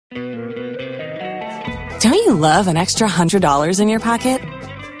Don't you love an extra $100 in your pocket?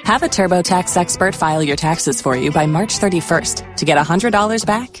 Have a TurboTax expert file your taxes for you by March 31st to get $100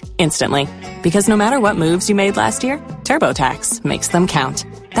 back instantly. Because no matter what moves you made last year, TurboTax makes them count.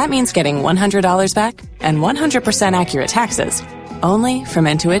 That means getting $100 back and 100% accurate taxes only from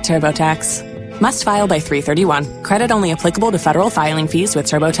Intuit TurboTax. Must file by 3/31. Credit only applicable to federal filing fees with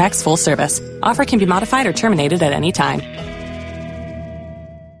TurboTax full service. Offer can be modified or terminated at any time.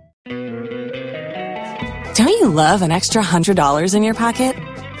 Don't you love an extra $100 in your pocket?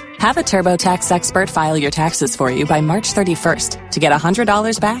 Have a TurboTax expert file your taxes for you by March 31st to get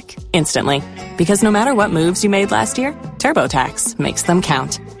 $100 back instantly. Because no matter what moves you made last year, TurboTax makes them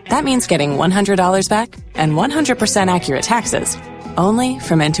count. That means getting $100 back and 100% accurate taxes only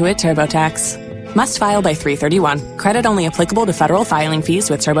from Intuit TurboTax. Must file by 3/31. Credit only applicable to federal filing fees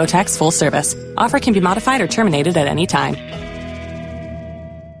with TurboTax full service. Offer can be modified or terminated at any time.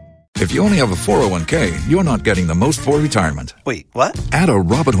 If you only have a 401k, you're not getting the most for retirement. Wait, what? Add a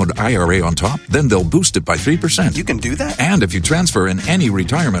Robinhood IRA on top, then they'll boost it by 3%. You can do that? And if you transfer in any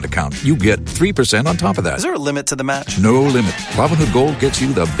retirement account, you get 3% on top of that. Is there a limit to the match? No limit. Robinhood Gold gets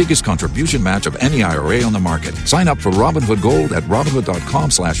you the biggest contribution match of any IRA on the market. Sign up for Robinhood Gold at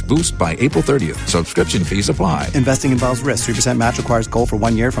Robinhood.com/boost by April 30th. Subscription fees apply. Investing involves risk. 3% match requires gold for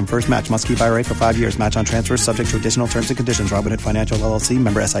 1 year from first match. Must keep IRA for 5 years. Match on transfers subject to additional terms and conditions. Robinhood Financial LLC,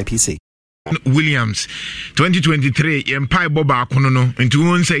 member SIPC. Williams 2023 yempai boba akono no nti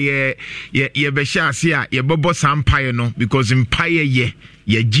won say ye be hyase a ye bobo sampaye no because mpaye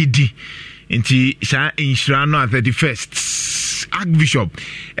ye gidi nti sa inshira no at 31st Archbishop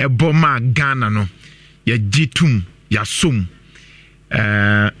eboma Ghana no ye gitum ya som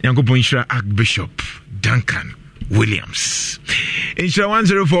yankopon inshira Archbishop Duncan Williams inshira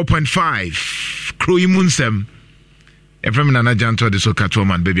 104.5 Kroimunsem Efrem Nana Janto de Sokato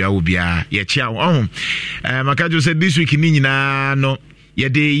man baby awobia ye chia wo makajo said this week ni nyina no ye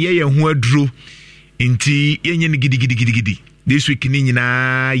de ye hu aduro nti ye nye gidi this week ni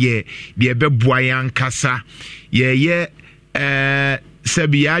nyina ye de beboa yankasa ye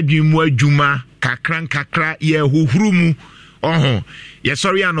sabi adwemu adwuma kakra ye hohuru mu ye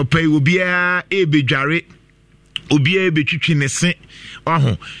sorry anopai obia ebedware obia ebetwitwi ne se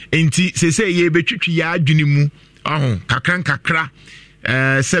nti sese ye betwitwi ya adwene mu kakra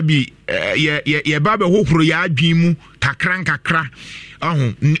sabi ye baba hohoro ya adwin mu kakra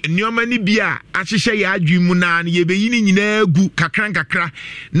nneoma ni bia ahyehye ya adwin mu na ye beyini nyina gu kakra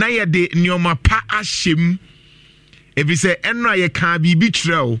na ye de nneoma pa ahyem ebise enno ye ka bibi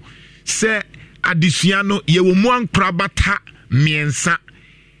kyerɛw se adesua no ye wo mu ankrabata miensa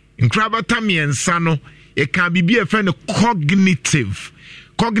no ye ka bibi efe no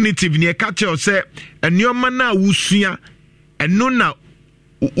cognitive ni ekache say enoma na wusua eno na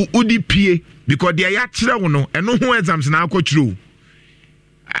udipie because they ya kire wo no eno ho exams na akotire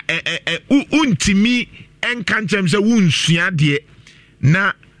untimi enka nchem say wunsua de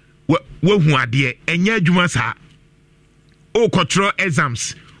na wahu ade enya adwuma sa o kotro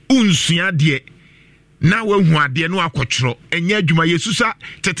exams unsua de na wahu ade no akotro enya adwuma yesusa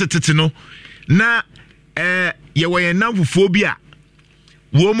tetetete no na ye wo na fofobia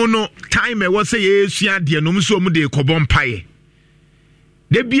woman no time was say yesu ade no so mu de kobon paye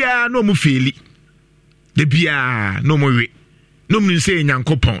de bia no mu feli de bia no mu we no mu say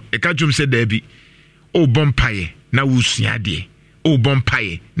nyankopon e ka dwom say da bi o bon paye na usua de o bon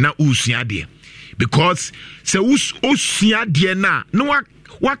paye na usua de because say usua de na no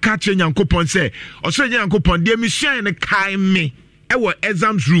wa ka che nyankopon say o so nyankopon de mi sua ne kai me e wo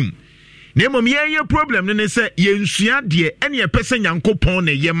exams room Nemo ye problem ne se ye nsua de ene ye pese nyankopon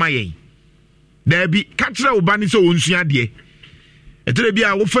na ye mayen da bi ka kire wo bani se wo nsua de etere bi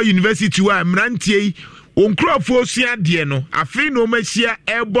a wo fa university wa mrantie onkrofo sua de no afi no mahia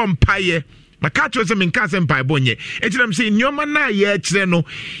ebo mpaye maka kire se menka se mpaye bonye etirem se nyoma na ye kire no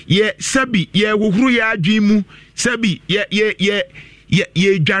ye sabi ye wohuru ya adwin mu sabi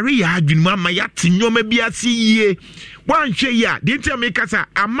ye dware ya adwin mu ama ya tinyoma bi ase yie wanhwe ya de ntia mekasa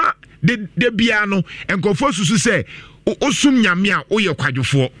ama de bia no enkofo susu se osum nyame a oye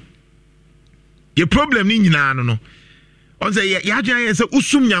kwadwofo ye problem ni nyina no on say ya adwan se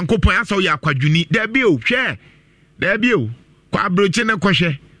osum nyankopon asa oye akwadwuni da bia o hwe da bia o kwa abroche ne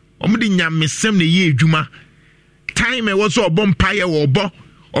kohwe omde nyame sem ne ye adwuma time e wo so obom paye wo obo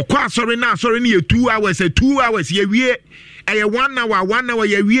okwa asori na ye 2 hours ye wie eye 1 hour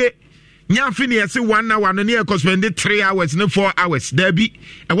ye wie Nyafi ni yesi 1 hour no ne spend 3 hours ne 4 hours there be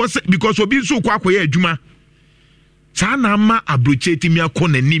I was because obi so kwa akoye adwuma sa na ma abroche timi akọ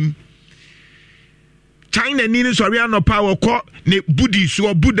nanim China ni sorry anopa wokọ ne budi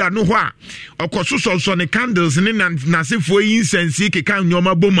so buda no ho a okoso so ne candles ne na sefo incense keka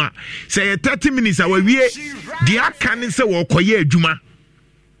nyoma boma say 30 minutes awie di aka ne se wokoye adwuma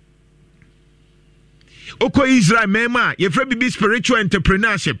oko Israel mema ye fra bibi spiritual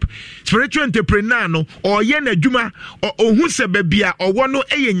entrepreneurship no oye na adwuma ohu se babia owo no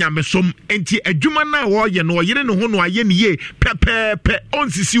eye nyamesom enti adwuma na wo ye no oyere ne ho no aye ne ye pepepe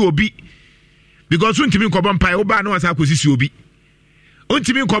onsisi obi because untimi nkobon pai wo ba na wasa akosisi obi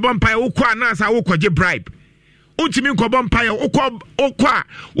untimi nkobon pai wo kwa na asa wo koje bribe untimi nkobon pai wo kwa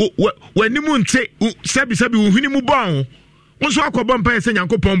wanimu nte sabi uhuni mu bon onso akobon pai se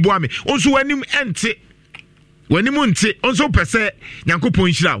Nyankopon boa me onso wanim ente wanimu nte onso pese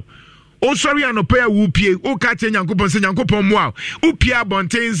Nyankopon nhira o sorry anopa wu pie o ka che Nyankopon se Nyankopon moa o pie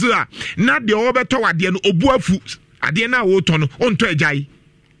abontenzu a na de o beto wade no obu afu ade na wo to no onto agyae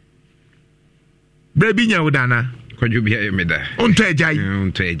Brebi nya udana Kwadwo bia yemeda onto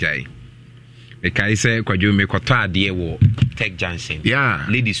agyae e kai se kwadwo me koto ade wo Tech Junction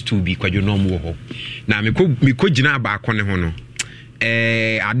ladies to be kwadwo no mo ho na me ko gina ba akone ho no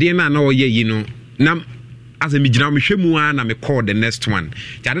ade na o ye yi no na as me gina me hwemu a na me call the next one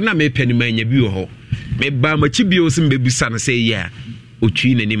ade na me peni manya bi ho me ba machi bi o sim bebusa na say ya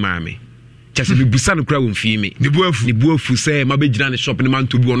otwi na ni maame chese me busa no kra won fi me ne buafu say ma be gina ne shop ne man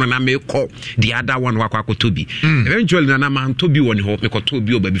to bi ono na me call the other one wa kwa to bi eventually na man to bi won ho me ko to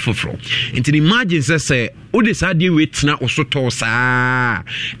bi o ba bi foforo enti imagine say o de sa de wait na osoto saa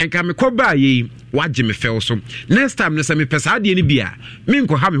enka me ko ba yi waje me fel so next time no say me pesa de ni bia me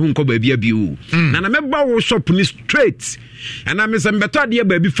nko ha me hu nko ba bia bi o na me ba wo shop ni straight and I miss better de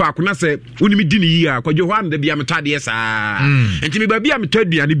ba bi fa ko na say unimi di ni yi a kwadwo ho an de bia me to de saa enti me ba bia me to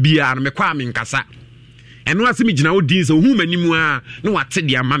aduane bia no me kwa me nkasa eno asemi gina odin so hu manimu a no wate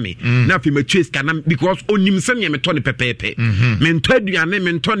de ama me na fi ma chase kana because onim se ne me to ne pepepe me nto aduane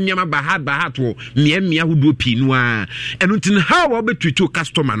me nto nyama ba hat wo mia hodo pinu a eno tin how we betutu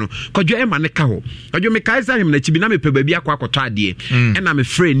customer no kwadwo e ma ne ka ho kwadwo me kai sa him na chibi na me pe ba bi akwakoto ade e na me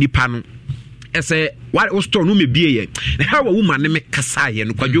frɛ nipa no ese what was to no me bie ye how a woman me kasa ye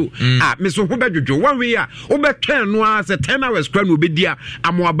no kwadwo me so ho bedwodwo one way a wo betwen no a se 10 hours kra no obedia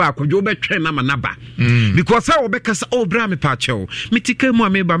amoa ba kwadwo wo betwen na manaba because how be kasa bra me pa chew me tika mu a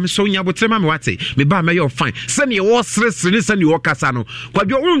me ba me so nya botre ma me wate me ba me yo fine se ne wo sresre ne se ne wo kasa no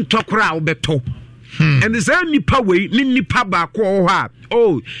kwadwo wo ntokra wo beto and the same nipa way ni nipa ba ko ha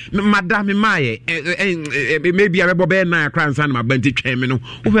madam maye maybe I be na kransa na banti twen me no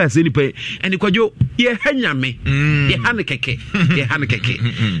wo ba se nipa and kwadwo ye hanya me ye hanekeke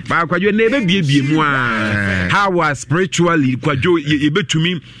ba kwadwo na be bie mu a how spiritually kwadwo ye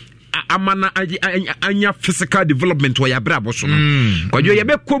betumi amana anya physical development wa ya brabo so no kwadwo ye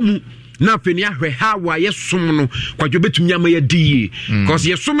be komu na feni ahwe ha wa yesom no kwadwo betumi ama ya die because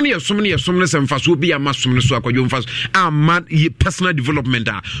yesom ne se mfaso bi ama som no so kwadwo mfaso ama personal development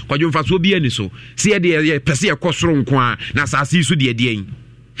a kwadwo mfaso bi ani so se ye pese ye kosoro nko a na asase so de en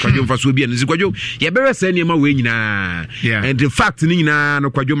kwadwo mfaso bi ani so kwadwo ye bewe se ne ma we nyina and the fact ni nyina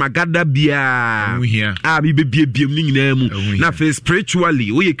no kwadwo magada bia bi bebiem ni nyina mu na fe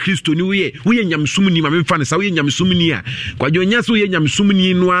spiritually we ye Kristo ni we nyamsum ni ma me mfa ne sa we nyamsum ni a kwadwo nya so we nyamsum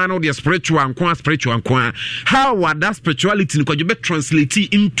ni no ano the spiritual nko how that spirituality ni kwadwo be translate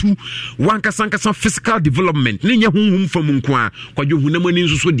into one kasankasa physical development ni nya hunhum fam nko a kwadwo hunamani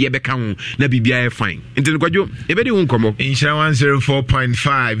nso so de be ka ho na bibia e fine enti kwadwo e be de hu nkomo insha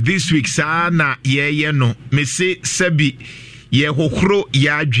 104.5 this week sana ye no me se sabi ye hohro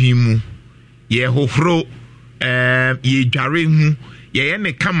ya adwemu ye hohro ye dware hu ye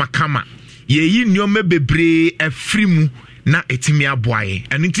ne kama ye yi nneoma bebre afrimu na etimi aboaye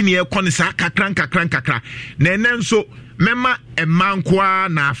eno ntini ye kɔ ne sa kakran na enenso mema emankoa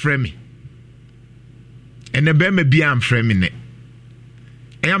na afremi ene be me bia amfremi ne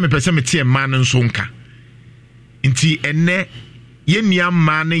eya me pese me tie man nso nka nti ene ye nia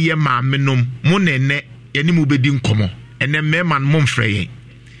ma ne ye ma menom mo ne ne ye ni mu bedi nkomo ene me man mo mfrɛ ye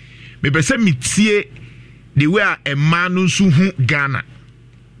me pese me tie the way a man nso hu Ghana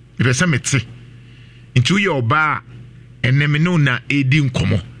me pese me tie nti ye oba ene me no na edi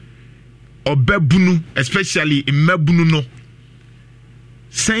nkomo obabunu especially mmabunu no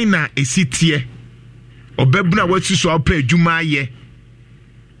sɛn na esitie obabunu a watu so apa adwuma ye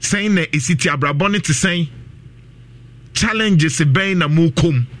sɛn na esitie abrabɔ ne te sɛn challenges ben na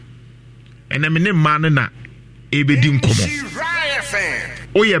mukom ene me ne man na ebedi nkomo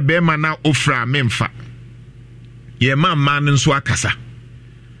o ye be ma na ofra memfa ye man nso akasa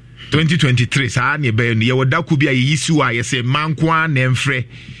 2023 saa ne be ye woda ku bia ye yisi wa ye se manko a na mfre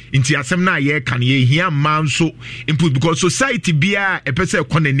nti asɛm na ye kan ye hia man so input because society bia e pese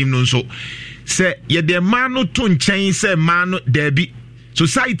ekononim no nso se ye de man no to nkyɛn se man no dabi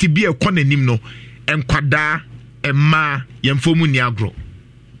society bia ekononim no enkwada emma yemfomu ni agro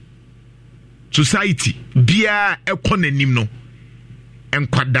society bia ekononim no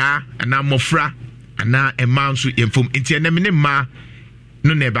enkwada ana mofra ana emma nso yemfom nti eneme ne ma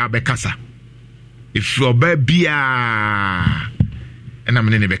no na ba bekasa if your baby and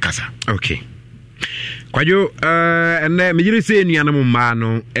I'm in the casa. Okay. Kwajo and me you say nuanam ma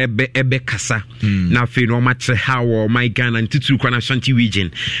no ebe kasa na fe no match how my Ghana and Titu Kwana Shanti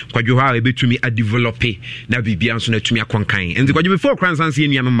region kwajo how ebetumi a develop na bibia nso na tumi akonkan and kwajo before kransan say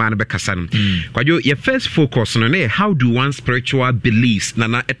nuanam ma no be kasa no kwajo your first focus no na how do one spiritual beliefs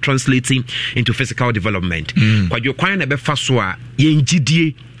na translating into physical development kwajo kwan na be fa so a ye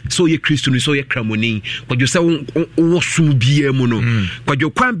ngidie so ye Christian so ye kramoni kwajo se wo sum bia mu no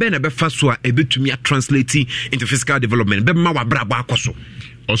kwajo kwan be na be fa so a ebetumi a translate into physical development be ma wa brabo akoso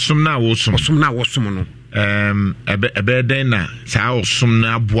osum na wo sum no ebe den na sa osum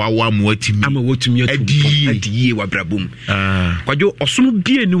na aboa wa mu atimi ama wotumi adie wa brabom kwajo osum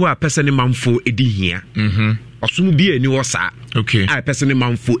bia ni wa pese ne manfo edi hia osum bia ni wo sa okay a person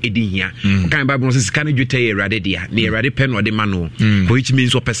manfo edi hia kan bible says can you tell erade dia na erade pen ode ma no which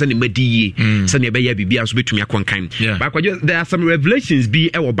means o person madi ye se na be ya bibia so betumi akonkan but kwajo there are some revelations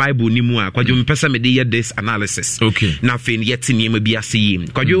be e wo bible ni mu a kwajo person me dey this analysis okay na fe yet ni ma bi ase yi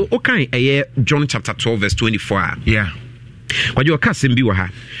kwajo o kan John chapter 12 verse 24 kwajo kasem bi wa ha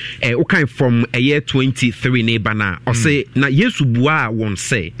o kan from 23 ne bana o say na Yesu bua won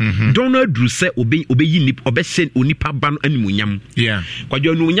say don adru say obeyi ni obehye onipa ba no animunyam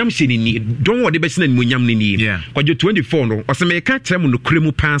kwajo no onyam hye ni don wode behye animunyam ni kwajo 24 no o say me ka kire mu no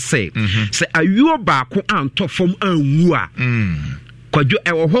kremu pan say ayuo ba ko anto fom anwu a kwajo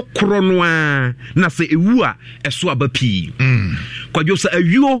ewo ho kro no a na se ewu a eso aba pi kwajo se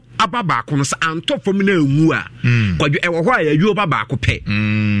ayuo aba ba ko no se antofom na enwu a kwajo ewo ho a ayuo aba ko pe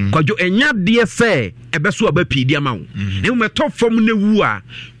kwajo enya de se ebeso aba pi di ama wo e mo tofom na ewu a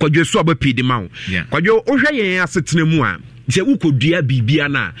kwajo eso aba pi di ma wo kwajo ohwe yen asetena mu a se ukodua bibia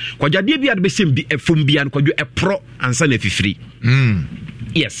na kwajo de bia de be sem bi efom bia kwajo epro ansa na fifiri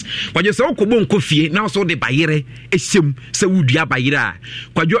yes kwajo se okobo nkofie na so de bayire ehyem se wudua bayire a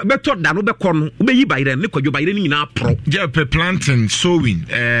kwajo beto da no beko no obeyi bayire ne kwajo bayire ni nyina pro je pe planting sowing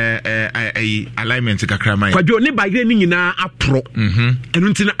alignment kakra mai kwajo ne bayire ni nyina apro enu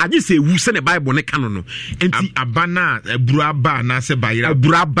ntina age se ewu se ne bible ne kano no enti abana eburaba na se bayire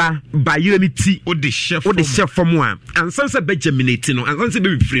eburaba bayire ni ti o de chef mu a ansan se begeminate no ansan se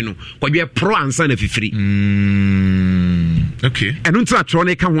be fifiri no kwajo pro ansan na fifiri okay enu ntina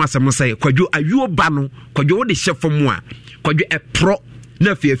ne ka ho asem say kwajo ayuo ba no kwajo wo de chef mu a kwajo epro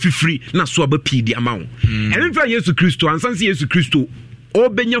na fe afifiri na so aba pidi amawo enfa Yesu Kristo ansanse Yesu Kristo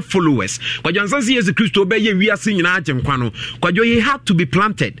obenya followers kwajo ansanse Yesu Kristo obeye wiase nyina agenkwa no kwajo he had to be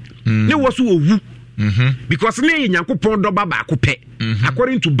planted ne wo so owu because ne Nyankopon do baba ko pe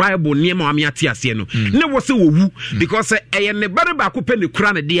according to Bible ne ma ame ate ase no ne wo se owu because eye ne bare ba ko pe ne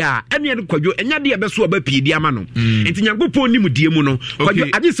kura ne de a ene ne kwajo enya de be so aba pidi ama no enti Nyankopon nim die mu no kwajo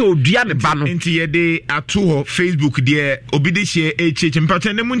age se odua ne ba no enti ye de ato ho Facebook de obi de share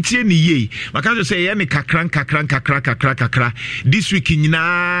mpata ne mu ntie ne ye maka so se ye ne kakra this week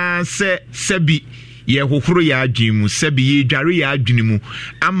nyina sebi ye hohoro ya adwemu sebi ye dware ya adwenu mu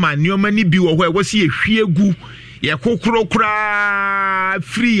ama nioma ni bi wo ho e wo se ye hwiegu ye kokoro kra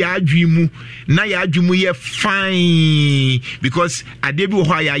free ya adwemu na ya adwemu ye fine because ade bi wo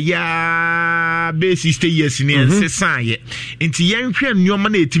ho ya be 60 years ni ensesan ye enti ye nhwe nioma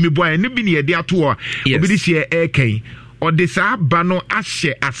na etimi boy ne bi ne ye de ato obi de se eken odisa ba no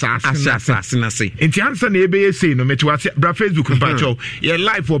ahye asase na se enti ansa na ebe ye sei no metwa bra Facebook mpacho ye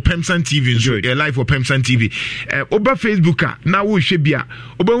live for Pemsan TV nso ye live for Pemsan TV oba Facebook a na wo hwe bia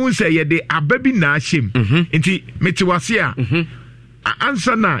oba hu se ye de ababi na ahyem enti metwa se a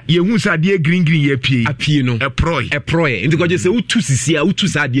ansa na ye hu sa de green ye apie no eproy enti kwaje se utu sisia utu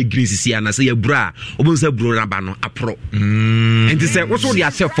sa de green sisia na se ye bra obo nsa bro raba no apro enti se wo so de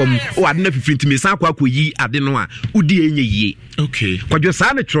ase fom o ade na fifiri ntimi sa kwa koyi ade no a udi enye yie okay kwaje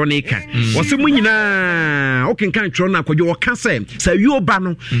sa na tro na ka wo se mu nyina o kenkan tro na kwaje wo ka se yo ba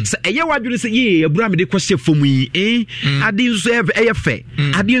no se eye wadwene se ye bra me de kwose fom yi ade nso eye fe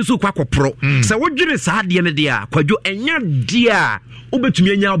ade nso kwa kopro se wo dwene sa ade ne de a kwaje enya de a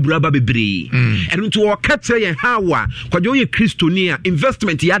obetumi anya aburaba bebre eno nto wo katre ye hawa kwajo ye kristoni a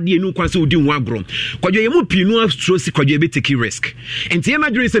investment ya de enu kwanse odi hu agro kwajo ye mu pinu astrosi kwajo be take risk enti ye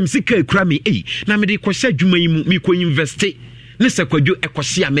madwere se msika ekura me na me de kwhye adwuma yi mu mi ko invest ne se kwadwo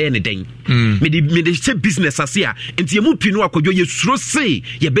ekohye a me ne den me se business ase a enti ye mu pinu akwadwo ye suro se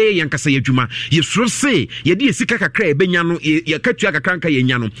ye be ye nkasa ye adwuma ye suro se ye de sika kakra e benya no ye katua kakra nka ye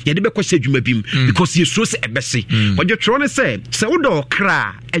nya no ye de be kohye adwuma bim because ye suro se ebese kwadwo tro ne se wodo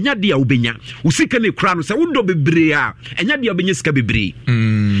kra enya de a wo benya wo sika ne kra no se wodo bebre a enya de a benya sika bebre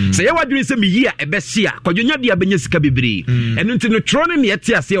se ye wadwene se me yi a ebese a kwadwo nya de a benya sika bebre eno nti no tro ne ye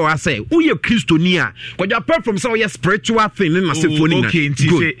te ase wa say wo ye kristoni a kwadwo apart from so ye spiritual thing na se phone na okay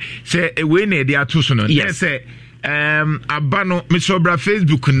nti se we na de ato so no say abano misobra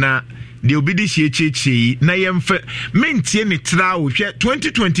Facebook na de obi di hiechechi na yemfa mentie ne tra wo hwe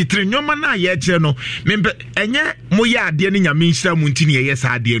 2023 nyoma na ye kire no membe enye moye ade ne nyame nhira mu ntini ye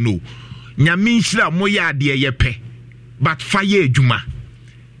sa ade no nyame nhira moye ade ye pe but fire adwuma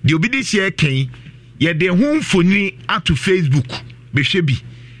de obi di hie ken ye de ho mfoni ato Facebook behwe bi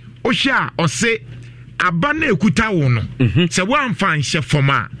o hwe a o se aba na ekuta wo no se wo amfa nhye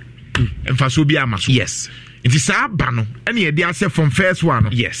foma emfa so bi amaso yes it is aba no ene ye de ase from first one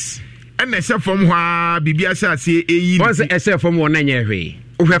yes and ese from hwa bibia ase eyi once ese from one na nye hwe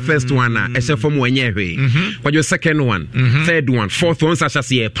o first one na ese from one nye hwe kwajo second one third one fourth one such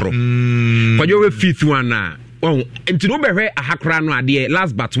as ye pro kwajo fifth one na oh enti no behwe ahakra no ade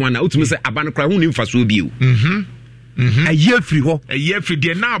last but one na utumi say aba no kra hu ni mfa so bi o a year free ho a year free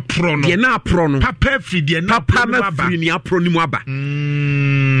de na pro no papa free de na papa na free ni apro ni mu aba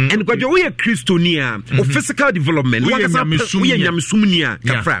and kwajo we kristoni a o physical development we nyamsumni a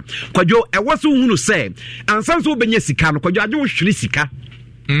kafra kwajo e wo so hunu say ansan so benya sika no kwajo age wo hwere sika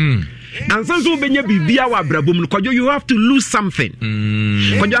ansan so benya bibia wa brabom no kwajo you have to lose something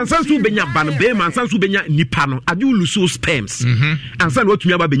kwajo ansan so benya ban be man ansan so benya nipa no age wo lose sperms ansan wo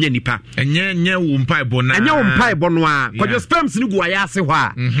tumi aba benya nipa enye wo mpai bo na enye wo mpai bo no a kwajo sperms ni gu aya ase ho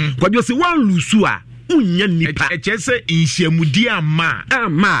a kwajo se wan lose a unya nipa echese inhyamudi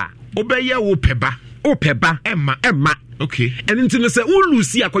ama obeye wo peba emma okay and ntino se wo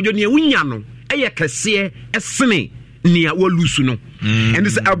lose a kwajo ne unya no eye kese esene nia wo lose no and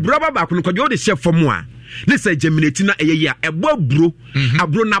se abraba ba kono kwajo de chef form a ne se geminate na eye ya ebo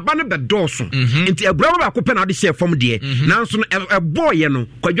abro na ba no be doso enti abraba ba ko pe na de chef form de nanso no ebo ye no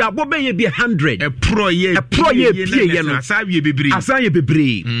kwajo abo be ye bi 100 pro ye pie ye no asaye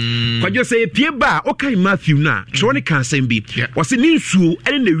bebre kwajo se pie ba o kan Matthew na troni kan sem bi wo se ni nsuo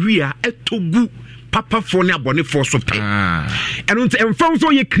ene na wia etogu papa for ne abone for so pe eno nti emfam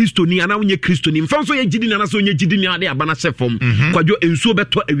so ye kristoni ana wonye kristoni emfam so ye gidini ana so onye gidini ade abana chefom kwajo ensuo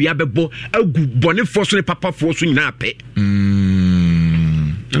beto awia bebo agu bone for so ne papa for so nyina pe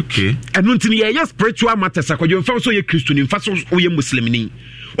okay eno nti ye spiritual matters kwajo emfam so ye kristoni emfam so ye muslimini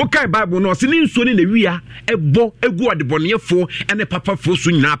okay bible no se ni nsuo ne na wia ebo agu ade bone for ene papa for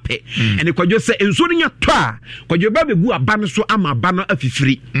so nyina pe ene kwajo se ensuo ne nya to a kwajo ba begu abane so ama abana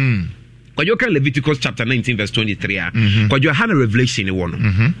afifiri kwajo kan Leviticus chapter 19 verse 23 kwajo had a revelation in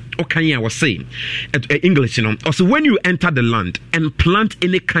one okay I was saying English also when you enter the land and plant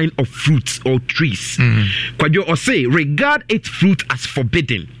any kind of fruits or trees kwajo or say regard its fruit as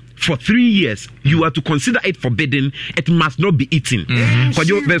forbidden for 3 years you are to consider it forbidden, it must not be eaten.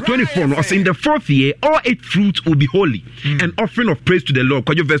 Verse 24 no, also in the 4th year all 8 fruits will be holy, an offering of praise to the Lord.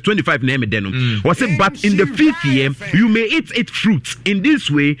 Verse 25 was it, but in the 5th year you may eat 8 fruits. In this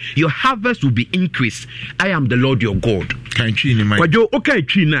way your harvest will be increased. I am the Lord your God. Okay,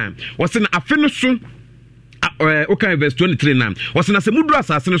 was in a finish. Okay, verse 23 now. Was in a semudra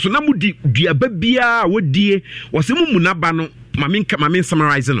assassin, so namudi diababia would die was a munabano. Mamin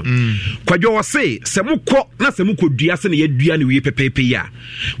summarizing no kwajo was say semuko na semuko duase na yedua ne we pepepe ya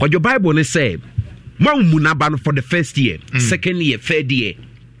kwajo bible ne say munaba no for the 1st year 2nd year 3rd year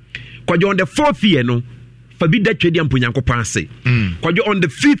kwajo on the 4th year no fabida twedi amponyankopon say kwajo on the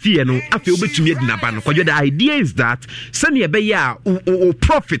 5th year no afi obetumi adinaba no kwajo the idea is that send ye be ya o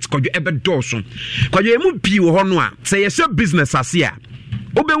profit kwajo ebe doso kwajo emu pi wo ho no a say ye business ase a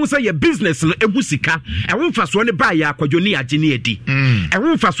obehu say your business no ehu sika ehunfa so ne ba ya akwadwo ne agene adi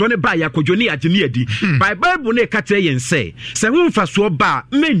ehunfa so ne ba ya akwadwo ne agene adi bible ne ka tell yen say ehunfa so ba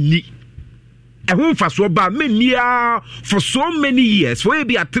menni ehunfa so ba menni for so many years for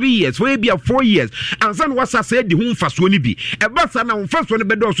be 3 years for be 4 years and san wasa say di hunfa so ne bi eba sa na hunfa so ne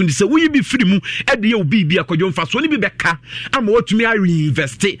be do so ndi say wo yi bi firi mu e de ye obi bi akwadwo hunfa so ne bi beka ama otumi a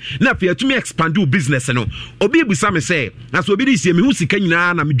reinvest na fe atumi expand your business no obi busa me say na so obi di sie me hu sika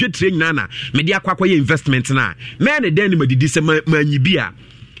nyina na me dwetire nyina na me de akwa ye investment na me ne den me didi se manyi bi a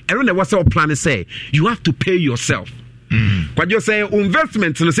eno na wasa plan say you have to pay yourself. Kwajo say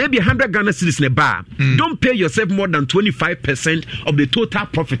investment no say be 100 Ghana cedis ne ba don't pay yourself more than 25% of the total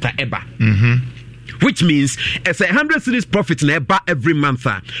profit ever. which means as 100 cedis profit na every month.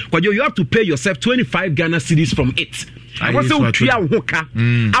 You have to pay yourself 25 Ghana cedis from it. I was so clear hoka.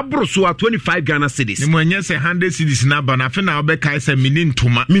 Abroso 25 Ghana cedis. When you say 100 cedis na ba na fe na obeka say minin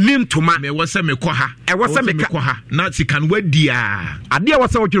toma. Me was say me kwaha. E was say me kwaha. Na si kan wadia. Ade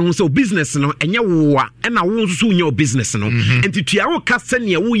was say what so business no enye wo a e na wo so nya business no. Enti tua wo ka se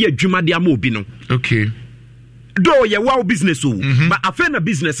ne wo ye adwuma de ama obi no. Okay. Do ye wow business but afena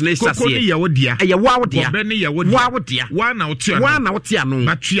business na sase ye wo dia ye wow dia be ne ye wo dia wa na otia no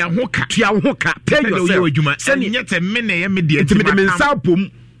but tua ho ka pay yourself send nyete me na ye me dia ti me nsapom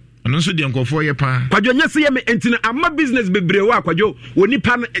ano so de nkofo ye pa kwadwo nya se ye me entina ama business bebrewa akwadwo woni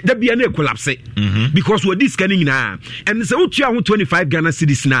pa da bia na collapse because we this scanning na and se utua ho 25 Ghana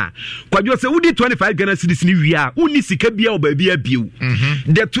cedis na kwadwo se udi 25 Ghana cedis ni wi a uni sika bia oba bia biu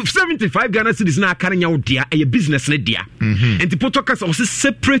the 75 Ghana cedis na akare nya wo dia e business na dia and the protocol also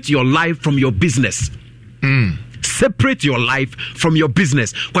separate your life from your business. Separate your life from your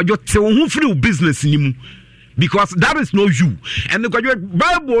business kwadwo te wo hu free business ni mu. Because that is no you. And the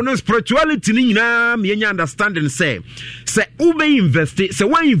Bible no spirituality ni na me understanding say ube invest say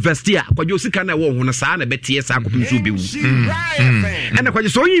one invest here kwajo sika na wo ho sa na betie sa akopim so bi wu. And kwajo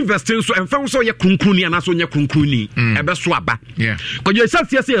so invest so emfa so ye krunkruni ana so nya krunkruni e be so aba. Yeah. Kwajo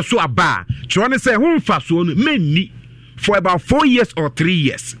say so aba. Tro ne say ho mfa so no menni for about 4 years or 3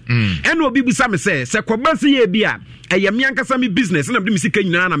 years. And obi bisa me say kwaban se ye bia Yamiankasa me business and I'm doing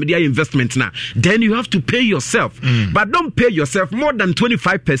media investment now. Then you have to pay yourself. But don't pay yourself more than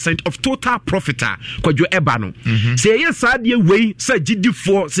 25% of total profit. Because you ebano. Say yes, I dear way, say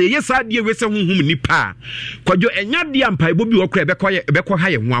GD4, say yes, I dear way, some whom nipa. Because you enya the empire will be okay, beko high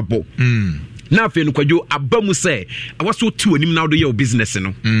and wabo. Now, if you abamu say, I was so too and him now do your business,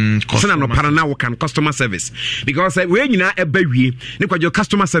 no. No parana can customer service because when you know a baby, your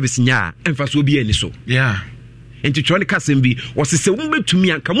customer service nya and first will be any so. Yeah. Enti twone kasembi wose se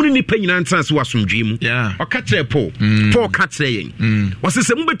wumbetumi anka muni ni panyina ntanse wasomdwe mu o ka kire Paul ka kire yen wose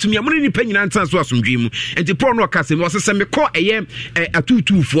se wumbetumi amuni ni panyina ntanse wasomdwe mu enti Paul no ka sembi wose se me ko eye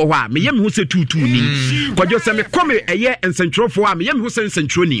atutuufo ho a me yem ho se tutu ni kwadwo se me ko me eye nsentwerofo a me yem ho se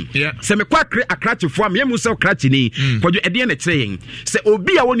nsentwero ni se me ko akratefo a me yem ho se okrache ni kwadwo ede na kire yen se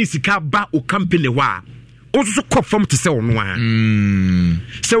obi a woni sika ba o company ho a also call from to sell no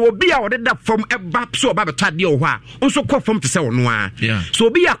so will be our that from a bap so about tadi or wa also call from to sell no so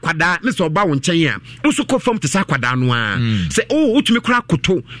be a kwada Mr. Oba won chen also call from to sell kwada no say oh what me kra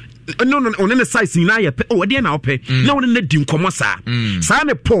koto no on the size na ye oh dey na ope na won na di nkomo sa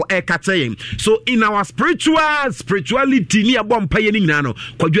ne Paul e ka tell so in our spirituality ni abom paye ni nyina no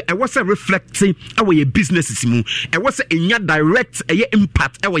kwadwo e was reflecting our your businesses mu e was enya direct e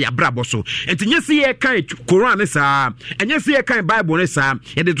impact e we ya brabo so entinye se ye kan Quran sa enye se ye kan Bible ne sa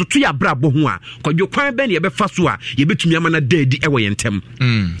ye de tutu ya brabo ho a kwadwo kwan be ne ye be fa so a ye betumi amana dadi e we yentem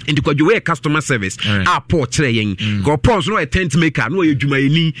enti kwadwo we customer service a Paul kire yen go Paul no a tent maker no ye dwuma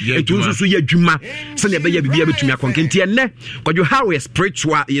yeni etu so ye dwuma se ne be ya bibia betumi akonkenti enne kwadwo how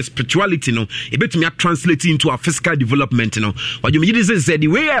spirituality no e betumi translate into a physical development no kwadwo me say the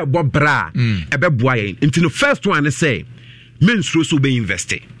way e bobra e be boa yen enti no first one say men so be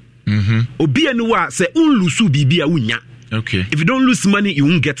invest obi anwa say unlusu bibia unya. Okay. If you don't lose money, you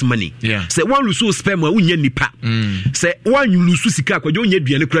won't get money. Yeah. Say one lose sperm, unya nipa. Say one you lose sika kwa jo unya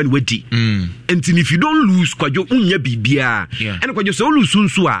duane kra ni wedi. And if you don't lose kwa jo unya bibia. And kwa jo say lose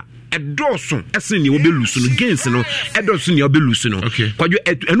nso a edoso ese ne obelusu no gains no edoso ne obelusu no kwadwo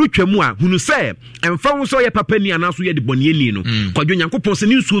enu twamu a hunu se emfa wo so ye papa ni anaso ye de bone ni no kwadwo nyankopon se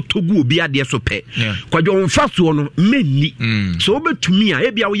ni nsu togu obi ade so pe kwadwo mfa so no menni so obetumi a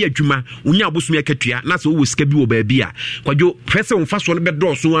ebia wo ye adwuma unya abosumi akatua na so wo sika bi wo ba bia kwadwo prese wo mfa so no be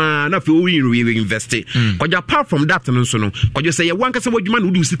doso a na fe wo invest kwadwo apart from that no so no kwadwo se ye wanka se wo adwuma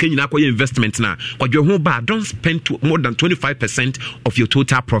no wo sika nyina akoye investment na kwadwo ho ba don't spend more than 25% of your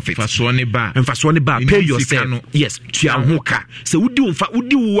total profit. Faswani ba pay yourself. Yes, tua hoka. Se udi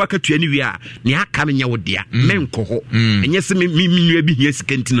wo akatua ni wi a ne aka nya wo dia menko ho. Enye se mi nua bi hia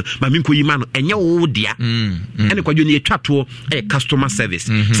sikenti no ma menko yima no enye wo dia. Ene kwadwo ne etwato customer service.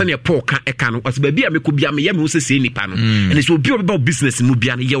 Se ne Paul ka eka no ose ba bia meko bia me ye me wo se nipa no. Ene so obi ba business mu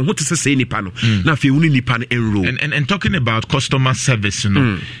bia no ye ho te se nipa no. Na fe woni nipa no enroll. And talking about customer service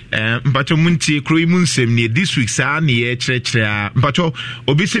no. But omunti kro imu nsem ne this week sa na ye kire but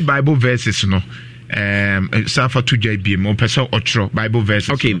obi se Bible verses no Safa to JBM or Peso Otro Bible verses.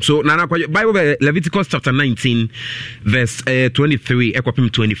 Okay, so Nana Bible Leviticus chapter 19 verse 23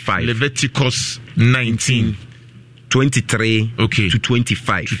 Equipim 25. Leviticus 19 23 to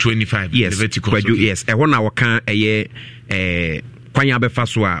 25. To 25. Yes. Leviticus. Yes. I want our can kwanya befa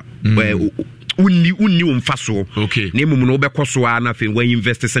so a unni umfa so okay na emum no obekọ so a na fe when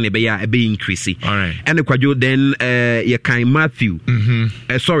invest se na be ya be increase alright and Kwadwo then you can Matthew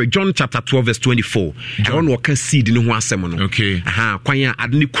sorry John chapter 12 verse 24 e won wo ka seed ni ho asem no okay kwan ya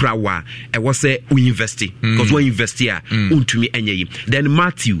ade ni kura wa e wo se we invest because we invest here untumi enye yi then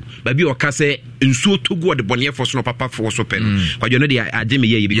Matthew baby o ka se nsuo togo de bone for so no papa for so pen Kwadwo no de age me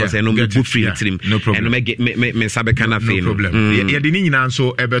ye because no me go free trim and me sabe kana fe no problem ye de ni nyina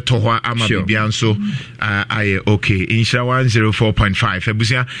nso ebeto ho ama bibia nso aye okay insha 104.5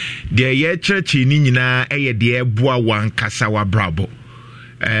 abusia de ye church ni nyina eye de eboa wan kasa wa brabo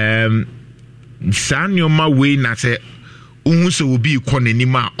sanyoma we na se unhu se obi ko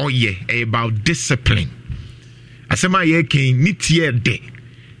nanima oye about discipline asema ye ken ni tie de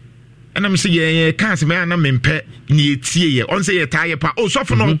and I'm saying ye can't me na mempe ni tie ye on say ye tie pa oh so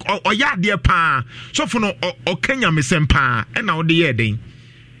for no oya de pa so for no o Kenya me sempa e na wo de ye den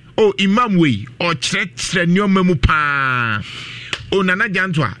oh imam we o kire nyoma mu pa o nana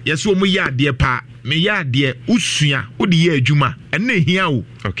janto a ye so mu ya de pa me ya de usua wo de ye adwuma en na hia o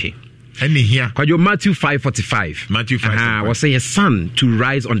okay and here Kwadwo Matthew 5:45 Matthew 5:45 was say a sun to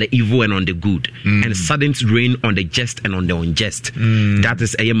rise on the evil and on the good and sudden rain on the just and on the unjust that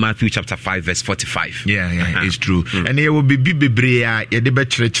is Matthew chapter 5 verse 45 yeah it's true and there will be bebre a ye de be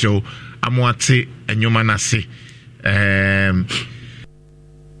kirekireo amoate enyoma na se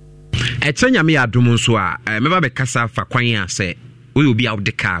etanya me adom nso a meba be kasa fa kwan a se we will be out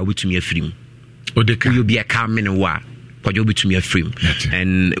the car wetumi afrim odeka we will be a car menwa Kwadwo betumi afrim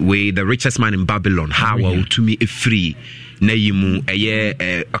and we the richest man in Babylon how to me free na yimu eye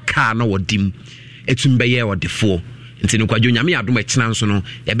a car na wodim etum be ye odefo nti no Kwadwo nyame adom akina nso no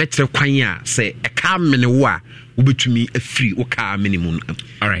ye betre kwan a se a car menwo a wo betumi afiri wo car menimu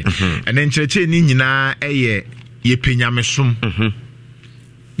all right and then church ni nyina eye ye penyamesom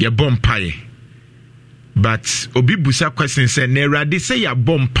ye bompaye but obi busa question say na Erade say ya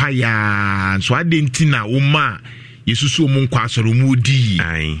bompaye so adentina wo ma Yesusu omu nkwa asoro mu di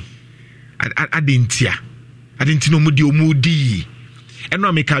adentia no mu di omu di eno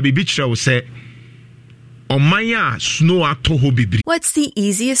ameka bibi kire wo se omanya snow atoho bibiri. What's the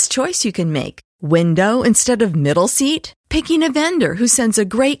easiest choice you can make? Window instead of middle seat? Picking a vendor who sends a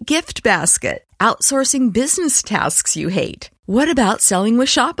great gift basket? Outsourcing business tasks you hate? What about selling with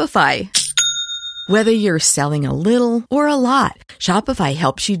Shopify? Whether you're selling a little or a lot, Shopify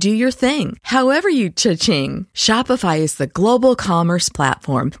helps you do your thing, however you cha-ching. Shopify is the global commerce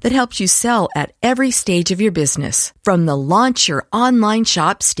platform that helps you sell at every stage of your business. From the launch your online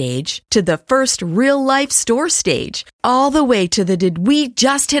shop stage to the first real-life store stage, all the way to the did we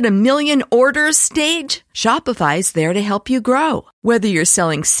just hit 1 million orders stage. Shopify's there to help you grow. Whether you're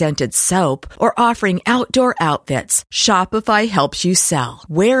selling scented soap or offering outdoor outfits, Shopify helps you sell.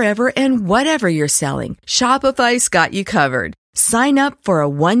 Wherever and whatever you're selling, Shopify's got you covered. Sign up for a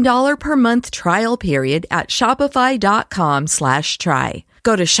 $1 per month trial period at shopify.com/try.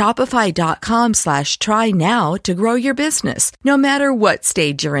 Go to shopify.com/try now to grow your business, no matter what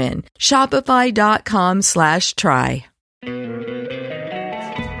stage you're in. Shopify.com/try.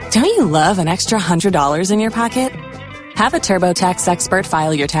 Don't you love an extra $100 in your pocket? Have a TurboTax expert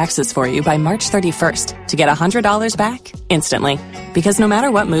file your taxes for you by March 31st to get $100 back instantly. Because no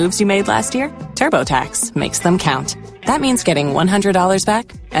matter what moves you made last year, TurboTax makes them count. That means getting $100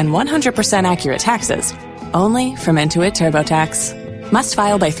 back and 100% accurate taxes only from Intuit TurboTax. Must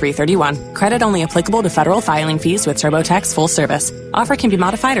file by 3/31. Credit only applicable to federal filing fees with TurboTax full service. Offer can be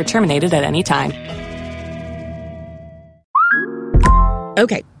modified or terminated at any time.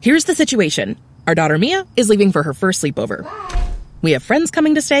 Okay, here's the situation. Our daughter Mia is leaving for her first sleepover. We have friends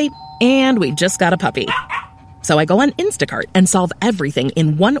coming to stay, and we just got a puppy. So I go on Instacart and solve everything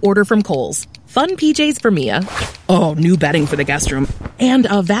in one order from Kohl's. Fun PJs for Mia. Oh, new bedding for the guest room. And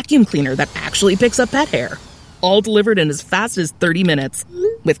a vacuum cleaner that actually picks up pet hair. All delivered in as fast as 30 minutes.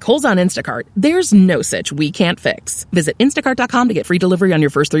 With Kohl's on Instacart, there's no such we can't fix. Visit instacart.com to get free delivery on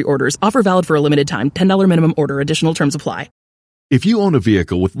your first 3 orders. Offer valid for a limited time. $10 minimum order. Additional terms apply. If you own a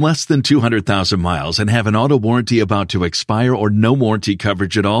vehicle with less than 200,000 miles and have an auto warranty about to expire or no warranty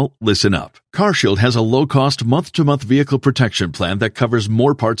coverage at all, listen up. CarShield has a low-cost month-to-month vehicle protection plan that covers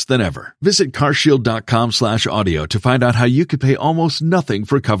more parts than ever. Visit carshield.com/audio to find out how you could pay almost nothing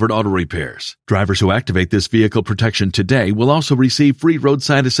for covered auto repairs. Drivers who activate this vehicle protection today will also receive free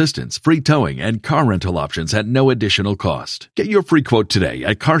roadside assistance, free towing, and car rental options at no additional cost. Get your free quote today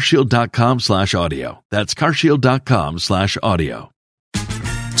at carshield.com/audio. That's carshield.com/audio.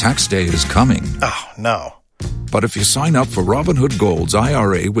 Tax day is coming. Oh, no. But if you sign up for Robinhood Gold's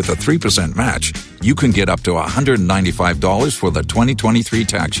IRA with a 3% match, you can get up to $195 for the 2023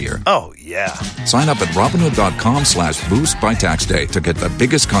 tax year. Oh, yeah. Sign up at Robinhood.com/boost by tax day to get the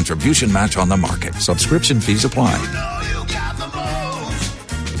biggest contribution match on the market. Subscription fees apply.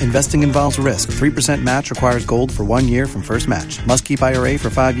 Investing involves risk. 3% match requires gold for 1 year from first match. Must keep IRA for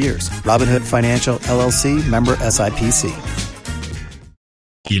 5 years. Robinhood Financial, LLC, member SIPC.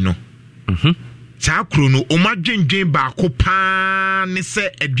 You know. Sakro no omadwenjen ba ko pa ne se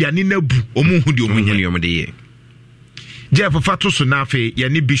aduane na bu omuhu de omuhu de ye Jeff Fato so na fe ye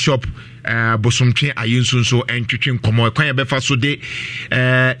ne Bishop Bosomtwe Ayinsunso entwetwe nkomo kwan ye befa so de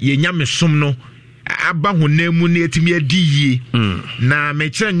ye nyamesom no aba honam na etimi adi na me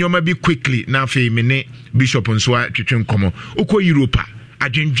kire nyoma bi quickly na fe me ne Bishop nso atwetwe nkomo ukọ Europe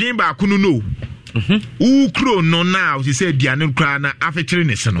adwenjen ba ko no Ukro no now he said Diana Krana after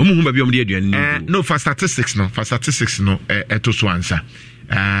ne se no no for statistics no eto so answer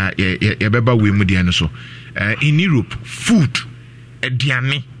ye beba we mu de no so in Europe food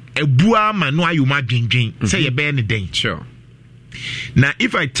aduane ebua ma no ayuma dwendwen say ye be ne den sure. Now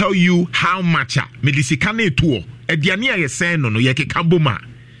if I tell you how much medicine na eto aduane a ye sen no ye kekaboma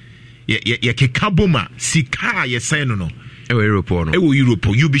ye kekaboma sika ye sen no Europe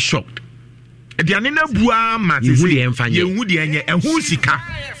you be shocked. Diane na bua ma se ye hu de enye ehu sika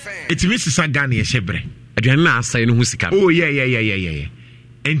etimi sisa Ghana ye hyebre aduane na asai no hu sika oh yeah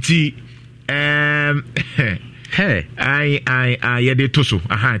enti hey I ye de to so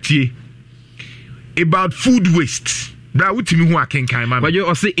aha tie about food waste bra wutimi hu akenkan ma but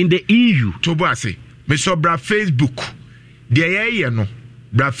you say in the EU to bo ase me so bra Facebook de ye no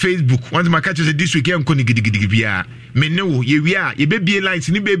bra Facebook once my catch say this week en koni gidigidi bia me ne wo ye wi a ye bebie lines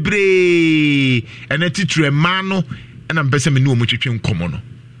ni bebre ena titire ma no ena mpese me ne wo twetwe nkomo no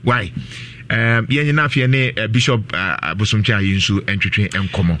why ye nyina afie ne Bishop Bosomtwe Ayinsu entwetwe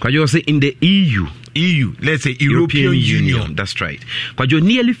nkomo kwajo say in the EU let's say European Union that's right kwajo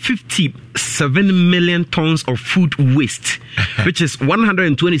nearly 57 million tons of food waste which is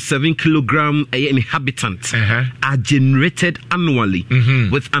 127 kilogram inhabitants are generated annually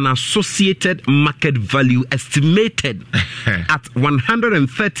with an associated market value estimated at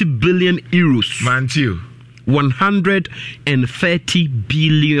 130 billion euros. Man, 130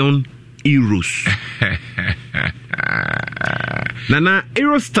 billion euros. Nana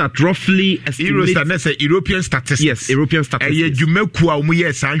Eurostat roughly estimates Eurostat that's a European statistics. Yes, European statistics. Jumeku a umu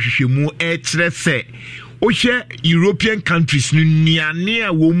yes anhwehwemu ekyere se ohye European countries no nuane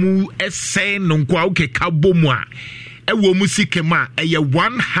a wo mu ese no nko a ukeka bomu a ewo mu sikema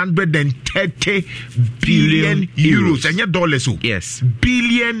 130 billion euros enye dollars o yes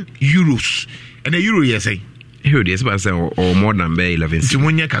billion euros and a euro yes here it is about or more than 11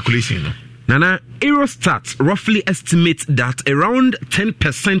 simunya calculation no Nana, Eurostat roughly estimates that around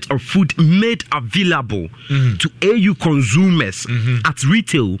 10% of food made available to AU consumers at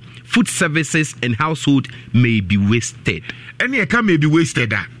retail, food services and household may be wasted. Any account may be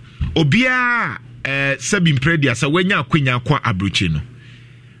wasted. Obia sabin predia sa wenya kwenya kwa abrochi no.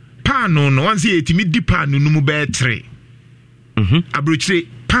 Pano no once etimi di pano no mu be 3. Abrochi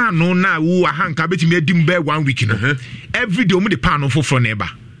pano na wo ahanka betimi edim be 1 week no. Every day omu de pano foforo na eba.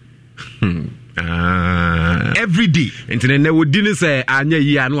 Every day internet na wodi say anya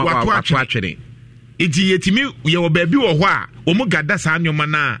yi anu akwa atwene iti yetimi ye wo baabi wo ho a omu gada sa anyoma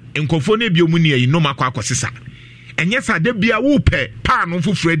na enkofo na bi omu ne yi no makwa akosesa enye sa da bia wo pe paano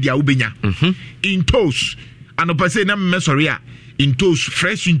foforo dia wo benya in toast anopase na mmesori a in toast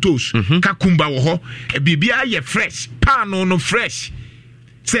fresh in toast kakumba wo ho e bibia ye fresh paano no fresh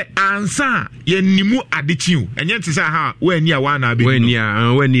se ansa ye nimu adechiu enye ntisa ha wani a wana abi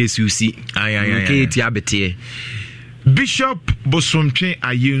wani esusi ke ti abete Bishop Bosomtwe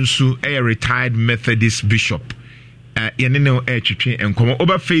Ayinsu a retired Methodist bishop ye ne no twetwe enkomo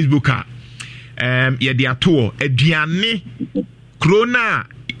over Facebook a ye de ato aduane corona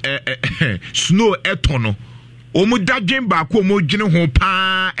snow etono omu dadwen ba ko omu gene ho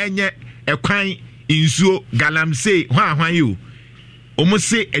pa enye ekwan insuo galamsey hwan you almost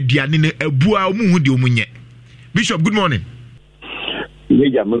say aduane ne abua omu hu de omunye. Bishop, good morning.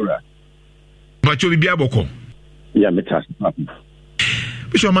 Meja Mura. Bacho bibia boko. Ya metas.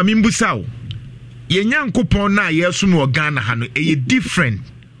 Bishop ma mimbusaw. Ye nyankopon na yesu no Ghana ha no e different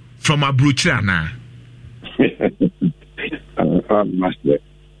from abrochira na. Master.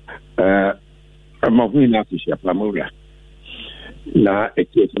 I'm going to share Plamura. Na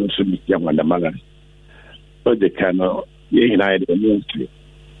ekyeso nso mi ya Mandamala. O de kano United Ministry,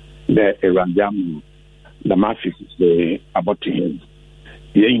 the Iranian, the Mafia, the about him.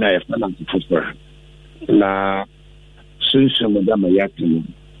 United Finance for na since madam yatin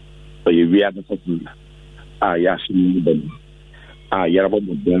oye wi ada fofu ya sinu bani yarabo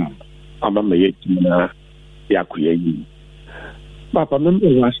modern ama me yetim na yakoye yi papa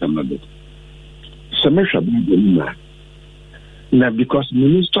membe wa samado semesha bani na because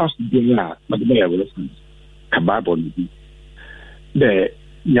ministers dey are madam ya will say kababo ni the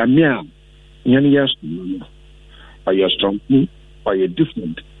yamia yani yes or you're strong or you're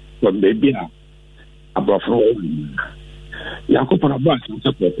different from baby above all yakopana ba san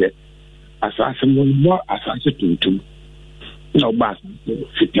pepe asase mo asase tuntum no ba san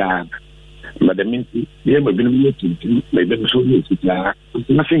fita madam ye ma binu mo tuntum me be so ni fita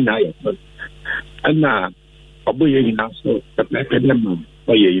nothing na ya ana oboye ni na so pepe dem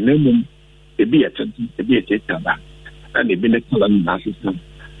o ye ni mum e bi etanti e bi etaba and e bi ne kala na system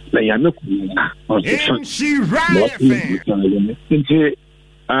na ya me ku na on she right nti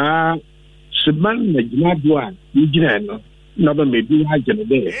Siban na jina doa ni jina no na ba me bi ha jene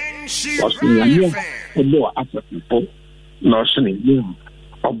de osanya obo afafo na osene ni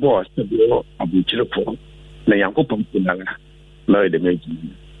obo sebio abuchirefo na yankopon kunanga na de meji.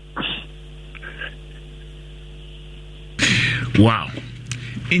 Wow.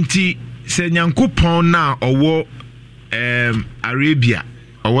 Inti se yankopon na owo Arabia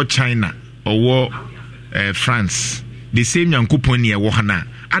owo China owo France the same yankopon ne wo hana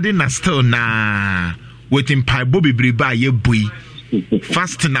ade na still na wetin pai bobi briba ye bui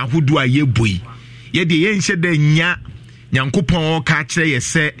fast na hudu a ye bui ye de ye nhyɛ da nya yankopon ka kire ye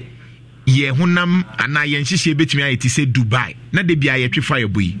se ye honam ana ye nhyehyɛ betumi ayeti se Dubai na de bia ye twifa ye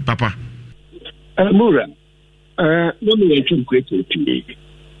bui papa mura no me ye twu kwete twi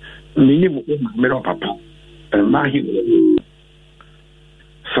ni mu ma me papa ma hi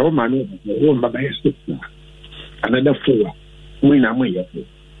so ma no wo ma ba yesu another four we na mo ye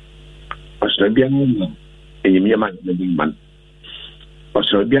Australia no enyimye ma na bi man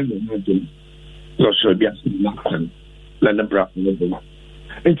Australia no do Australia na kan la na bra no do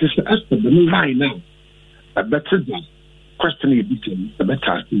it is as the line now a better than question you between a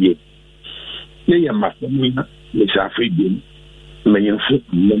better ye ye ma so me na le shafi bi me yin fu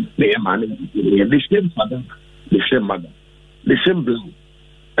me ma na the same father the same mother the same blood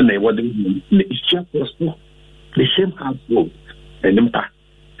and they were the same household and impact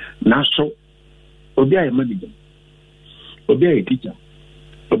na so obi a manager obi a teacher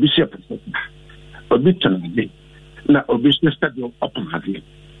obi a professor obi tanade na obi study up on having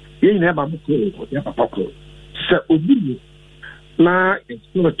ye na ba ko ya papa ko se obi na it's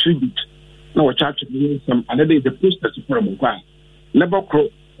not a tribute na wa church some another the post that for mo kwa na ba ko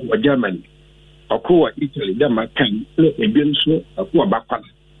wa Germany ko wa Italy da ma kan na ebi nso ko ba kwa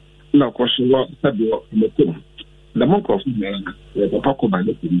na ko so wa study mo ko the monk of America the papa ba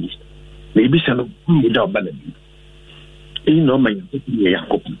le police maybe sano da ba le e no ma ya ko ya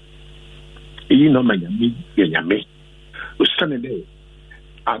ko e no ma ya mi ya me o sane de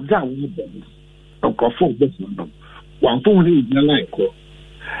ada wo ba ko fo be so wan fo ni na like ko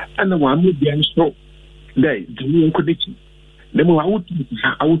ana wa mu bia nso dai dumi ko deki le mo awutu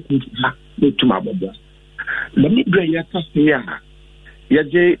ha no tuma baba le mi bra ya ka se ya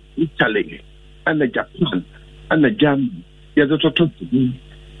je Italy ana Japan ana Germany ya zo to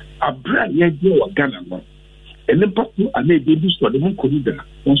abra ya je wa Ghana no ene papo ana be bi so de mo ko da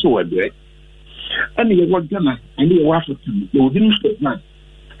nso wa de ana ya wa Ghana ana ya wa Africa no di nso na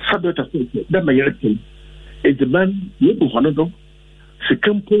sabota so da ma yere tin e de man ye bu hono do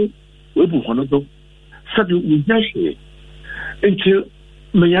sekampo we bu hono do sabi u jashi until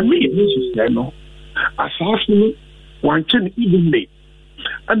Miami is no assassin one can even make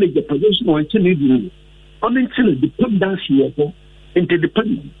and the position one can even on until dependence here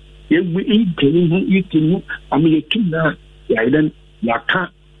interdependent we can I mean you can ya then ya can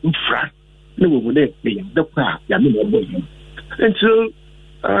infra no we there the car ya me boy until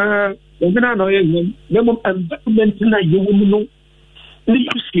we're gonna know him no environment na you know ni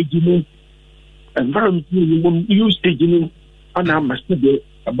use environment you use stage ana mastede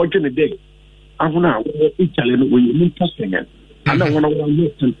abodwe ne dey ahuna Italy no we need person and I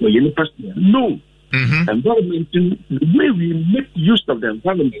want to for you person no environment the way we make use of the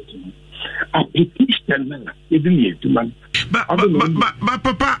environment application na even to man but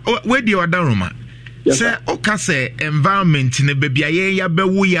papa where the other room say okay say environment ne bebia ye ya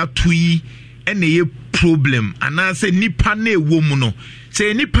bewu ya tui ene ye problem ana say nipa na ewo mu no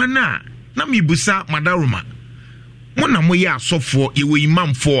say nipa na mibusa madaruma mona mo ye asofo ye we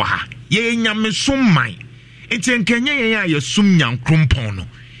imamfo ha ye nyame somman enti enkenye ye ya sum nyankrompon no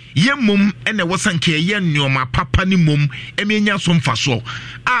ye mum ene wosanke ye nneoma papa ni mum emenya so mfaso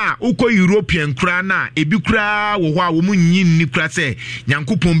uko European kra na ebi kra wo ho a wo munyi ni kra se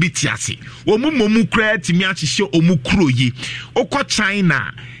Nyankopon bi tiase wo mum kra timi ahyehye omukro yi uko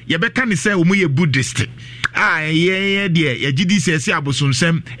China ye beka ni se omu ye Buddhist ye de gidi sese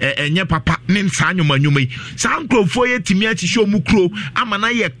abosonsem enye papa ne nsa nwoma yi sankrofo ye timi ahyehye omukro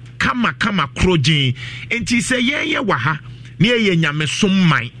amana ye kama krojin enti se ye wa ha ne ye nyamesom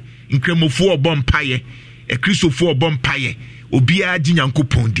man nkremofo obompaye kristofo obompaye obia gi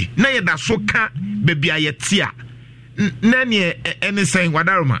Nyankopon di na ye da so ka bebia ye tia na ne ene sen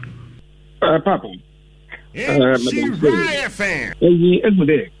wadaroma papa Shiraya fan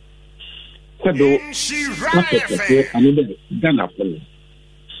egude kwado Shiraya anode Ghana fo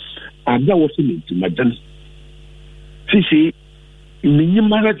ada wo se ni madan sisi minyi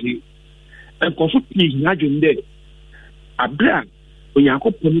maradi enkoso pli nyadwende abra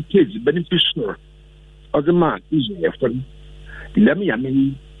Onyankopon page beneficial odema Israel fun lem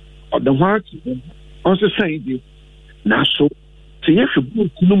yamen odwa also say the na so se yefu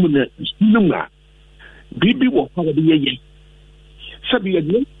kunumu na numa bibi wo kwa de ye sabi ye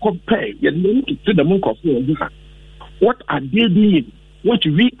no compare ye no to the monk of what are they doing what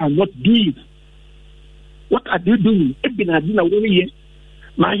we are not doing what are they doing ebinadina wo ye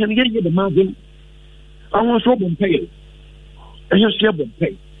ma ye ye the margin I want so compare and you see a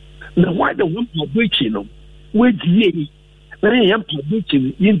pay. Now, why the one publishing? Where the ye? When I am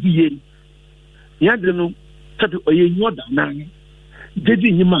publishing in the ye, Yadano, Tatu, or you know that now. Did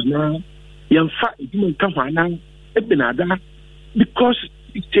you man? Young fat, you come on now, Ebinada, because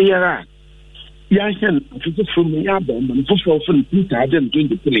it's a Yan, from the album, and for Peter, I didn't do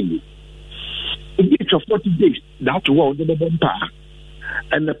the killing. A bit of 40 days, that's what the bumper,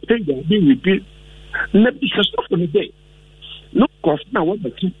 and the pay will be repeated. Not because of the day. No cost now what the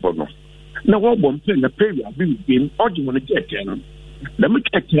people know. Now what one thing the period be in or you want to get them. Let me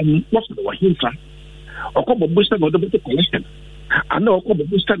check them what's the way here. Or come up with some of the better collection. I know come up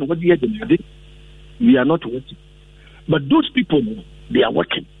with some of what the other we are not working. But those people they are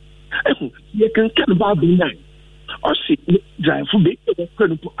working. You can tell about the nine. Or see drive for big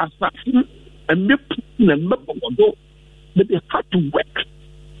assassin and make a member but they have to work.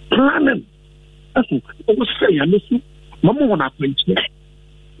 Planning. I was saying, I listen. Mama wana kwenye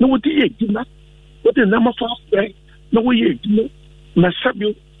na wodi ye gina wodi na mafa afre na wo ye gina na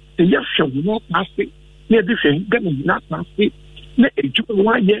sabio e ya hwe wo ase na de hwe gana na ase na eju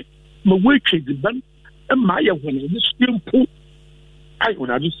wa ye ma wo twedi ban e ma ye wona ni simple ai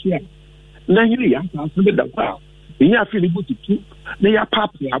wona do sia na hiri ya ase be da kwa e ya fi ni bututu na ya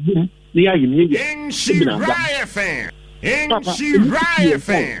papa abum na ya yimi ye Shiraya fan Shiraya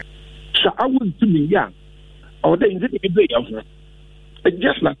fan sa awun tumi ya or the individual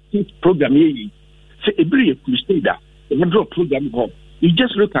just like this program here. Say a brilliant crusader, the wonderful program home. You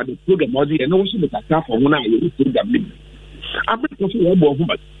just look at the program or the and also look at that for 1 hour program. I'm grateful for one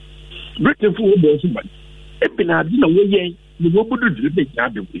woman. Grateful for one woman. If been a dinner way, the woman would do the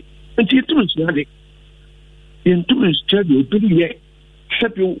job away. And she told me, in 2 months, Charlie,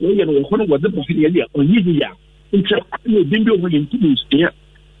 set you way and one was the possibility on you. It's a bingo in 2 months.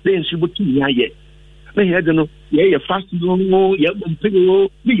 Then she would tell me, na ye de no ye fast no ye bompego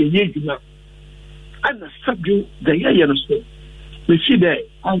ye gina and sabju the ye no so we see there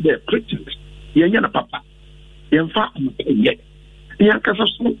all the Christians ye na papa ye fa ye ye kasa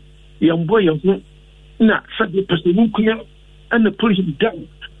so ye mbo ye ho na sabju person kuya and the push him down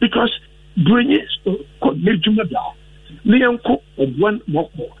because bring it ko nejuma da ne yanko one more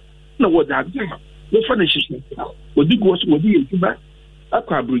na what that we finish it we dig was we dey juba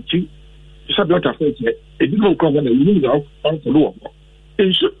akwa bruchi sabi ota fete e bi mo ko na yiri ga on ko lo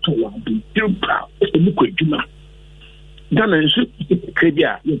en so to wa bi timpa e mu ko eduma dana en so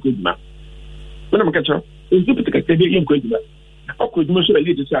krebia ye ko eduma wona mo ka cho en so pete ka krebia ye ko eduma o ko eduma so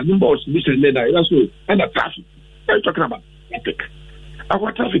le say ni boss bi se le na ya so and traffic I talking about traffic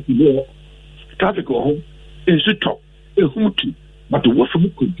our traffic ho en so to e hutu but wo fo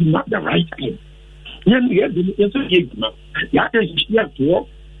ko eduma the right time yen ye so ye eduma ya ka ya to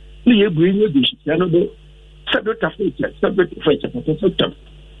ni ye bring you this ya no do sabe ta fecha pata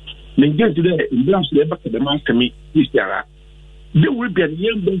me get to the blast the back of the master me this yara they will be a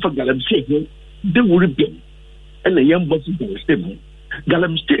young bon for galamsey they will be and a young boss in stable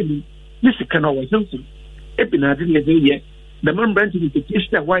galamsey this can always something e be na de ye the man branch is the case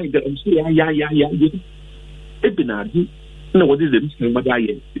that why galamsey ya e be na di no what is the mistake but I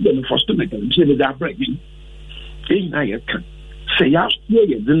the first to make galamsey that break e na ya kan say ya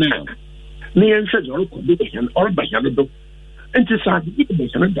ye the na ne yan se joro ko be yan or ba yan do and to say it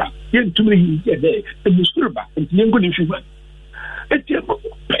is another yen to me there and you still back and you going to and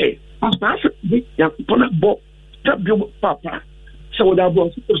pay as master young Ponabo W Papa so that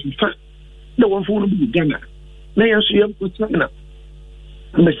was no one for Ghana. May I see him with China?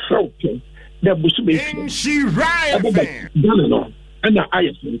 Miss Southern, that was to be she right Ghana and the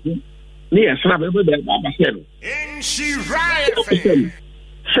highest near Slab every day Baba said. And she right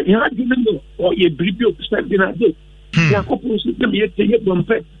so you had to or you believe you in a day. What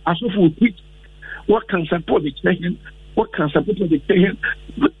can support the nation? What can support the nation?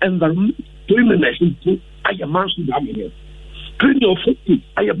 Environment, cleanliness, I am master dominant. Clean your foot,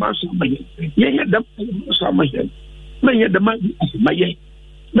 I am master dominant. Yea, the man, may the man as my yea,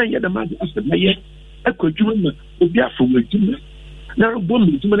 may the man as the mayor. I could do a biafra with you. Now,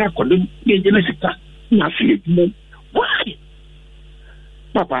 woman, to my column, Jessica, nothing. Why?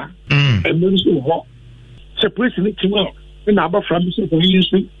 Papa, and then so hot. Separation it well. And Abba from the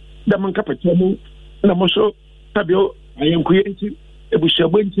University, the Mancapatomo, and I'm also Fabio. I am creating a bush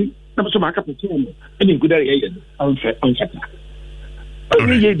of winter, and also Macapatomo, and in good area on Fata.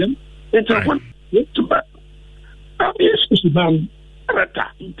 Only them, and so one to back. I'll be a special man,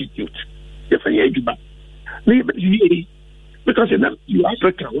 Institute. If I hear you back, because you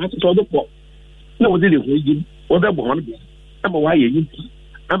Africa, what's all the pop. No, did it with you, or that one. I'm a why you.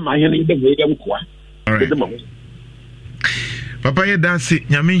 I'm my enemy, the way I'm quiet. Papa ye dance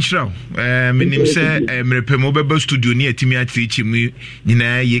nyame nhyira menim se mrepemo beba studio ni atimi atirichi mu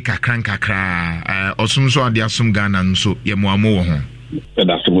nyina ye kakra osum so ade asom Ghana nso ye moamo wo ho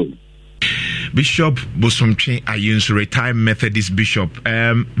Bishop Bosomtwe Ayinso retired Methodist bishop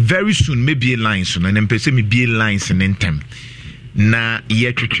very soon maybe lines so na mpese me be lines in ntem na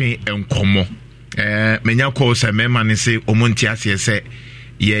ye twetwe enkomo menya call se mema ne se omonti ase se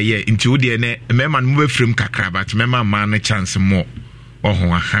yeah into the ne mema no be frame kakra but mema man chance more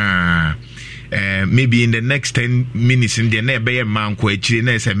aha maybe in the next 10 minutes in the na be man ko akire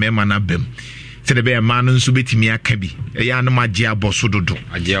na say mema na bam say the be man nso betimi aka bi ya no magia boso dodo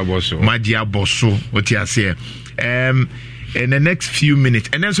magia boso what you say in the next few minutes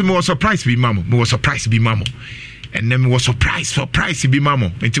and then so me was surprised be mamo and then me was surprised be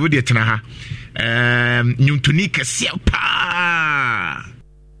mamo into the tena ha nyuntuni kese pa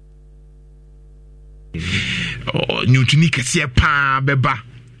nyuntuni kese pa beba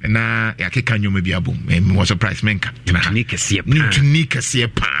na yakeka nyoma bi abom me was surprised menka nyuntuni kese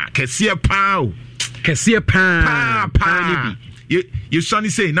pa you sonny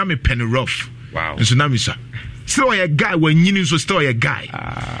say na me penny rough wow so na me sa still a guy when you so still a guy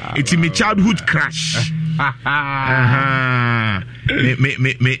it's my childhood crush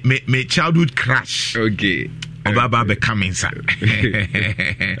me childhood crush okay Obaba becoming sir.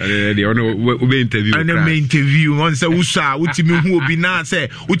 The interview one say usa utimi hu obi na say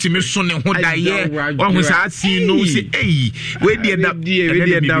utimi so ne ho da ye one hu sa see no say eh we dey da and dey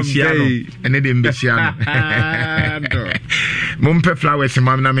mbesiano Mumpe flowers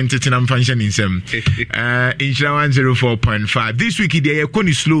mam na mentete na mfanhye nsem Inshira 104.5 this week dey ye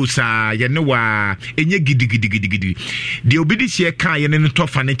koni slow sa ye ne wa enye gidigidi dey obi di she kan ye ne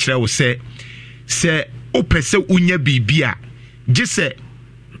tofa ne kire wo say o pese unya bibia gese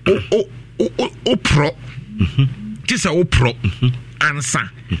o pro gese o pro answer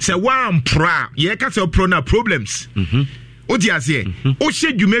se one pro ye ka se pro na problems o di ase o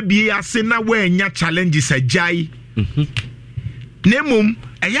hyedume bie ase na wa nya challenges ajai nemum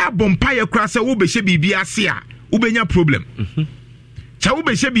eya bompa ye kra se wo be hye bibia ase a wo benya problem cha wo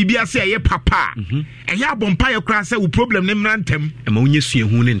be hye bibia ase ye papa eya bompa ye kra se wo problem ne mrantem e ma onye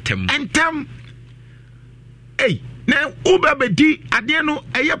suehu ne ntem hey, now Uber bedi ade no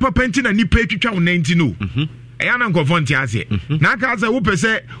eye papa nti na nipa etwitwa wo 90 no. Eya na nkofo nti ase. Na aka say wo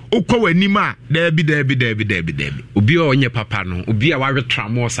pese ukọ w'anim a debi. Obi a onye papa no, obi a wa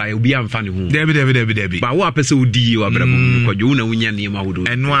retramo sai, obi a mfa ne hu. Debi. Ba wo apese odi wa brabo mu kwadwo wo na wonya ne ma wodo.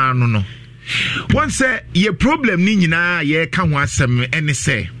 Eno anu no. One say ye problem ni nyina ye ka ho asem ene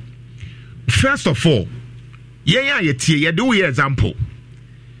say. First of all, ye tie ye do ye example.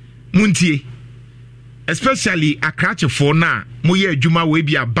 Muntie especially akrache for na moye adwuma we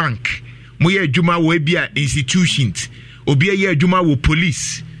bia bank moye adwuma we bia institutions obi ye adwuma wo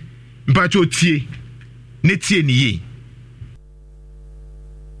police mpacho tie ni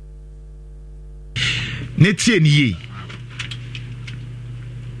ye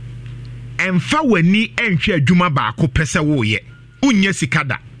emfa wani enhwe adwuma ba ko pese wo ye unye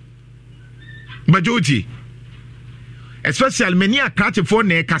sikada majority especially many akrache for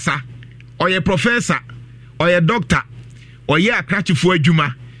na kasa oye professor oye doctor oye akrachifo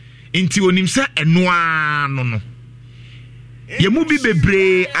adwuma nti onim se enoa no yɛmu bi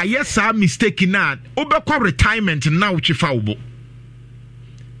bebree ayɛ saa mistake na wobɛkɔ retirement na wotwefa wo bo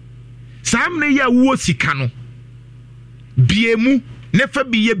saa mne yɛ wo sika no biemu ne fa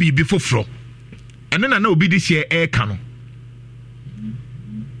bi yɛ biribi foforɔ ɛno na obi de hyɛ ɛka no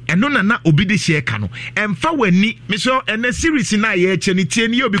ɛno na obi de hyɛ ɛka no ɛmfa w'ani meso ɛna series na yɛ kyɛ ne tie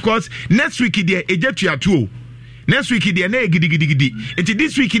ne because next week deɛ ɛgya tuato next week deɛ na gidigidi enti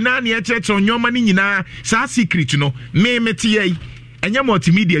this week na ne ɛkyerɛkyerɛ nyɔma ne nyinaa saa secret no me mete yɛ ɛnyɛ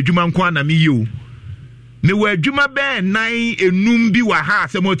multimedia adwuma nko ana me yɛ me wɔ adwuma bɛɛ nan enum bi wɔ ha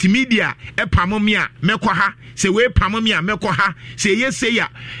sɛ multimedia ɛpam me a mɛkɔ ha sɛ we pam me a mɛkɔ ha sɛ yɛ sɛ ya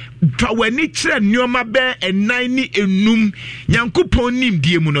twa w'ani kyerɛ nneɔma bɛɛ ɛnan ne enum nyankopɔn nim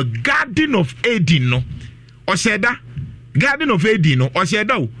die mu no Garden of Eden no ɔhyɛda Garden of Eden no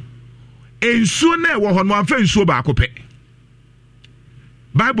ɔhyɛda o ensuo na ɛwɔ hɔ no amfa nsuo baako pɛ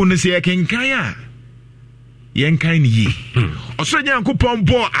Bible no sɛ yɛkenkan a yɛnkan ne yie ɔsoro nyankopɔn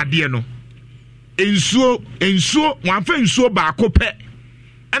bɔɔ adeɛ no ensuo wamfa nsuo baako pɛ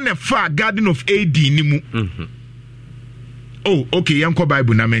ɛna fa Garden of Eden ni mu oh okay yanko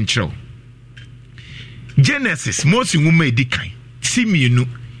Bible na menkyerɛw Genesis Mose nwoma edikan simienu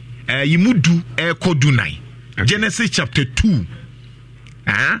yimudu ekodu nine Genesis chapter 2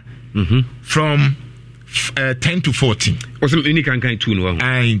 from 10 to 14 osem eni kan 2 no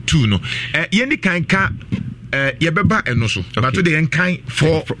 2 no yeni kan yɛbɛba ɛno so but de yɛnkan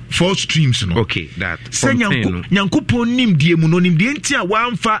four streams no okay that sɛ nyankopɔn nim die mu no nim die nti a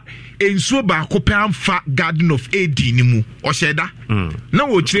wɔamfa nsuo baako pɛ amfa Garden of Eden ni mu ɔhyɛda na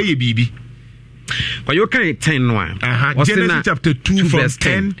wɔkyerɛ yɛ biribi kwa yo kan 10 no a Genesis chapter 2 from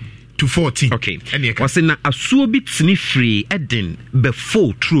 10 to 14 okay wɔse na asuo bi tene firi Eden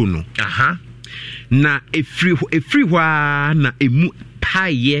before true no na efiri hɔ na emu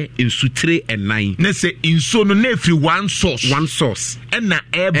paye nsutire enan na se inso no na efiri one source na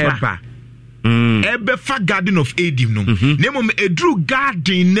eba fa Garden of Eden no na mom edru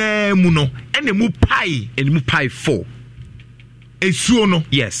garden na mu no na mu pae 4 esuo no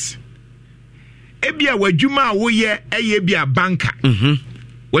yes ebia wadwuma a woyɛ ɛyɛ bia banka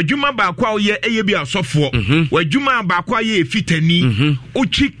wadwuma baako a woyɛ ɛyɛ bia sɔfoɔ wadwuma baako a yɛ fitani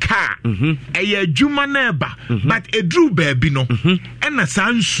ochi car ɛyɛ adwuma na eba but edru baabi no ɛna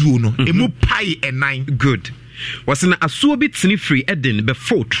saa nsuo no emu pae enan good wɔse na asuo bi tene firi Eden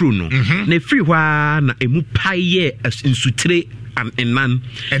before true no na efiri hɔ na emu pae yɛ nsutire enan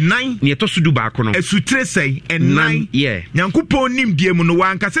ne ɛtɔ so du baako no esutire sɛn enan nyankopɔn nim die mu no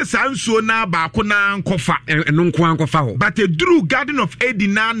wanka sɛ saa nsuo na baako na nkɔfa ɛno nko ankɔfa hɔ but eduru Garden of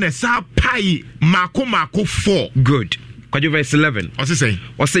Eden na saa pae mako 4 good Kwadwo verse 11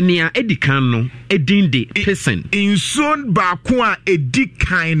 ɔse nea edi kan no edin de person nsuo baako a edi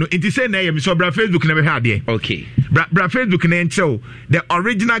kan no nti sɛ na ɛyɛ me so bra Facebook na bɛhwɛ adeɛ okay bra Facebook na nkyɛw the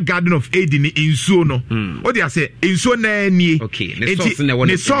original Garden of Eden nsuo no o de ase nsuo na nie okay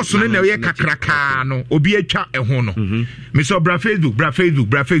ne source no na ɛyɛ kakraka no obi atwa ɛho no me so bra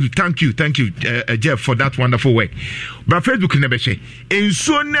Facebook thank you Jeff for that wonderful work bra Facebook na bɛhwɛ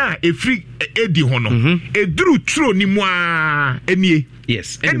nsuo na efiri edi ho no eduru true ni mu enie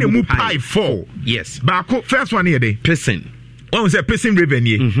yes and mu pie 4 yes baako first one here dey person one say person river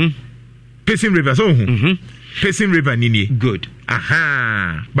nie person river so person river nie good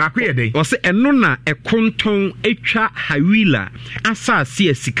baako here dey o say eno na ekonton etwa hawila asase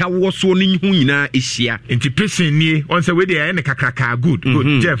asika wo so no hu nyina ehia enti person nie on say we dey na kakraka good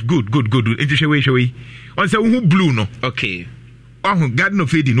Jeff good enti hwe on say who blue no okay Garden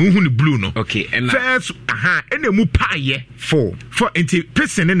of Eden who the blue no okay and first and mu paye 4 into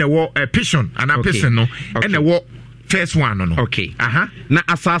person in the passion and a person no and the first one no okay na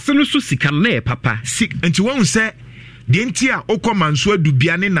asase no so sika na papa into one say the entia okoma nso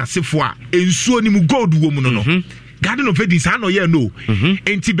adubia ne nasefo a ensuo ni mu gold wo mu no Garden of Eden sa no ye no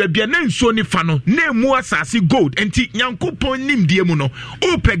enti babia na nsuo ni fa no na mu asase gold enti nyankopon nim die mu no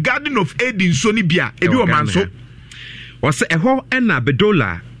ope Garden of Eden so ni bia ebi o manso wɔsɛ ɛhɔ ɛna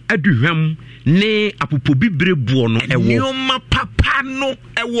bedola aduhwam ne apopo bibire buo no ɛwɔ nneɔma papa no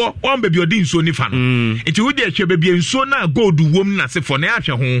ɛwɔ wɔn baabi ɔde nsuo nifa no nti wode ahwɛ baabi nsuo no a gold wom na asefo na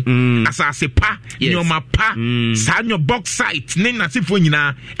ahwɛ ho asase pa nneɔma pa saa nyɔ bauxite ne nasefo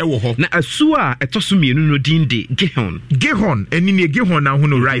nyinaa ɛwɔ hɔ na asuo a ɛtɔ so mmienu no din de Gihon ɛni ne Gihon na ho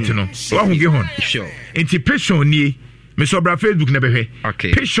no right no wɔho Gihon sure nti Pishon nie mesobra Facebook na bɛhwɛ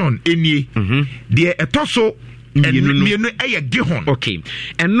Pishon enie deɛ ɛtɔ so mienu eye Gihon. Okay.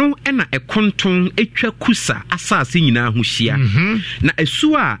 Eno ena ekonton etwa kusa asase nyina ho hia. Na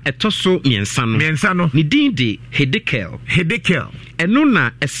esu a etoso miensa no. Ni din de Hiddekel. Eno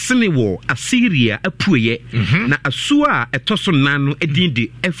na esene wo Assyria apueye. Na asu a etoso nano edin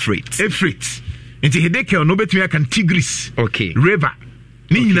de Euphrates. Nti Hiddekel no betumi aka Tigris. Okay. River.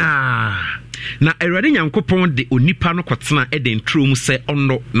 Nina. Na Awurade Nyankopɔn de onipa no kɔtena eden trom se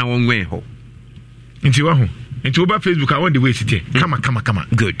ɔno na wɔnwen ho. Nti wa ho. Nti wo ba Facebook I want the way sit kama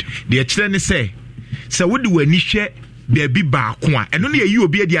good the ekire ne say wo de wani hwe baabi baako a eno na yi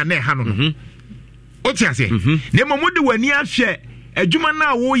obi adi ana ha no o ti ase na mo de wani ahwe adwuma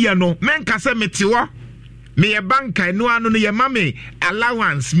na wo ye no menka se mete wo me ye banka no anu no ye mame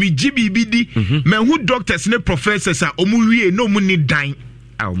allowance me GBB di me hu doctors ne professors a omu wie no mu ni dan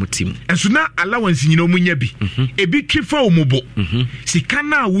mutim enso na allowance nyina omunya bi ebi twifa omubo sika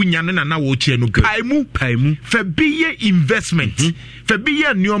na wunya no na wo kire no paimu fa biye investment fa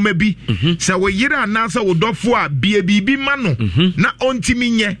biye nioma bi se wo yire anansa wo dofo a bibi ma no na ontimi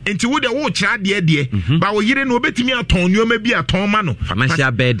nye enti wo de wo kira de ba wo yire no obetimi aton nioma bi aton ma no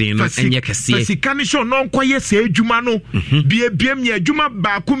financial burden no enye kese sika ni sho no nkoye se adwuma no biebiem nye adwuma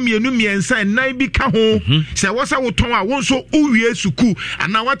ba ko mienu miensa nan bi ka ho se wo sa wo ton a wo nso uwie suku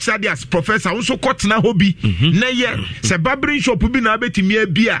na what said as professor also cut na hobby na ye se barbering shop bi na betimi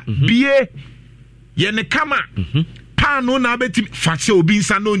bia bie ye ne kama pano na betimi fase obi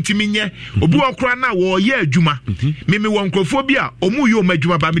nsa no ntimi nye obi okra na wo ye adwuma meme won krofo bi a omu ye o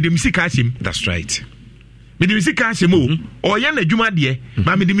madwuma ba me dem sika ahyem. That's right. Me dem sika ahyem o ye na adwuma de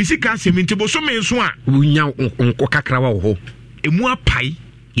ba me dem sika ahyem ntibo so me nso a unya kakra wa ho emu apai.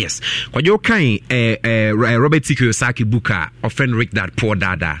 Yes. Kwa jo kan Robert T. Kiyosaki book a friend Rick Dad Poor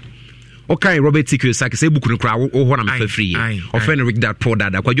Dada. Okay, Robert T. Kiyosaki say book no kra wo na me free. Friend Rick Dad Poor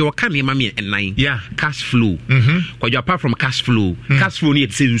Dada. Kwa jo kan e ma me nine. Yeah. Cash flow. Kwa jo apart from cash flow ni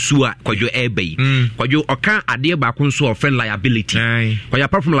etse nsu a kwa jo airby. Kwa jo okan ade ba ko nso friend liability. Kwa jo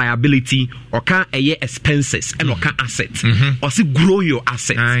apart from liability okan eye expenses and okan assets. Or see grow your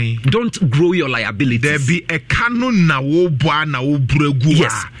assets. Don't grow your liabilities. There be a canon na wo boa na wo bregu.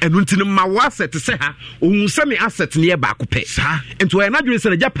 Yes. And until ma asset say ha ohun se me asset ne ba ko pe. Ento we na dwene se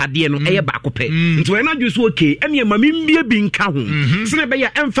na japade no eye ba ko pe. Ento we na dwene so okay ene ma mbie bi nka ho. Se na be ya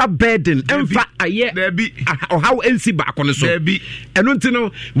emfa burden emfa aye or how NC ba ko ne so. Eno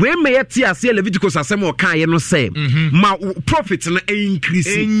ntino we me yeti ase Leviticus asem o kan ye no say ma profit na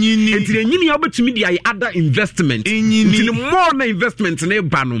increase. Enti enyini ya obetumi di other investment. Enti more na investment na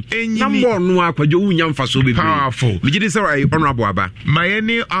ba no. Na more no akwadwo wunya mfa so be powerful. Me gidi say honorable aba. My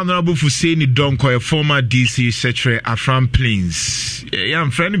Honorable Fuseni Donko, a former DC Secretary Afram Plains. Yeah,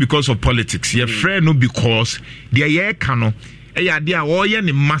 I'm friendly because of politics. Yeah, friend because they are yeah cano. Yeah, they are all yeah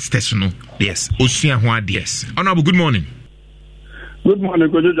masters no. Yes. Osia Hwa yes. Honorable, good morning. Good morning,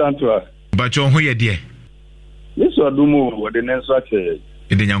 Kojo Jantua. But you who ye dear? Yes, I do more what the next watch. In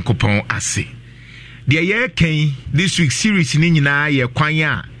the Yankopon Ase. The yeah came this week series in Nina ye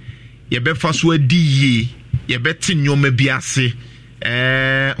kwanya. Ye be first word di ye betin yo me biase.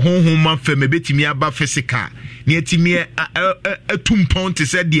 Hon femme betimi aba physical ne etimi atum te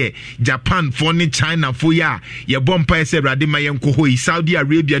said de Japan for ni China for ya ye bompa se rade mayenko hoi Saudi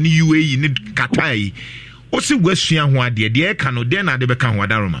Arabia ni UAE ni Qatar yi o si gwasua ho ade de ka no de na de be ka ho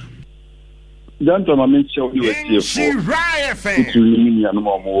adaroma Janto ma menche o ni wetie for to ni ya no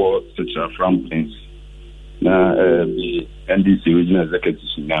mo such a from Plains na the NDC regional executive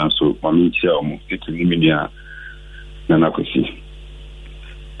now so ma menche o mo to ni ya na nakosi.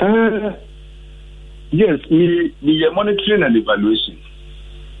 Yes, we are monitoring and evaluation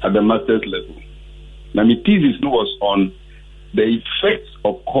at the master's level. Now, my thesis was on the effects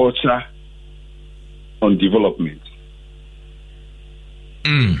of culture on development.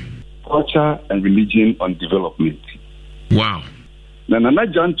 Culture and religion on development. Wow. Now, Nana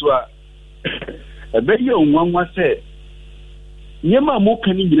Jantua, a very young one was said, Yema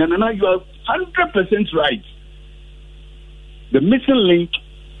Mokani, Nana, you are 100% right. The missing link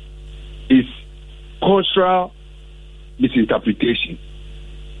is cultural misinterpretation.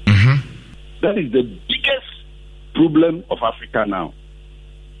 That is the biggest problem of Africa now.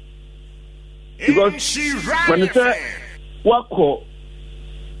 Because when you say Wako,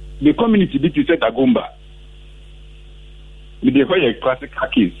 the community did to say Dagomba, with the classic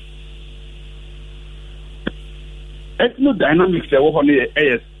case. Ethnodynamics they work on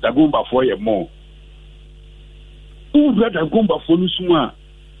the Dagomba for a more. Who got Dagomba for Nusuma?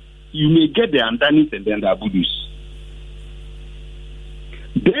 You may get the Andanis and then the Abudus.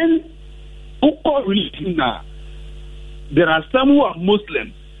 Then, there are some who are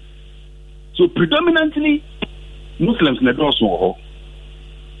Muslims. So predominantly, Muslims na do so ho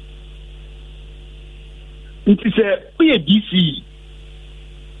nti se we DC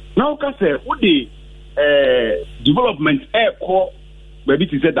now ka se wo de development ko baby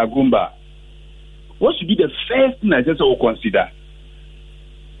to say Dagomba. What should be the first thing I just will consider?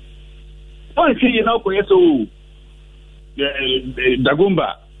 One thing you know, so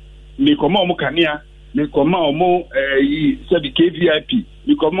Dagomba, me come on Mukania, me come on mo said the KVIP,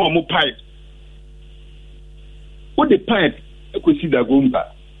 me come on mo pipe. What the pipe? I could see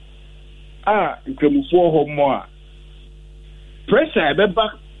Dagomba. You can move for more pressure. I bet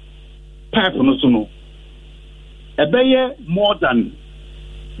back pipe no so no. A better more than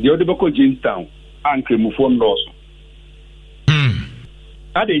the other Boko Jamestown and Cremufon Dawson.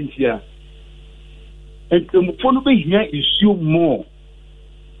 I didn't hear. And Cremufon be here issue more.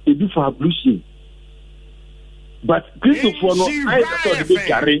 It be for ablution. But Christopher, I saw the big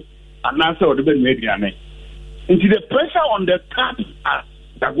carry and answer the big mediane. Into the pressure on the tap at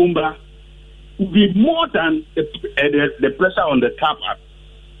Dagomba will be more than the pressure on the tap at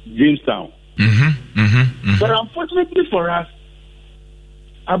Jamestown. But unfortunately for us,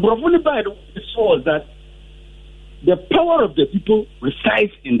 Abrofuni by the saw that the power of the people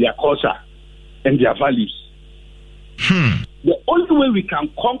resides in their culture and their values. The only way we can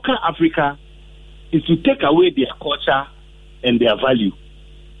conquer Africa is to take away their culture and their value.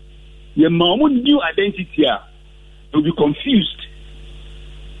 The Mamun new identity here will be confused.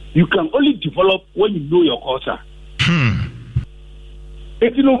 You can only develop when you know your culture.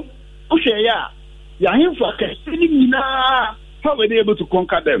 If you know, how were they able to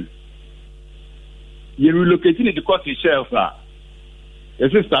conquer them? You're relocating the court itself.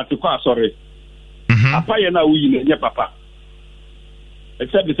 Yes, sorry. Papa, you know, we papa.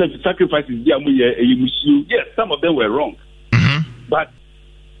 Except the sacrifices, yes, some of them were wrong. But,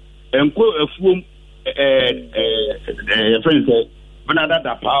 and quote a fool, a friend said,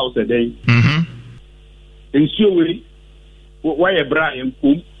 another house a day. In Suway, why a Brian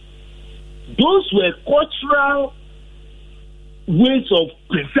Kum? Those were cultural ways of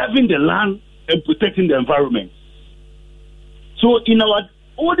preserving the land and protecting the environment. So in our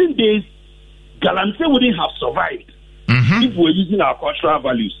olden days, Galamsey wouldn't have survived if we were using our cultural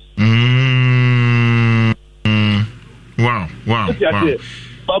values. Wow.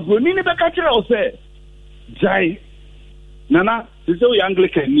 But Brunini Bekachira said, Jai, Nana, this is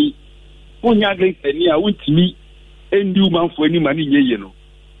Anglican me. Only Anglican me, I went to me and do man for any money, you know.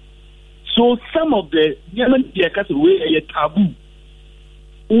 So some of the Yemen way a taboo.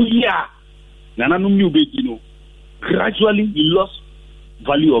 Oh yeah, Nana no baby, you know. Gradually we lost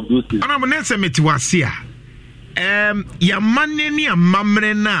value of those things. I'm gonna say metiwasia. Yamane ni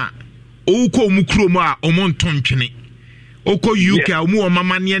amamre na oko mukromo a omontontwene. Oko UK omu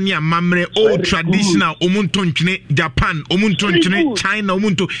omamane ni amamre old traditional omontontwene Japan omontontwene China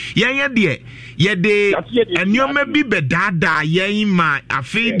omonto ye de enyo bi bedada ye ma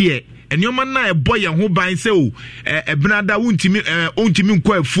afi de enyo na ebo ye ho ban se o ebnada untimi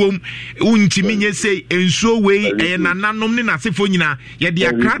nkọ afuom untimi nye se ensuo wei nananom ne nasefo nyina ye de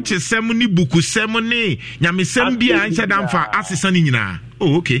akrache sem ni buku sem ni nyamesem bia nse damfa asesa ni nyina.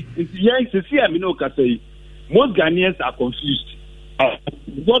 Oh, okay. Yes, see, I mean, okay. Most Ghanaians are confused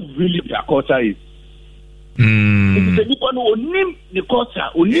what really their culture is. If the people who name the culture,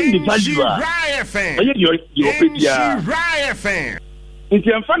 who name the value,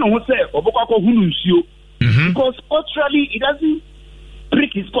 because culturally it doesn't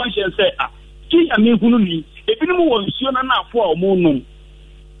prick his conscience. Say, if you want to na for mono,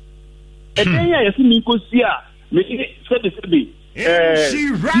 and then you see me go see instead of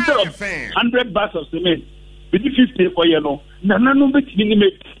 100 bags of cement, 50 for you know,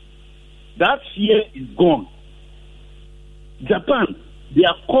 that fear is gone. Japan,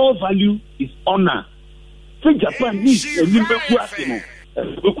 their core value is honor. So Japan needs a new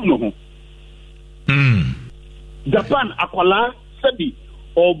Japan akwala sabi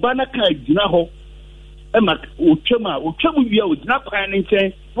obana kai jinaho ema uchema bia ojina kwan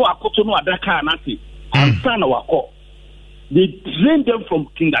nchen no akoto no adaka anati ansa na wako. They train them from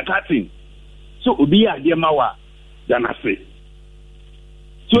kindergarten. So obi ademawa danase.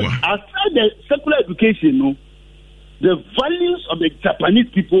 So aside the secular education, no, the values of the Japanese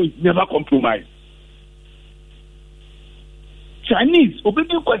people is never compromised. Chinese,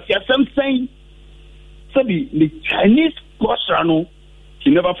 obedient question, saying, so the Chinese culture, no,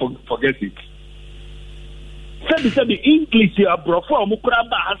 you never forget it. So the English, you are brought for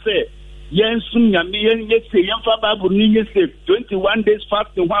Mukraba, I say, yes, 21 days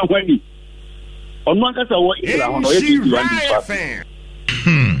fasting, one when on one case, or 21 days fasting.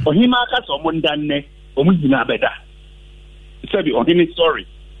 Or him, I got someone done, or we did not better. said Ohini sorry.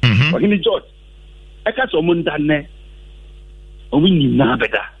 Ohini George. Eka so mundane. Owini na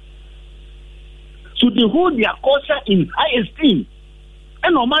beda. So they hold their culture in high esteem.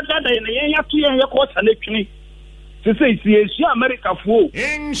 And no matter that they have to hear your culture lecturing. To say it's America for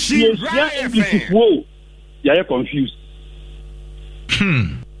it's English for you are confused.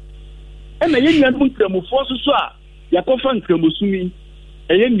 And the young man forces ya confront Musumi,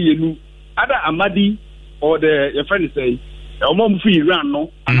 a young other Amadi or the your friend say, a mom for Iran,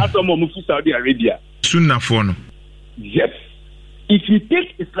 no, and other mom for Saudi Arabia. Soon enough, no. Yes. If you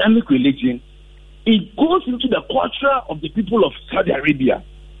take Islamic religion, it goes into the culture of the people of Saudi Arabia.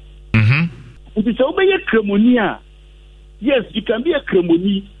 It is a cremonia. Yes, you can be a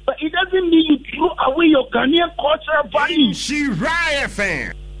cremoni, but it doesn't mean you throw away your Ghanaian cultural values. She right,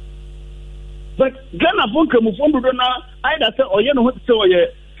 fan. But Ghana von cremofon do na either say or you know what to say or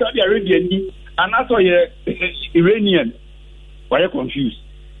Saudi Arabian and also Iranian. Why are you confused?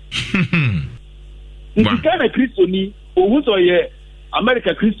 If you can a Christian or who's or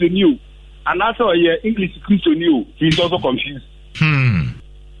American Christian new and also English Christian new, he's also confused.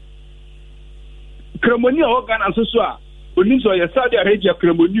 Cremoni or Ghana so Onim so Saudi Arabia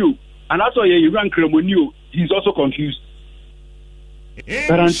cremoniu and also Iran cremoniu, he's also confused.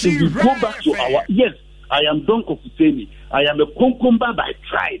 But until we go back to our yes, I am Don Kofuseni. I am a Konkomba by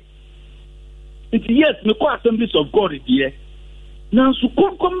tribe. It's yes, me call Assemblies of God here. Now so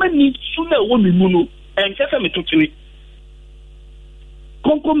Konkomba needs sooner woman munu and kesa me tutuni.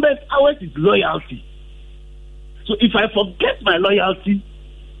 Konkomba's ours is loyalty. So if I forget my loyalty,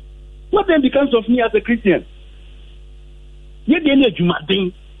 what then becomes of me as a Christian? It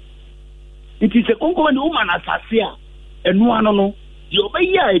is a conquering woman as I say, and one no, you obey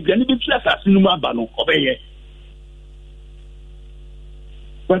ya, if you need to assassin Mabano, obey.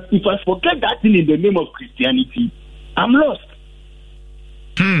 But if I forget that thing in the name of Christianity, I'm lost.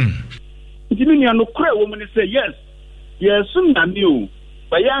 It means you no cry woman say, yes, soon I knew,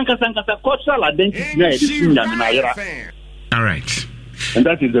 but Yankasankasa cultural identity. All right. And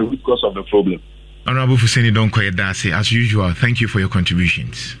that is the root cause of the problem. Honorable Fuseni Donkoye Dase, as usual, thank you for your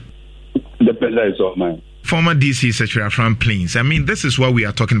contributions. The pleasure is all mine. Former DC Secretary from Plains. I mean, this is what we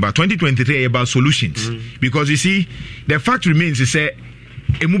are talking about. 2023 about solutions. Because you see, the fact remains is say,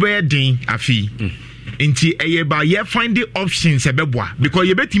 Emubaya Din Afi. Inti Eba ye find the options ebeboa. Because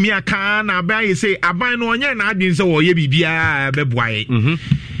you bet me a can abai say abai no nya na adin say wo ye bibia beboa.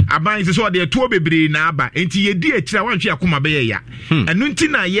 Aban say so de to bebre na aba. Inti ye di akira wantwe akoma be ye ya. Enu nti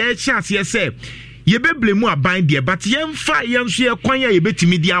na ye chance ye say ye beble mu aban de but ye mfa ye nso ye kwan ya ye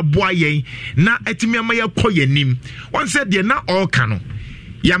betimi di aboa yen na etimi ama ye koyanim. One said de na all kano.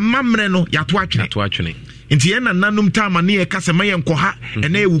 Ya mamre no ya to atwene. Nti ye na nanum tama ne ye kase ma ye nkoha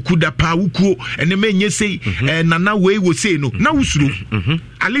ene ye wukuda pa wukuo ene ma nye sei nana we wo sei no na wusuro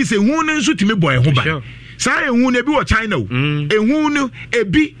at least ehun ne nso timi boy ho ba sa ehun ne bi wo China o ehun no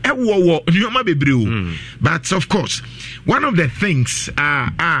ebi ewo nyoma bebre o but of course one of the things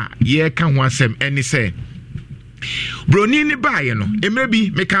ye kan ho asem eni say broni ni ba ye no emebi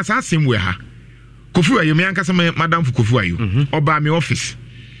me kan sa asem we ha Kofi Ayo me ankasa madam fu Kofi Ayo oba me office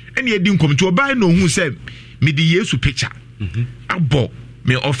eni edi nkom to oba no hu say me di Yesu picture abo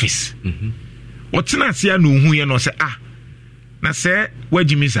me office whatna asia no hu ye no say na say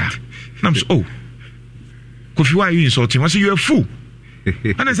wajimisa na so oh Kofi, why are you insulting? I say you're a fool.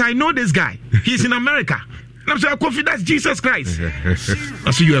 And I say I know this guy. He's in America. And I'm saying Kofi, that's Jesus Christ.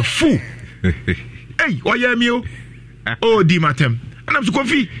 I say you're a fool. Hey, why are you? Oh, Dimatem. And I'm saying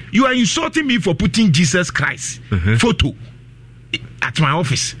Kofi, you are insulting me for putting Jesus Christ photo at my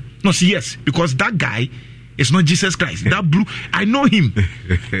office. No, see, yes, because that guy is not Jesus Christ. That blue, I know him.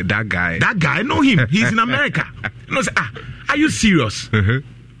 that guy, I know him. He's in America. And I say, are you serious?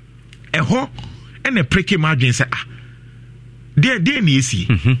 And a pricky margin say, there ni see.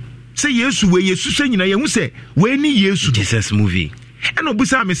 Say yes, we say you say, when yes, Jesus movie. And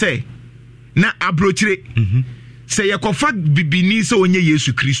Obusa me say, na abrochire. Say ya kofa bibini so onye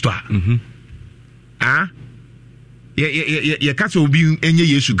Yesu Kristo ye kasa obi enye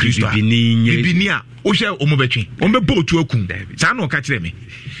Yesu Kristo bibini a wo hwe omobetwe ombe otu akun sa na o ka kire me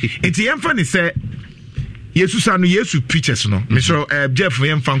enti yemfa ne say Yesu sanu Yesu preachers no me so Jeff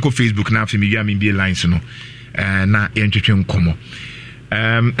yemfa nko Facebook na afi me bia me be lines no na yentwetwe nkomo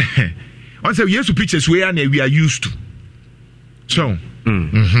on say Yesu preachers we are used to so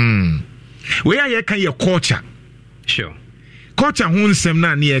we are ye kan ye culture sure culture ho nsem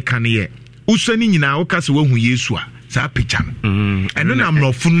na ne ye kan ye usani nyina wo kase wo hu Yesu a sa picture no eno na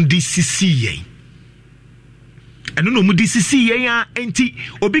mrofun di sisi yen eno no mu di sisi yen a enti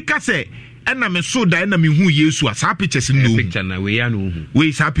obi kase ɛna me so da ɛna me hu Yesu a saa pictures no picture na we ya no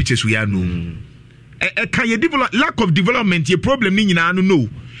we saa pictures we ya no can you develop lack of development ye problem ni nyina no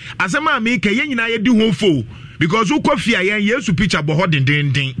asema me ka ye nyina ye di ho fo because who coffee a yen Yesu picture bo ho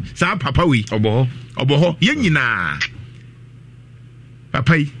den saa papa we obo ho ye nyina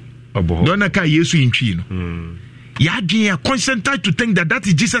papa yi obo ho don't ka Yesu intwi no ya adwen concentrate to think that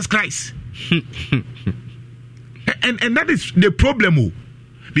is Jesus Christ and that is the problem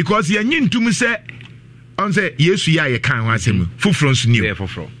because ye nyintum say on say Yesu ya ye kan ho asem fufuro nso ni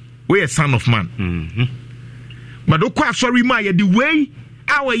we a son of man but okwa sorry ma ye the way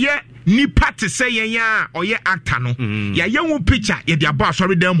our ye ni party say ya or ye actor no ya ye wo picture ye the aba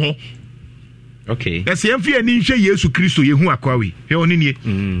sorry dem ho okay yes ye mfi ani hwe Yesu Kristo ye hu akwa we he oni nie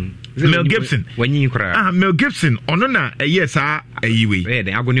Mel Gibson Mel Gibson ono na yes we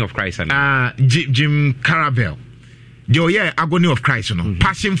the agony of Christ Jim Caravel the agony of Christ no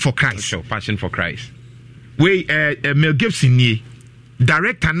passion for Christ passion for Christ we Mel Gibson nie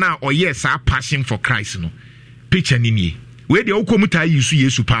director now or yes passion for Christ no picture ni nie we de okomuta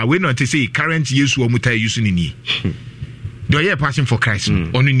Yesu pa we not say current Yesu omuta Yesu ni nie the passion for Christ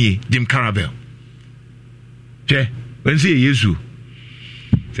ono nie Jim Caravel che when say Yesu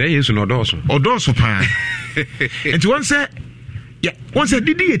no odoso pa and one say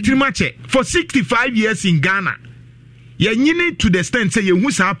did you trimache for 65 years in Ghana ya nyini to the extent say you hu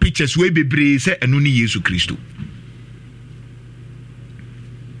sa pictures we bebre say eno ni Yesu Kristo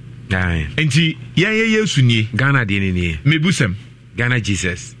enti ye Yesu ni Ghana de ni mebusem Ghana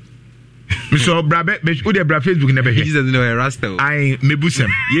Jesus so brabe o de bra Facebook na be Jesus no Rasta ai mebusem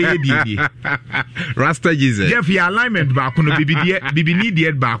ye die Rasta Jesus Jeff your alignment ba kono bibi ni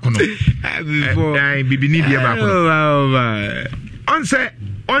die ba kono bibi ni die ba kono on say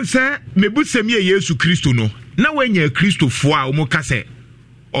mebusem ye Yesu Kristo no na wanya Kristo fo a o mo ka say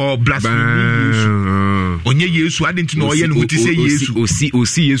or blasphemy Yesu onye Yesu adenti no oye no huti say Yesu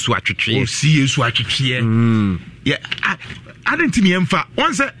osi Yesu atwetwe yeah adenti mi emfa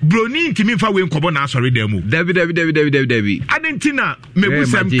once broni ntimi mfa we nkobo na asori dem mu David adenti na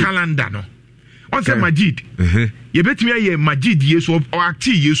mebusem calendar no once Majid ye betimi aye Majid Yesu or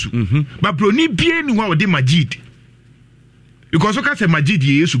acti Yesu but broni bie ni wa de Majid because o ka say Majid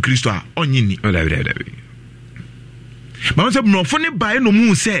Yesu Kristo a onyini David but once mrofo ne bae no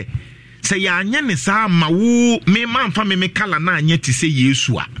mu say ya anya ne sa ma wo me manfa me kala na anya ti say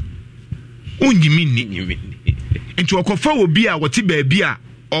Yesu a onyimi ni enti okofa obi a wote ba bia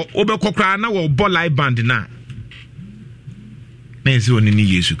obekokra na wo ball live band na ese oni ni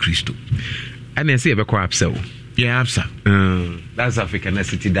Yesu Kristo ana ese ebekọ absa o absa that's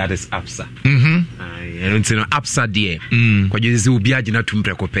Africanity that is absa enti no absa de kwaje se obi agina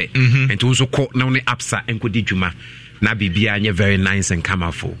tumprekope enti wo so kọ na wo ne absa enkodi dwuma na bibia anya very nice and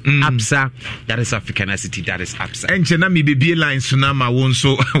colorful absa that is Africanity that is absa enche na mi bibia lines na ma won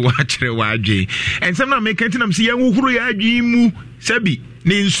so wa kire wa adwe ensem na me kanti na me se yan wuhuru ya adwe mu sabi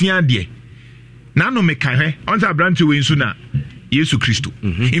ne nsua de na no me kan he onta branch we nsu na Yesu Kristo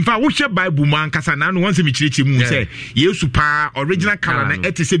in fact wo hwe Bible man kasa na no won se me kirechi mu say Yesu pa original color na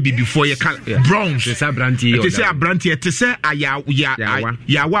et se be before ye color bronze se abranti et se abranti et se aya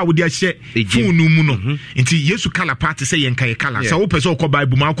wa wo de ahye phone mu no nti Yesu color part se ye nka ye color so wo pese wo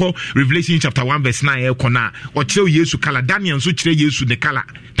Bible man ko Revelation chapter 1 verse 9 e ko na o kire Yesu color Daniel so kire Yesu ne color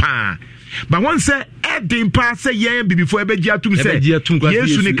pa but one say edin pa say ye be before e be gia tum say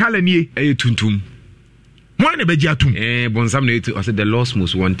Yesu ne color ni e tuntum Why ne beji atum? Bonsam na I said the lost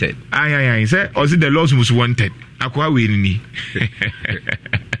most wanted. Aye say I said the lost most wanted. Akwa we ni.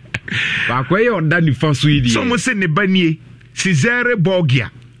 Ba kwa ye onda ni fa so yi. So mo se ne banie Cesare Borgia.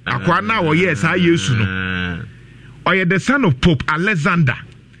 Akwa na wo yes ha Yesu no. Oye the son of Pope Alexander,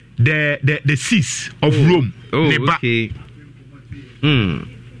 the sees of Rome. Neba. Okay.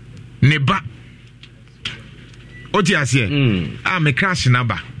 Neba. Oti asie. Me crash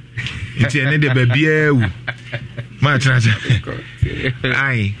number. It's a need baby.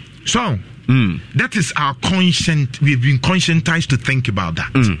 Aye. So that is our conscience. We've been conscientized to think about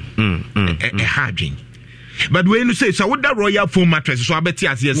that. A hygiene. But when you say so, what that royal foam mattress? So I bet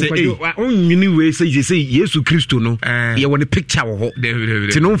you say, anyway, say Yesu Kristo no. You want a picture of ho.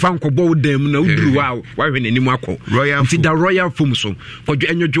 Ti no fan ko bo dem na uduru wa. Why when any mako? Royal. Ti da royal foam so. For you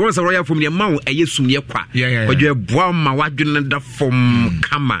enyo Jones royal foam. The man Yesu ne kwa. For you boa ma wadwene da foam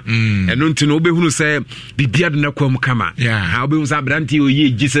kama. Eno nti no obehunu say bibia de na kwam kama. Ha obehunu say abranti oye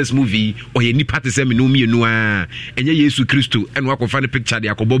Jesus movie or ye nipa te say me no mienu a. Enye Yesu Kristo eno akofa ne picture de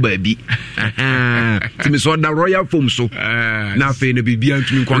akobo ba bi. Ti me so so the royal foam so na fe no bibia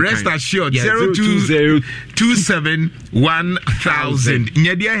ntumi kon rest assured 02271000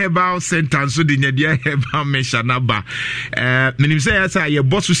 Nyadia Herbal Center so the Nyadia Herbal Meshanaba menim say asa ye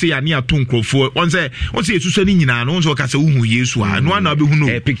boss say ya ne ato nkrofo on say esusu ni nyina no so ka say uhu Yesu a no na be hu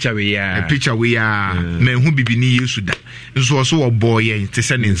no picture we ya me hu bibi ni Yesu da nso so boy ye te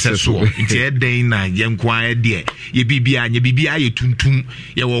say ne nse so nti e den na ye nkwa e de ye bibia ye tuntum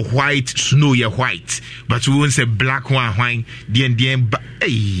ye wo white snow ye white but we won't say black one wine dien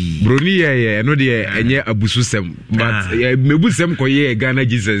broni ye no de enye abususem but mebusem koye Ghana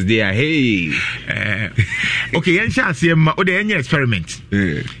Jesus there hey okay yen sha se ma o de enye experiment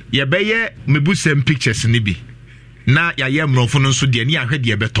ye be ye mebusem pictures ni bi na ya ye mrofo no so de ni ahwe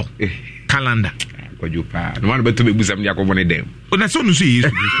de beto calendar kojupa no man beto mebusem ya ko bone dem o na so no so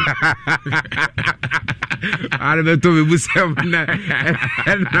Yesu ara beto mebusem na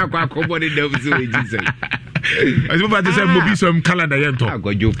kwa ko bone dem so Jesus as about to say mobi some calendar yento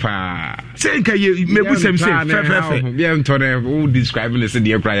agojupa say nka ye mebusem say fe bien to who describing this in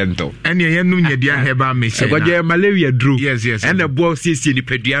the cliento ene ye no Nyadia Herbal Machine agoje malaria dro yes and the boy siesie ni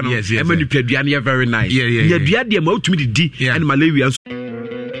pedua no e ma ni pedua no very nice Nyadia de ma utumi di and malaria.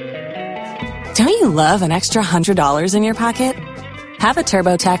 Don't you love an extra $100 in your pocket? Have a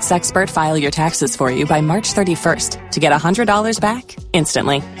TurboTax expert file your taxes for you by March 31st to get $100 back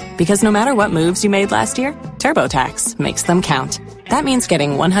instantly. Because no matter what moves you made last year, TurboTax makes them count. That means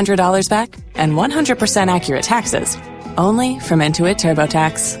getting $100 back and 100% accurate taxes only from Intuit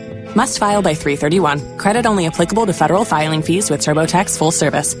TurboTax. Must file by 3/31. Credit only applicable to federal filing fees with TurboTax full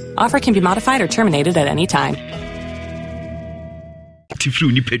service. Offer can be modified or terminated at any time.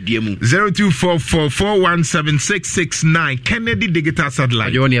 0244417669 Kennedy Digital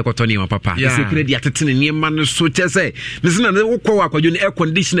Satellite. You only got on papa. You say credit attending near man so say. Listen, na wo air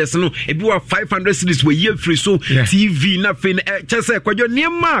conditioners no e bi wa 500 cedis we year free so TV na fin say kwajo near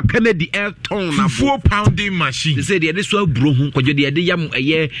ma Kennedy air ton na £4 machine. They say they so bro hu kwajo de yam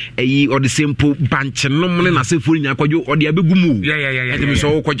eyi or the simple bunch no mo na say for nya kwajo or de abegumu. Yeah. And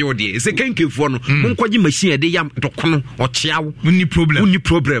so kwajo de say kenkefo no mo kwajo machine de yam dokono o chiawo. Ni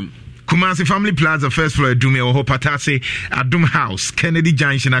problem. Kumasi Family Plaza, first floor, Dume Oho Patase, Adum House, Kennedy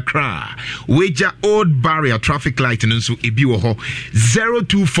Junction, Accra. Wager Old Barrier Traffic Light and also Ibiwoho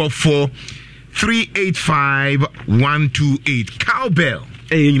 0244 385 128. Cowbell.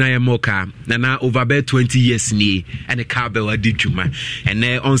 Na moka na over about 20 years ni and the cowbell adi dwuma and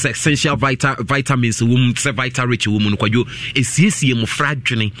on essential vitamins woman se vital rich woman kwajo esiesie mo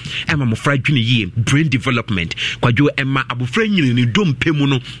fradwene ema mo fradwene ye brain development kwajo ema abofra nyini ni dompe mu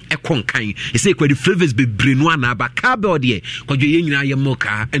no ekonkan ese kwadi flavors be brenu ana ba cowbell de kwajo ye nyina ye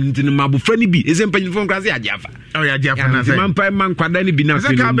moka and the abofra ni bi ese mpanyinfo nkrase ajafa ya ajafa na se man kwada ni bi na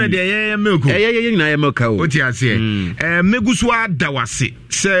fe cowbell de ye milk ye nyina ye moka o oti ase meguso adawase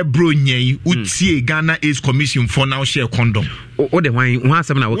se bro nyei utie Ghana AIDS Commission for now share condom o de wan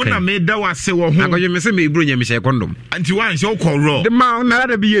asem na wo kan wona me da wase wo ho akoje me se me bro nyei me share condom anti wan se wo raw the man na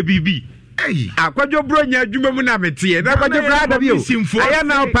da bi bibi akwajo bro nya adwuma mu na metie na akwajo bra da bi o aya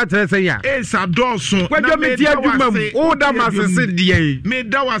na patre sen ya esa doso akwajo metie adwuma mu o da masese die me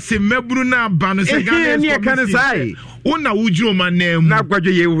da wase meburu na ba no se Ghana ni kan sai una wujiro manam na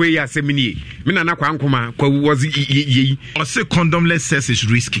akwajo ye we ya semini me na kwankoma kwa was ye o se condomless sex is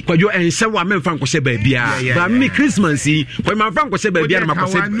risky kwajo ense wa me fa nkose ba bia ba me Christmas yi kwa me fa nkose ba bia na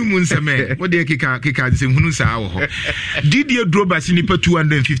makose nu mu nseme wo de kika se hunu sa wo ho Didier Drogba si nipa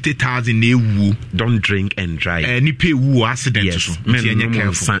 250,000 na ewu don't drink and drive nipa ewu accident so enye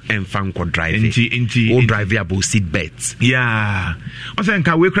careful and fa nko drive inti o drive about seat belts o se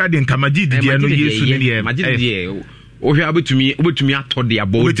nka we kra de nka Majid no Yesu ni de Majid ohwe obetumi atọ de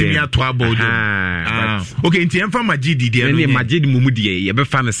about them okay nti emfa Majid de no Majid mumu de ye be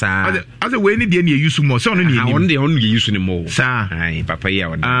fa ne sa as we ni de na Yesu mo so no ni on de Yesu ni mo sa ai papa ya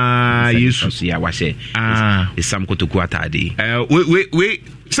won Yesu ya wa she isam kotoku atade we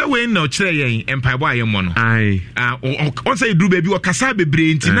so we no kire yen empaibo ayemo no on say duru baby o kasa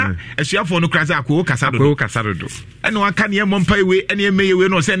bebre ntina asuafo no krasa akwo kasa do eno aka ne empai we ene emeye we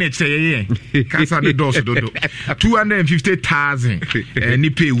no say na kire yen kasa de dos do 250,000 ni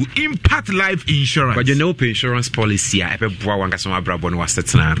pay Impact Life Insurance kwaje no pay insurance policy a ebeboa wankasa mabrabo no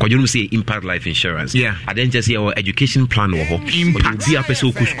wasetena kwaje no say Impact Life Insurance I didn't just say our education plan wo ho Impact dia pese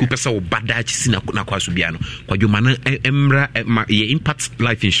okusku pese o badachi sina na kwaso bia no kwaje mana emra ye Impact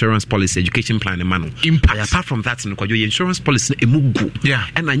Life life insurance policy education plan man apart from that no your insurance policy emugu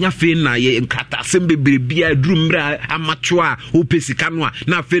and anya fe na ye nkata sembe bia drumra amachoa opesika no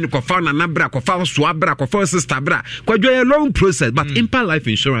na fe no kofa na bra kofa so abra kofa sister bra kwadwo a long process but impact life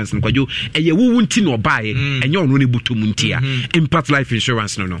insurance no kwadwo eye wuwu nti no bae enye ono ne butum ntia impact life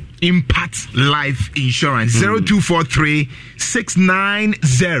insurance no impact life insurance 0243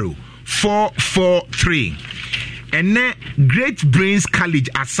 690 443 and Great Brains College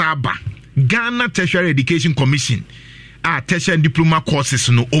Asaba Ghana Tertiary Education Commission tertiary diploma courses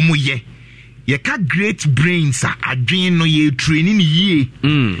no omuye yeka Great Brains adwen no ye training ye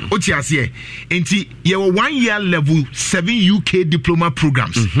otiase enti ye 1 year level 7 UK diploma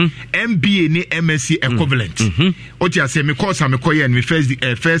programs MBA ni MSc equivalent otiase me course am koye and me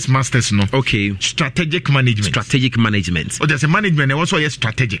first masters no strategic management otiase management also ye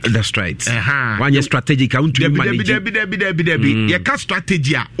strategic that's right one year strategic how to manage yeka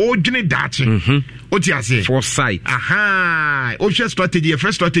strategy a odwene dache otiase foresight o share strategy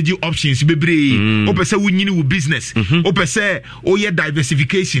first strategy options bebre o pese wunyini wo business o pese o ye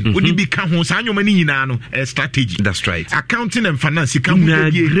diversification o di bi ka ho sa anyoma ni nyina no strategy that's right accounting and finance ka ho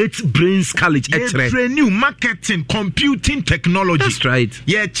Great Brains College training marketing computing technology that's right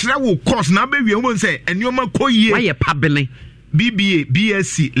ye kire wo course na be wi won say anyoma koye why ye pabene BBA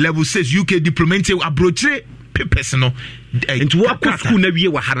BSc level 6 UK diploma abrochire papers no into work school na wie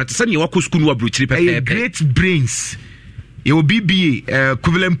wa harate say work school no abrochire papers Great Brains your BBA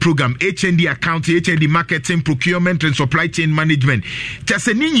equivalent program HND accounting HND marketing procurement and supply chain management just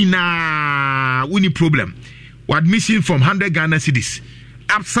a na uni problem admission from 100 Ghana cedis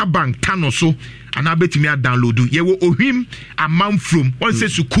Absa Bank Tanoso and I bet me a download ye wo ohim amount from one say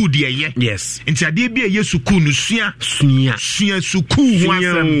suku de ye yes nti ade bia ye suku no sua suku ho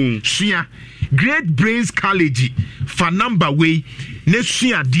asem sua Great Brains College for number way ne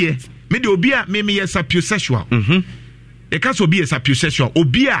sua de me de obi a me ye sapiosexual e ka so be a sapiosexual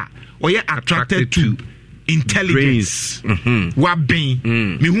obi a oye attracted to intelligence wa ben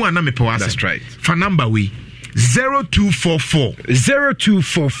me hu ana me power that's right for number way 0244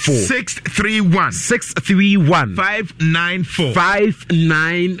 631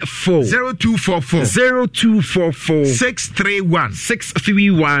 594 0244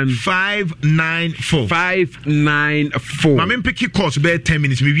 631 594 ma me pick course be 10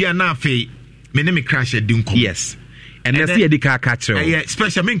 minutes me wi na afei me ne me crash edinko yes and let's see the car catcher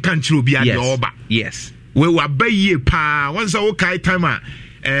special men can through be at oba yes we were bay pa once okay time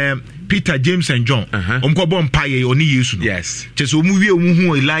Peter James and John omko bon paye oni yesu no yes cheso omu wie omu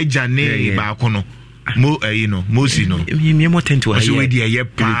hu Elijah ne ba kono mo Moses no me mo tento so we dia ye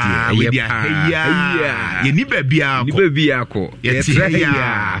pa we dia ya ye ni ba bia ko ye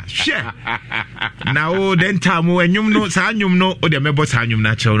she na o den time enwum no sa anwum no o de mebo sa anwum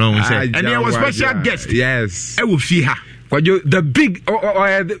na chew no say and there was special guest yes e wo fi ha the big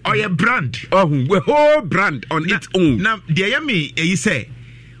or brand the whole brand on its own now there yami e say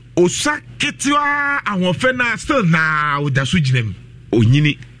osaketiwa ahonfe na still na odaso ginem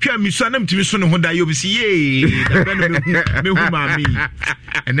onyini hwa miso anam timi so ne ho da yobi si ye da be no me hu ma mi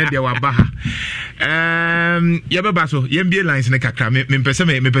ene de wa ba ha ye beba so ye mbie lines ne kakra me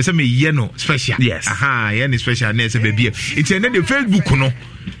pese me ye no special yes ye ne special na se be bia it ene de Facebook no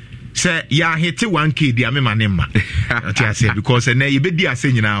say ya hit 1k dia me manema I say because na you be dia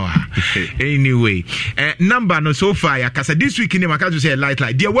say nyina wa anyway number no so far ya kasa this week ni maka say light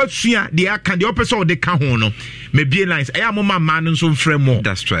dia wasua dia kan dia opese de ka ho no me bie lines ya mo ma no so mfrɛ mo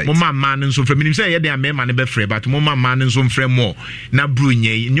that's right mo ma no so mfrɛ me say ye dia me ma no be frɛ but mo ma no so mfrɛ mo na bru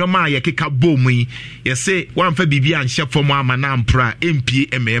nye nyoma ya keka bom yi ye say wan fa bibia anhye fom ama na ampra empie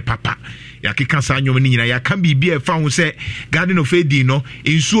eme papa ya keka sa nyoma ni nyina ya kan bibia fa ho say garden of Eden no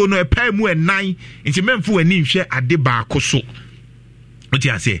ensuo no epa mu enan nti memfo ani nhwe ade ba akoso oti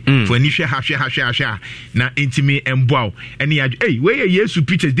ase for ani hwe ha na intimi emboa ene ya we yesu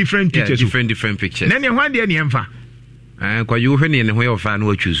pictures different pictures different pictures na ne hwan de ne emfa kwa you hwe ne ho yofa na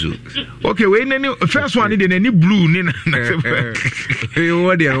wachuzu okay we ne first one de ne blue ne na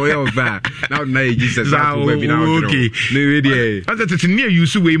what de ho yofa now na Jesus we be now okay ne we de asa ne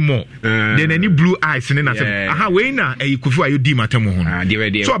use we more de ne blue eyes ne na aha we na kufu ayo di matamo ho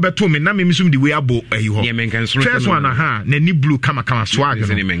so abeto me na me misum de we abo ayi ho first one aha ne blue kama swag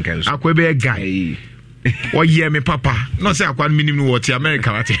no akwa be guy oh yeah me papa no say akwa minimum what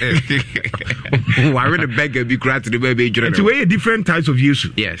America what why really beggar be cry to the baby it's way different types of use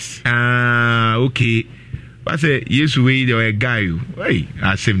yes okay but say yes we the guy hey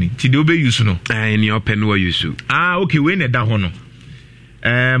 70 ti do be use no in your pen we use okay we na da ho no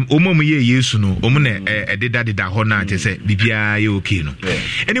omo ye yesu no omo na ededa ho na je say bibia ye okay no.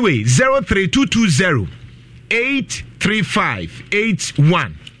 Anyway, 03220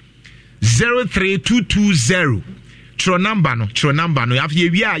 83581 03220 tro number no after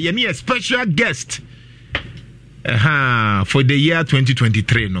we are ye a special guest for the year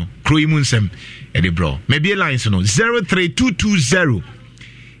 2023 no kroimunsem e de bro maybe lines no 03220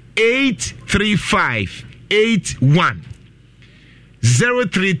 83581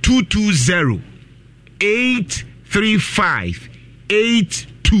 03220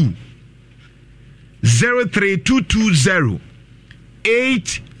 83582 03220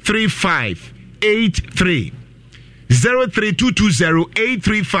 83583 03220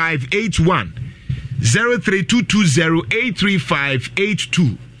 83581 03220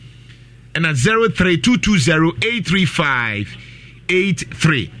 83582 and at 03220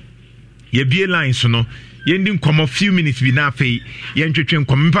 83583 ye be lines no yending come a few minutes bi na fe yentwetwe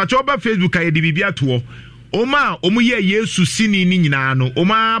come mpacho oba Facebook aye de bibia to oma omu ye yesu sini ni nyina no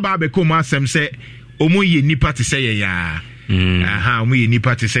oma ba be ko ma asem se omu ye nipa te se ye ya omu ye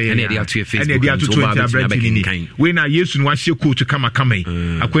nipa te se ye ya ene dia to Facebook we na yesu no ahye coat kama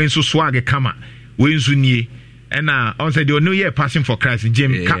akwen so swag kama we nzu nie ena on say they no ye passing for Christ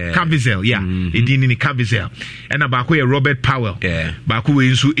Jim Caviezel edini ni Caviezel ena ba ko ye Robert Powell ba ko we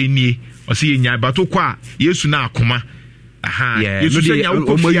nzu enie o say nya ba to kwa yesu na akoma yesu say nya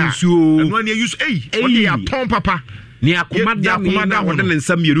ukofia no ne yesu o dey aton papa ni akoma da ho na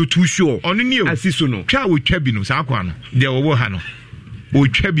nsam yeru too sure ono ne asiso no twa wo twa bi no sa akwa no de wo ha no wo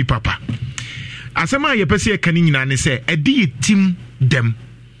twa bi papa asema ye pese ye kan nyina ne say ede ye tim dem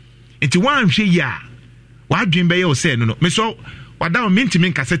enti wan hwe ya wadwen be ye o say no me so wada mentimi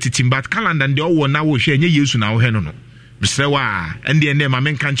nkase titim but calendar de owo na wo hwe nye yesu na wo he no bisrewa ende ene ma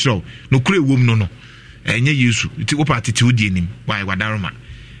men kan chiro no kure wom no enye yesu ti wo party odi enim why wadaroma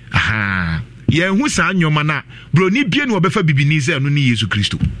ye hu sa nyoma na bro ni bie no obefa bibini se no ni yesu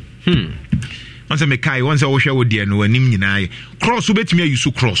kristo once me kai once wo hwe wo de no anim nyina ye cross obetimi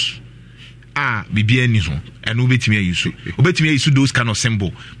ayusu cross bibia ni so eno obetimi ayusu those kind of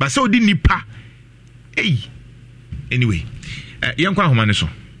symbol but so di nipa anyway yankwa ahomane so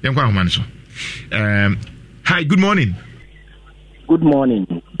hi, good morning. Good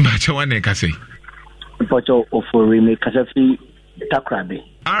morning. Bacha wane ka say? Bacha ofori me kasafi Takrade.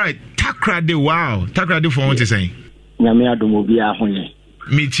 All right, Takrade, wow. Takrade for what you saying? Nyame adomo bi ahonye.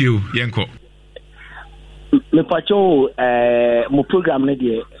 Meet you, yenko. Me pacho mo program ne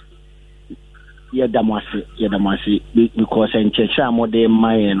de ye damase because en checha mo de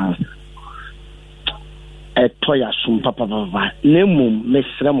maye no. Toya sum papa nemum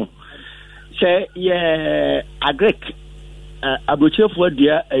mesremo. Say ye agrek abrochefo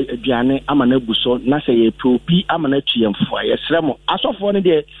dia aduane amana buso na say ye propi amana tuemfo ye sremo asofo ne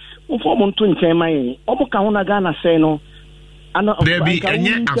de mfo mo nto nchen man omo ka ho na Ghana say no Debbie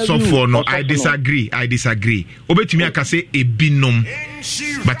enye asofo no I disagree obetumi aka say ebinom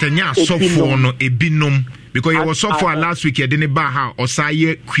but enye asofo no ebinom because you was suffer last week ye de ne ba ha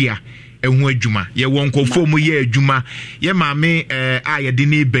osaye kwia ehu adwuma ye wonkofo mu ye adwuma ye maame ye de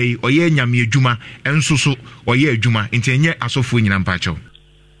ne bei oye nyame adwuma ensoso oye adwuma ntenye asofo nyina mpacho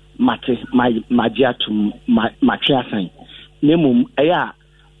mate magiatum machiasan nemum eya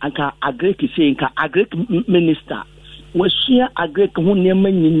anka agrek say nka agrek minister wasua agrek ho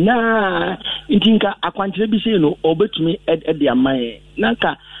nema nyina ntinka akwankyere bi say no obetumi de amaye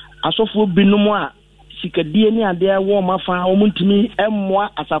nanka asofo binom a sikadie ni ade wo mafa omuntumi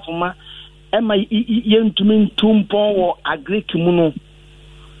emmoa asafoma ema yentumi ntumpon wo agrek mu no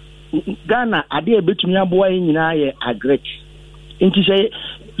Ghana ade ebetumi aboa nyina ye agrek nti say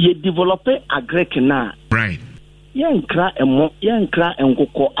ye develop agrek na right yenkra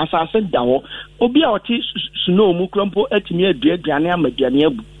enkoko asase dawo obi a oti snow mu krampo atimi aduane amaduane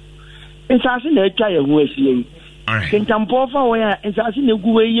abu nsase na atwa ye ho asie alright kentampo fa wo ya nsase na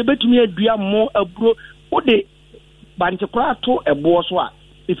guwe ye betumi adua mo aburo ode banchekra to ebo so a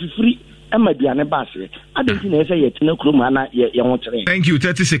efifiri amaduane baase adenti na ese ye tena krom ana ye ho tere. Thank you.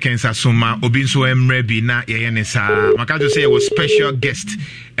 30 seconds asoma obi nso emre bi na ye ne sa maka to say was special guest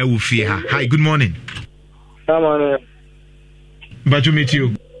e wo fie ha. Hi, good morning. But you meet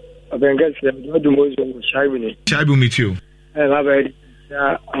you. I've been getting the most Shaibu. Shaibu meet you. And I've had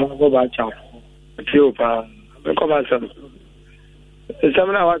I'm go back to you. I'm come out some.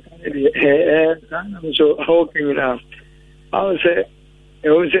 Some now I'm so hoping now. I was say it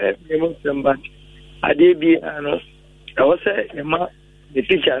was a Muslim, but I did be I was say the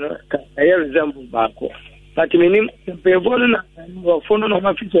teacher I resemble back. But meaning the phone on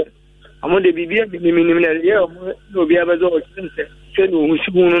my feature. I'm on the BBM, no be able to send you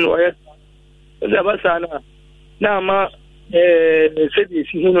no Zabasana. Now, ma said this,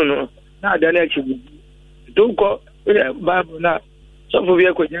 no, now the next don't go Bible now. Some of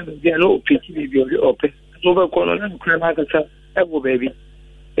you could get no pity open. Over corner and cremata, ever baby.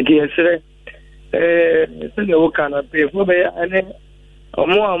 Again, sir, you cannot pay for me, and then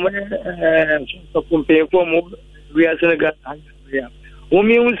more pay for more. We are saying,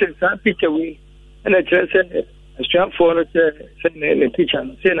 Women will say, some picture we and a dress a strap for a picture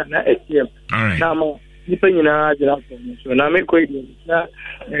and say, and I now. Depending on so now make way.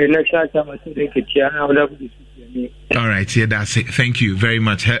 Next time I think it's all right, yeah, that's it. Thank you very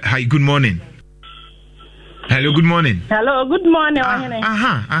much. Hi, good morning. Hello, good morning. Hello, good morning.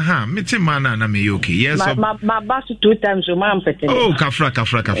 Mete mana na me okay. Yes. My boss 2 times so man pete. Oh, kafra.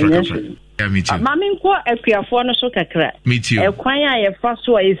 Yeah, me too. Mami nko akuafo no so kakra. Me too. Ekwan a ye fa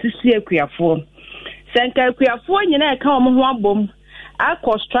so a esisi akuafo. Senka akuafo nyina e ka omo ho abom.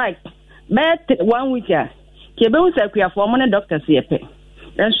 Akọ strike. But 1 week ya. Kebe hu se akuafo mo ne doctors ye pe.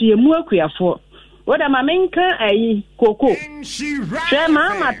 Enso ye mu akuafo. Woda mami nka ayi koko. Share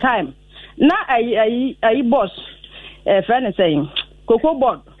mama time. Na ayi boss friend saying koko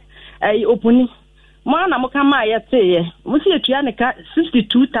board ayi opuni mo na mo kama ayete mo si etua ne ka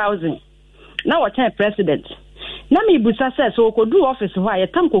 62,000 na what time president na me busa say so okodu office ho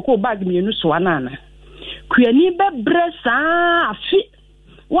ayetam koko bag mienu so anana kuani be bresa afi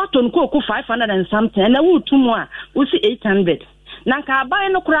waton koko 500 and something na wo tumu a wo si 800 na ka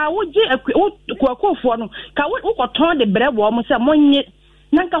aban no kura wo je kwakofo no ka wo koton de brebo mo say monye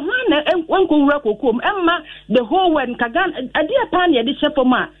nanka hwana enko wura kokom emma the whole world kagan adia pan ye de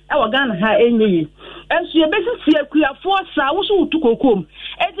chefoma e wagan ha enyi enso ye besisi akuafo sa wo so utu kokom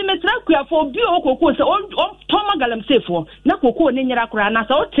edi metra akuafo bi o kokko se on toma galam sefo na kokko ne nyira kura na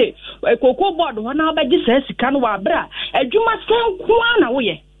sa ote kokko board ho na obaji sa sika no wa bra adwuma sanko na wo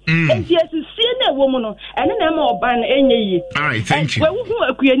ye enti esisi na wo mu no ene na ma oban enyi. All right, thank you. Wo hu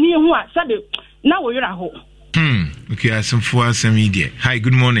akuani hu a sabe na wo yira ho. Okay, some for some media. Hi,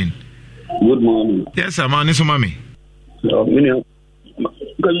 good morning. Good morning. Yes, I'm on this mommy. Me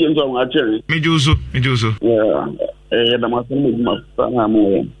Juso. Yeah, the master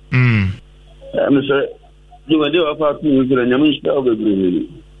mo. I'm say you were there about me with the Yamin Star of the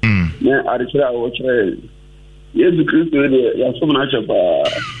yeah, I try watch yes, the Christian, you have so much of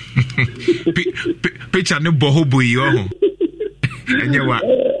picture no boho yo. And you what?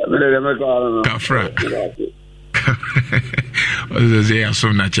 Kafra. Say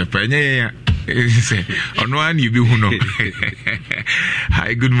so na chepa. Yeah. Say on one you be who know.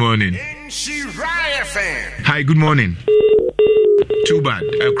 Hi, good morning. Hi, good morning. Too bad.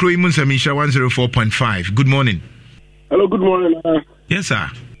 Kroimun Samisha 104.5. Good morning. Hello, good morning. Yes, sir.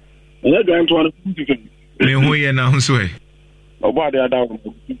 I'm going to me who ye na so e. Nobody are down.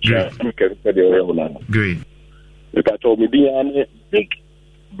 Great. If I told me the big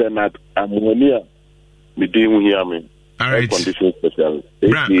Bernard Ammonia, me doing here, me. All right. Condition special.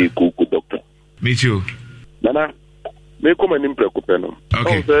 Kuku doctor. Me too. Nana, me come and impreoccupe no.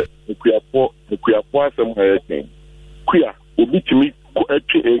 Okay. Kuya somewhere again. Kuya, obi timi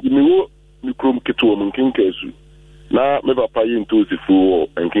me wo mi krom keto mo nkinkezu. Na me papa yi ntosifu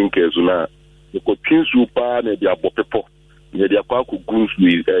nkinkezu na ko twinsu pa na dia bopepo. Na dia kwa ko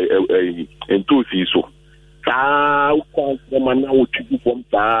gunsu entosi so. Saa ukwa ma na wo twibu fom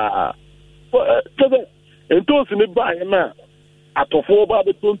saa. Tebe entosi me ba na atofo ba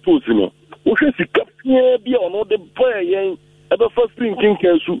be tontosi no. Wo hwe sika pie bi ono de boy yen ebe first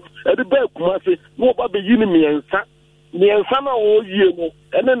nkinkezu e de ba kumase no ba be yini miensa na o yie no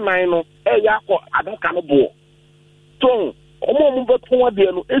ene nan no e ya ko adaka no bo so omo be ko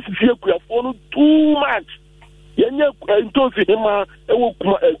ade no esisi akuafo no too much yenye ntosi hima e wo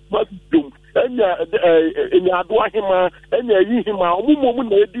kuma dum enya ado ahima enya yi hima omo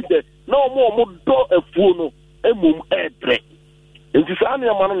na edi de na omo do afuo no emom ebre enti sa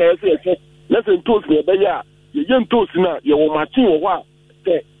na ma no na ese lese ntosi e be ya ye ntosi na ye wo machin wo a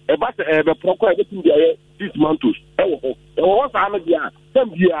se e ba se e be proko e be tim dia dismantle e wo sa na dia dem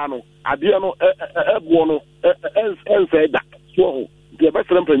dia no ade no ebo no ense da so dia be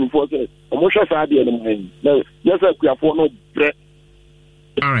sere mpani fo se o mo hwe sa ade no man na yes akuafo no bre.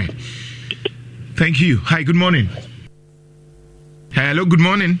 All right, thank you. Hi, good morning. Hello, good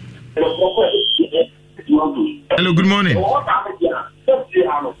morning. Hello, good morning.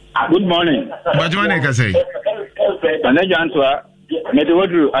 Good morning. Bajwane ka say Manager Antwa Mede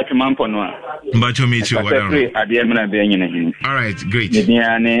wodru atwemampo no a Mbacho mechi wada ade emna be nyine hin. All right, great.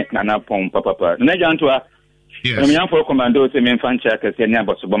 Mediane nana pom papa. Manager Antwa Yes. Me for commando se me fan check se nya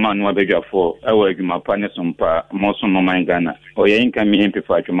bosobama no abedwafo ewo adwuma pa ne sompa mo so mo man Ghana o ye nka me MP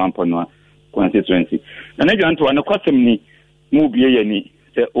for adwuma pa no constituency na na dwanto an kwasem ni mu bie ye ni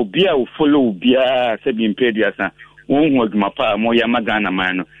se obi a follow bia se bi mpediasa won hu adwuma pa mo ya Ghana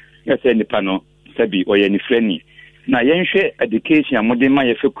man no ya se nipa no se bi o ye ni freni na ye nhwe education mo de ma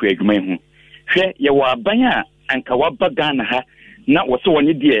ye feku adwuma hu hwe ye wa aban a anka wa ba Ghana ha na wo se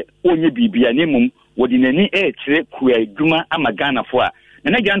woni de onye bibia ne mum wodi nani kire ku adwuma ama Ghana fo a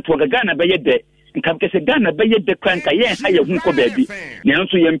na gyanto ga Ghana be ye de nka kese Ghana be ye de kranka ye ha ye hu ko baabi ne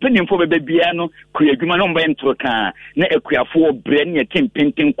nso ye mpanimfo be bia no ku adwuma no mba ntro ka na akuafo bre ne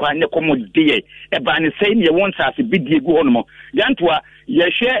tempenten kwa ne komo de e ba ne sei ne won sase bidie gu hono mo gyanto a ye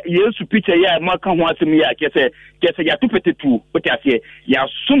hwe Yesu picture ya maka ho asem ya kese ya tupetetu wotiase ya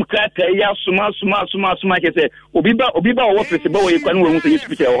sum krata ya suma kese obi ba wo fese ba wo yekwa no wo hu se Yesu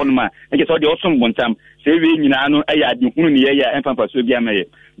picture hono ma kese o de osum bontam se we nyina no ya de hunu ne ya emfa so bia maye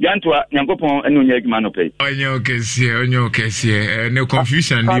gyanto a nyankopon enu nya adwuma no pay onye okesie no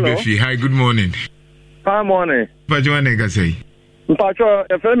confusion ni be fi. Hi, good morning. Good morning. But you want to say mpacho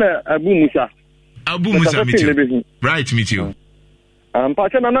efeme Abu Musa meet you. Right, meet you.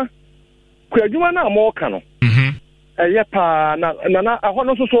 Mpacho nana kwadwuma na mo ka no eye pa na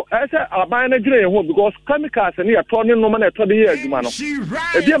ahono so ese aban na gire ho because chemicals ne ya to ne no na to de ye adwuma no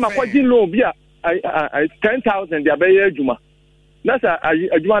e bia makwaji loan bia 10,000 dia be ye adwuma na sa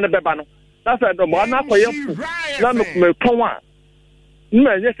adwuma na beba no na sa do mo na koye fu na me ton a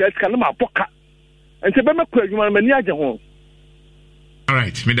na ye se ska na ma poka enti be me kwadwuma na mani age ho. All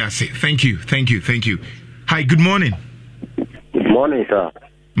right, me that say thank you. Hi, good morning. Good morning, sir.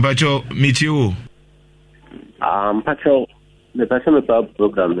 Bacho, meet you. Pacho, the person of the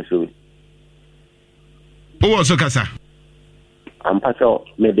program, so. Oh, so Kasa. Pacho,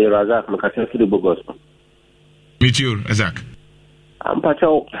 me de Razak, Makasa to the Bogos. Meet you, Razak.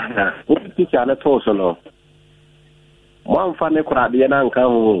 Pacho, what is teacher at all, so no. One funny crowd, the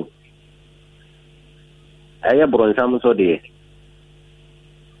Anka. I have brought some so dear.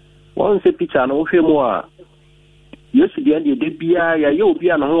 Once a picture, no few more. You should be the Bia, you'll be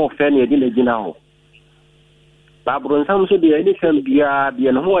an whole fanny in the Ginao. Babron some should be anything Bia, be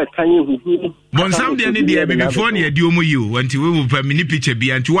an whole tiny who. One sound any day before near Duomo you, until we will put mini picture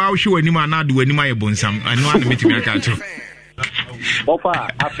be and 2 hours show any man not do any my bonsam and one meeting I can't. Opa,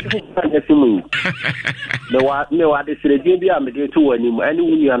 after the no, I decided to be a mediator to any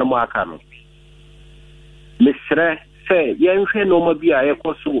union marker. Mr. Say, young no more be a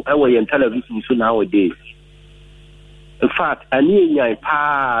cosu away in television so nowadays. In fact, I need my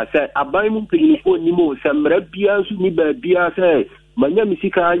pa said, a bible pin for Nemo, some red beers, Niba Bia say, my name is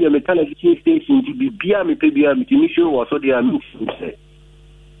Sika, your television station to be Bia, me Pabia, Mitimisho, or so they are missing.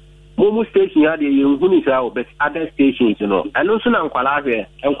 Momo station had a young who is out, but other stations, you know. And also, I'm Qualaze,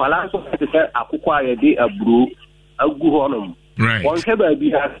 and Qualazo to say, I acquire a day a brew, a good honor. Right. One have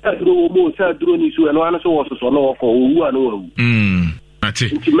be a drone, issue, and one also no for who are no. That's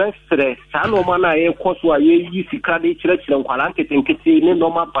it. Mestre, Sano Mana, a course where you see Kadi Church and Qualanket and Kitty,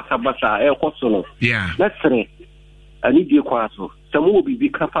 Noma Pasabasa, a course. Yeah. That's right. I need your quasso. Some will be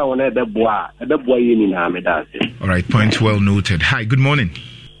careful on the boy in Ahmedas. All right, point well noted. Hi, good morning.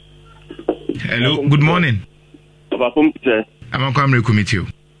 Hello, good morning. I'm coming to meet you.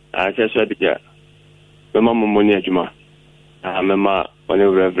 I just said, yeah. Mama Monia Juma. Mama, one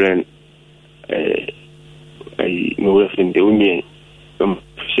Reverend, no reference the Union,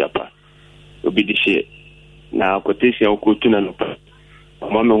 Shapa, will be the shit. Now, quotation of Kutuna,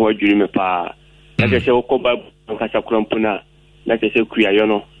 Mamma, what you me pa. Like I say, Okoba, Casacrampuna, like I say,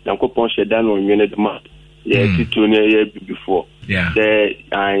 Kriayono, Nanko Ponche Dan or Munedma, yeah, 2 years before. Yeah, there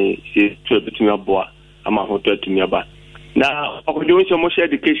I say, to me a boy, I'm a hotel to me about. Now, I'm doing so much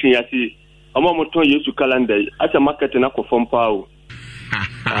education, I see. I'm almost used to calendar. As a market in a conform power.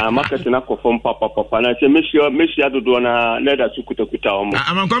 Market in a conform papa, and I say, Monsieur, I do not let us to Kuta.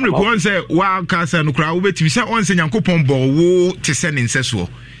 I'm coming to one say, Wild Cassa and crowd with me. Say, once in Yankupon Bow to send in Seswo.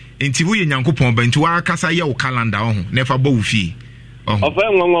 Into we in Yankupon, but into our Cassa Yo calendar, never bow fee. Of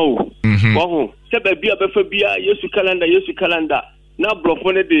them, oh, step a beer before beer, used to calendar. Now,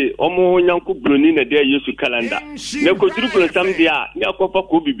 Brofone de Omo Yanku Brunina, there used to calendar. No could triple some dia, Yakopa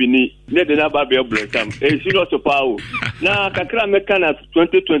Kubi Bini, let the Nababi Blossom, a serious of power. Now, Kakra Mekana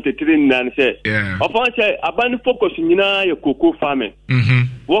 2023 Nan say, upon say, Aban focus in your cocoa farming.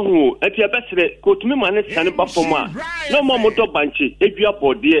 Who at your best, could me manage San Bafoma. No more motor banchi, if you are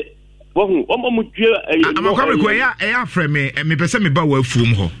poor dear. I'm coming to a frame and me person me ba wa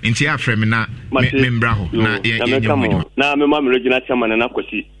fum ho nti a frame na membra ho na ye now me mam regional chairman na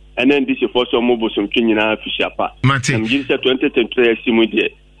kwasi and then this is for some mobile some Kenya Fishapa. I'm just 2023 Simudia,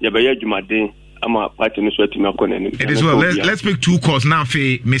 Yabaya Jumadin. I'm a partner It is well. Let's pick 2 calls now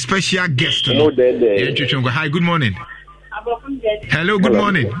for my special guest. Hi, good morning. Hello, good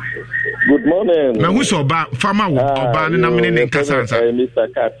morning. Good morning. Me who so ba farmer oba na me ne kasa ansa.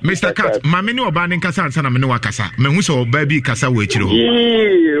 Mr. Cat, ma me ne oba ne kasa ansa na me ne wakasa. Me who so ba bi kasa we chiro.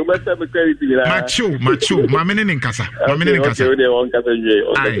 O ba ta me credit na. Macho, ma me ne kasa. Ma me ne kasa. Okay, we kasa je.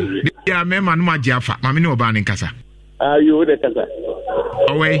 Ai, ya me ma no ma je afa. Ma me ne oba ne kasa. You de kasa.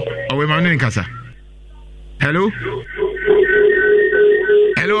 Owe ma ne kasa.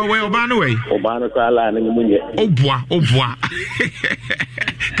 Hello, where Obano way? Obano Kala and Munye. Obwa.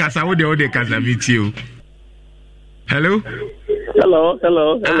 Casa, what the Casa meet you. Hello,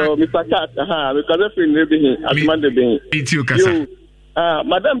 Mr. Cat. Because I feel living as Monday being. Meet you, Casa.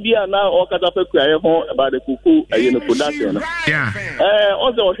 Madam Bia now all Catafe about the cuckoo and production. Yeah.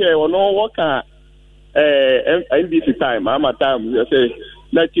 Also, here, no worker NBC time. I'm a time, you say,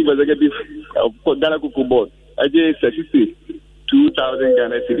 that you was a get Ghana Cuckoo board. I just 2,000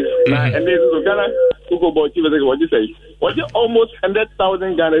 Ghana cedis. And then Ghana Cuckoo board, what you say? Was it almost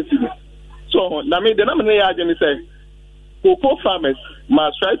 100,000 Ghana cedis? So, I mean, the nominee say, cocoa farmers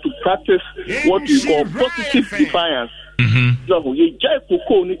must try to practice what we call positive defiance. So, you jive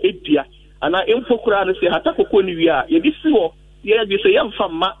cocoa ni edia, and I infocra and say, Hata cocoa ni via, you say, young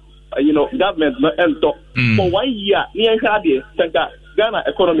farmer, government no ento. For 1 year, near Hadi, Ghana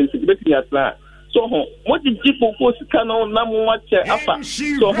economy is making a plan. So, what did people post cano namu watch afa?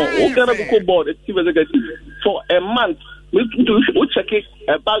 So, Ghana cocoa board for a month, we check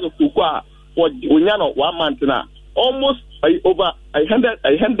a bag of cocoa for 1 month now. Almost over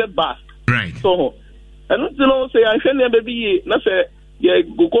 100 bars. Right. So, I don't say I send them baby. Not say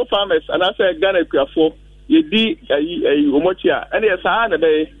cocoa farmers and I say Ghana for you di umochia and yes I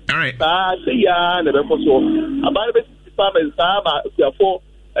be. All right. Say ya the so about the farmers for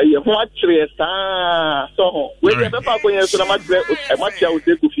you watch so we never going so much will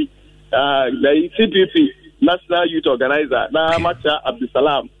take the CPP National Youth Organizer na Macha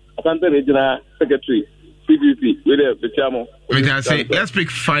Abdusalam Asante Regional Secretary CPP with the chairman. Let's pick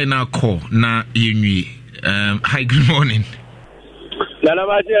final call na yinwi. Hi, good morning. Nana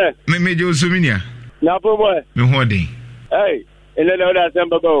Maje. Me Josuminia. Na boy. Me holding. Hey, in the other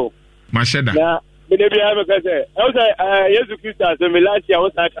Sembago. Masheda. Na me dey be have because I was Jesus Christ so me last year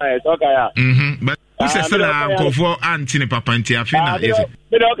was talk ya. But who said that for auntie ne papa nti afina is.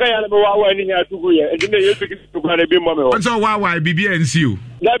 Me dey okay ya me wa wa ni here tugu ye. Enti ne Jesus Christ ko na bi mo me. So wa BBNC you.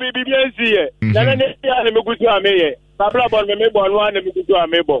 Na BBNC ye. Na ne ya ne me gutu ameye. Babla bon me bon wa ne me gutu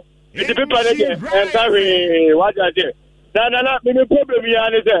amebo. Enti people dey encourage what I did. Na me problem ya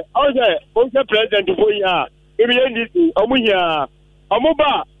ne say. I say president for ya. Maybe NDC omunya.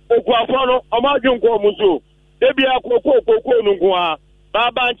 Omuba okuafo no omadwe nko omuntu. Debi akoko nungu a.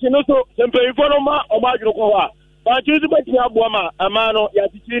 Baba nchi no so sempeyifo no ma omadwe ko ha. Ba nchi zibati aboa ma amano ya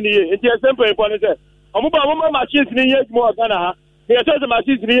titi ni ye. Enti sempeyifo ne say. Omuba mo machines ni ye djuma Ghana ha. Me say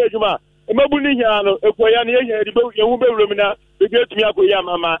machines ni ye djuma. Emebu ni hia no ekoya ne ye de be yehu be wuromina. Be getumi akoya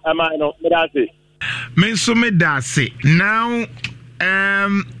mama no me da say. Me so me da say. Now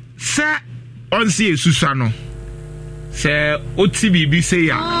sa on see Susano. Say oti bibi say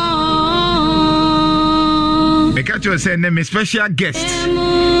ya. Me catch you say me special guest.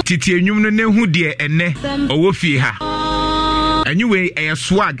 Titi enwum no nehu de ene owo fie ha. Anyway, a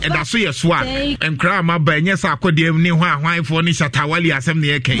swag and that's your swag. And cry my by yes, I could be near why for Nisha Tawali as some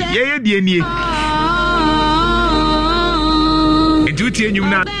near King. Yeah, dear. And to tell you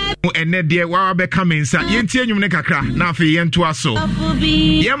now, and then dear, while becoming sa, you tell you Nekakra, now for yen to us so.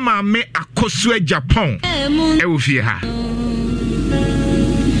 Yama me a Kosue Japan. I will fear her.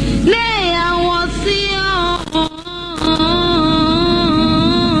 Nay, I want see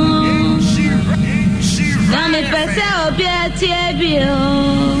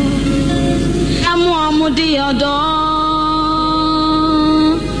Amudi odo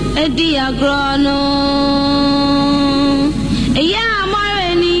edi agrono ya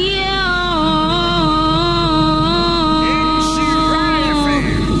mare ni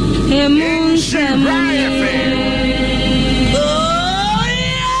emun semani oh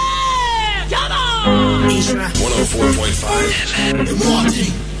yeah come on Isra 104.5 in the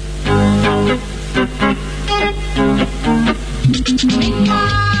morning.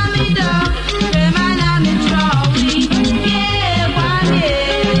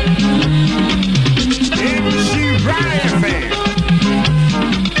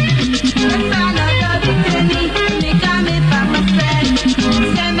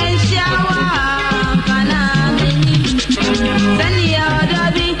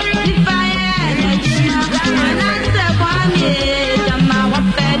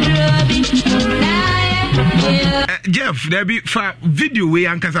 there be for video we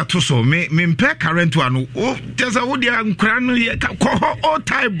ankasa to so me current one. Oh, just a woody and crown all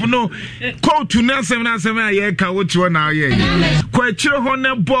type no call to Nelson ye ka what you na ye. Quite chiro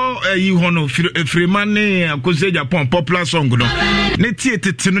honor ball you hono free money ko say Japan popular song no. Ne tie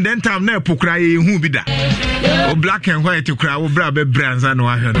no den time na epokra ye hu bi da. O black and white to cry o bra be brands and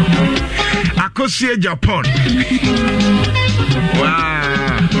wa hwe no. Akosie Japan.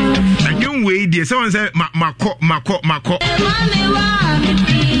 Wow. And you wait there. Someone said mako.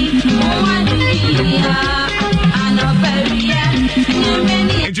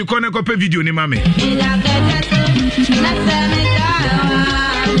 And you can't copy video ni mame.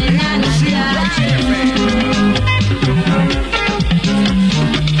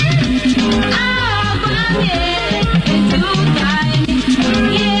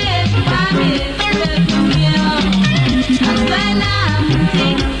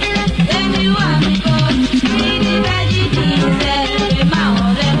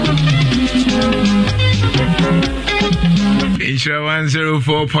 Insha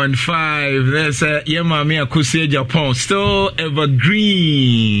 104.5. There's Yemami Akusie Japan, still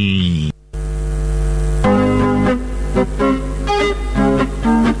evergreen.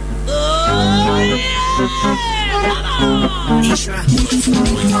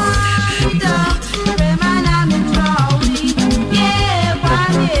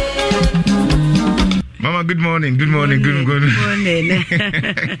 Mama, good morning. Good morning.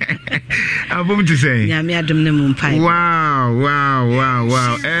 I'm going to say. Wow.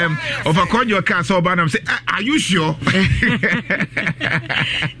 If I call your car so bad, I'm saying, are you sure?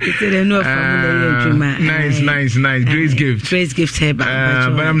 Nice. Grace gift. But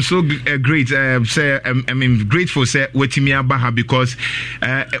I'm so great. Grateful. Say what me about because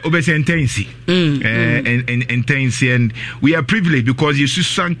obviously intense and we are privileged because you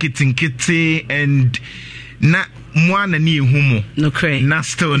sang kitty and na mwana ni humo no cray na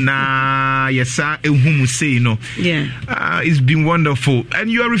still na yesa humo say no it's been wonderful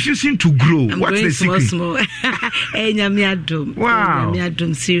and you are refusing to grow. What's the secret? Small. Wow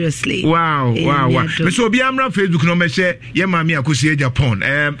seriously. Wow. So be amra Facebook no me share ye mami Akusie Japan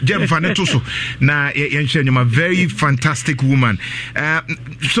Jem Faneto so na ye share you a very fantastic woman.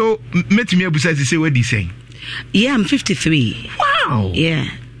 So met me abusa say what they saying. Yeah, I'm 53. Wow. Yeah.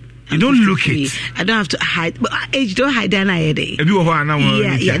 You don't look it. I don't have to hide. But age don't hide that I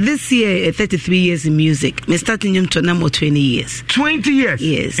Yeah. This year, 33 years in music. Me starting young to now 20 years. 20 years?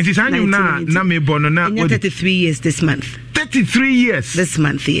 Yes. It is na me bono na 33 years this month. 33 years? This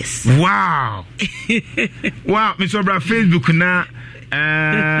month, yes. Wow. Wow. Mr. Bra Facebook na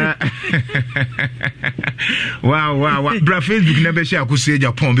wow. Bra Facebook never share Akusie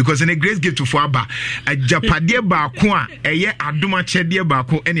Japan because in a great gift for Aba a Japade ba ko a eye adoma chede ba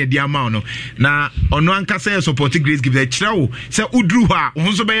ko ene de ama no na ono anka say support grace gift e kira wo say udru ha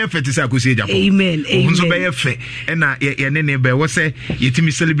wo so be ye fe te say Akusie Japan. Amen. Wo so be ye fe e na ye ne be wo say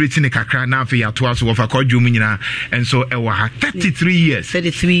yetimi celebrating kakra na afi ya to aso wo fa ko dwom nyina and so e wa 33 years.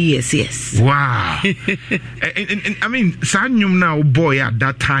 33 years, yes. Wow. and I mean sanyum na boy at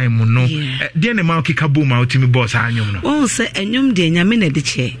that time no dey na ma kika boom out me boss anyum no. Oh say enyum de nyame na de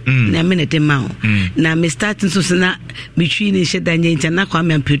che na me na de ma na me starting so na between in sheda nyencha na kwa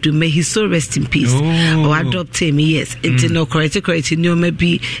me ampedu me he so rest in peace or adopt him yes into no correct no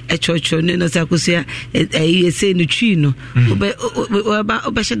maybe a church no no Akusie say no twi no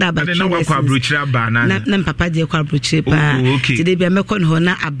oba sheda ba na kwa abrochira ba na papa de kwa abrochira pa today be me kon ho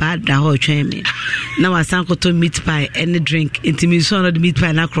na abada ho twen me na wasan ko to meat pie and drink into me so no the meat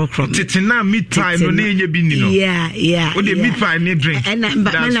pie na krokro titina meat pie no na enye bi ni no yeah o the meat pie ni drink and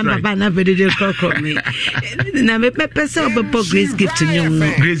papa na be de krokro me na me pesa obo grace gift no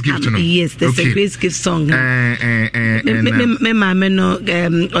grace gift no yes there's a grace gift song me mama no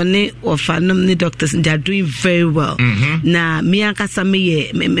oni ofanum ni doctors they are doing very well na me ankasa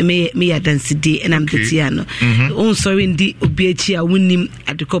me ya dance day and I'm the tiano on sorry ndi obiachi a wonim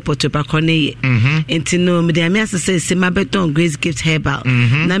adekopo to bakone ye entino me dey me say my beton grace gift herbal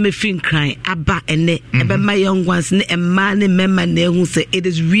na me fin cry aba ene ebe my young ones ne emma ne memma na ehu say it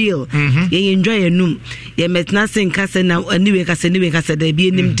is real ye enjoy enum ye metna sin kase na anyway kase da bi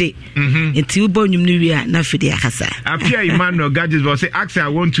enim de enti ubo nyum no wi a na fidi akasa apia Emmanuel Gadget will say actually I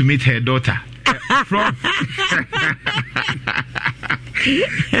want to meet her daughter from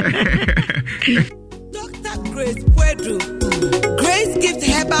Dr. Grace Pedro, Grace Gift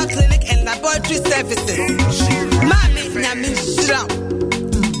Herbal Clinic and Laboratory Services. Mami Namin Shram.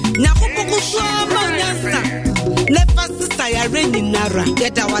 Nakupuku Swama Nasa. Never Saya Reni Nara.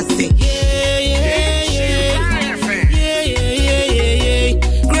 Yet I was saying,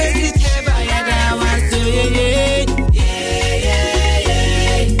 Grace Gift Herbal, yet I was saying,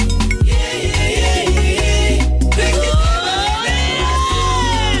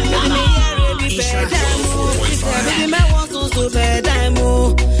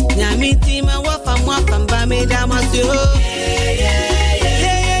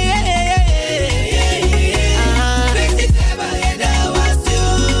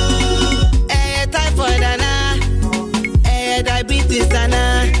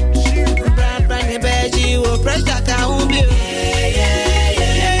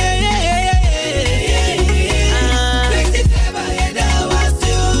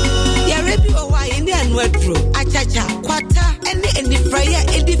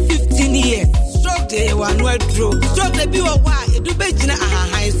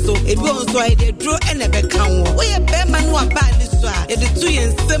 ebi on so e dey draw and e be kan wo we be man no aba ni so a e dey tu yen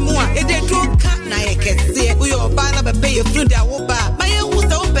nsem a e dey draw ka na ye kese we oba na be pay flu da wo ba ma ye hu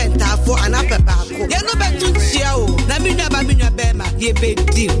se wo bentafo anapa ba ko ye no betu chia o na mi nwa be ma ye be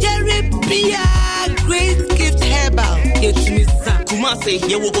deal ye bia Grace Gift Herbal ye tumi sa Kumase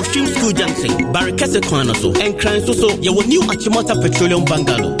ye wo Oshim School Junction Barakese Kwana so and Cran so ye wo New Achimota Petroleum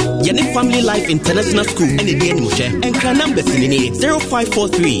Bungalow ye ne Family Life International School and the any mo and Cran numbers in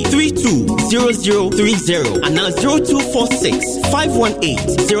 0543 320030 and now 0246 518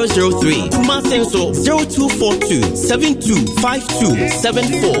 003 Kumase so 0242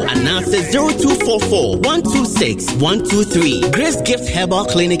 725274 and now says 0244 126 123 Grace Gift Herbal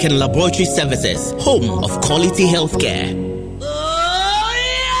Clinic and Laboratory Services, home of quality healthcare. Oh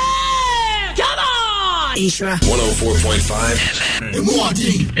yeah! Come on! Isra 104.5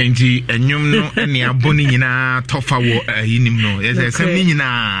 Enti enyum no ene aboni nyina tofa wo yinim no yesem ni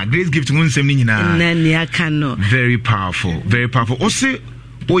nyina Grace Gift ngunsem ni nyina na ni aka no very powerful ose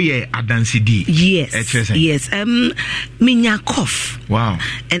oye adansidi yes minya cough wow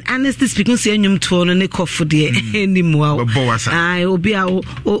and honestly speaking say enyum to no ne cough de anymore ai obi a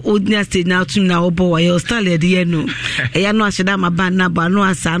odnya stage now to na obo wa your style de no eya no aheda ma ban na ba no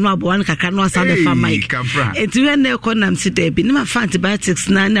asa no abo an kakra no asa be fa mic etu we na economy sit there bi na fa antibiotics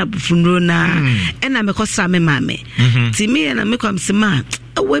na na bufunro na e na me kosa me mame ti me na me kwam sema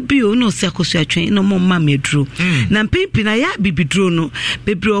we o no se akoso atwen no mama medro na mpempi na ya bibidro no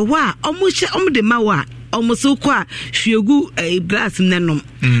bebre o wa omuhye omde mawa omuso kwa hwegu glass nenom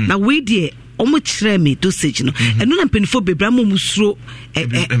na we die omo kire me dosage no eno na penifo bebre amusuro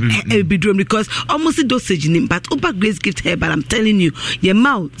bidrom because almost dosage nim but over Grace Gift Herbal I'm telling you your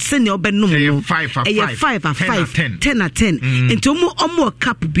mouth send your ben no 5 10 into omo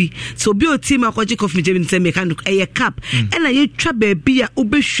cap bi so bi o team akoje coffee jemi say mechanic cap and na ye twa baby a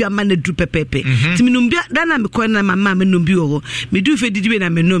obehua ma na du pepepe timinum bia da na me ko na mama me no bi o me du fe didi na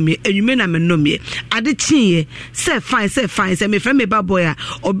me no me enwume na me no me ade chin say fine say me friend me ba boy a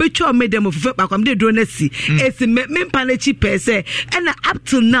obetwa me dem of bakwam de do na si esi me mpa na chi pese and up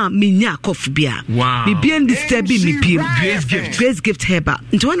till now minya cough bia me bien disturbing me pim Grace Gift Herbal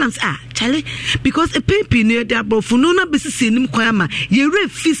into one am Charlie because a paper near the abrofu no na besisi nim kwama ye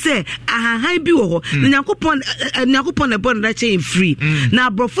refi say ahahan bi wo ho nyakopon e bon na chain free na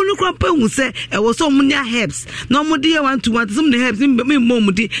abrofu no kwampa hu say e wo so munya herbs no mo de 1 to 1 some the herbs me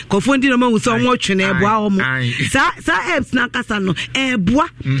mom di kofondi no ma hu so mo twene e boa ho mo sa herbs na kasa no e boa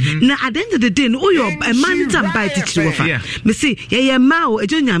na at the end of the day no yo e man tam bite teacher wo fa me see ye ma o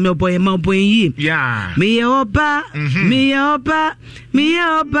ejo nya me boy ma boy yi me ye oba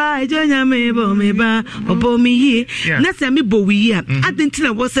ejo nya me bo me ba obo me yi na se me bo wi yi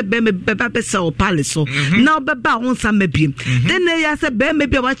adentina wo se be me beba be se o palace so na obeba won sa mabiem then ya se be me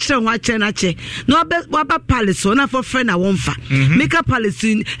bia wa kire ho akire na che na wa ba palace so na for friend na won fa make up palace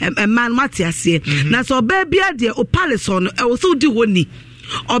man matiase na so be bia de o palace so no e wo so di woni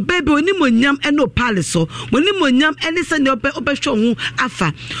or baby oni monyam eno palace so oni monyam ene se ne obehwe ho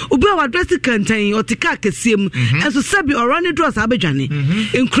afa obi a address kantan otika kesiem enso sabi orani draws abedwane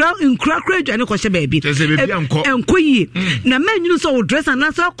nkra adwane ko hye baby enko yi na manyunu so dress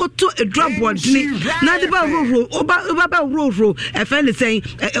and so akoto edra bodne na de ba ro e fe le say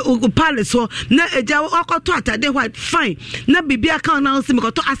palace so na eja akoto atade white fine na bibia kan na so me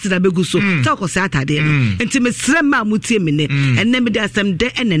koto acid abegu so ta ko se atade enti me sre ma mutie me ne enne me da asem de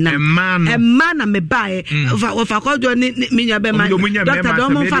enena emana me bae of akodo ni minya be man doctor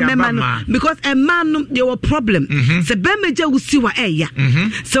don mo fa me man because a man there were problem se be me je wusi wa eya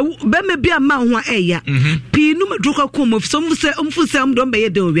se be me bia ma ho eya pi nu medroka kom of some say umfu say am don be ye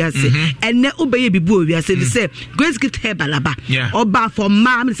de owiase enne obeye bibu owiase be say Grace Gift Herbal aba oba for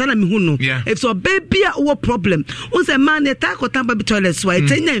ma me sana me hu no if so baby a wo problem un say man e ta ko tamba bi toilet so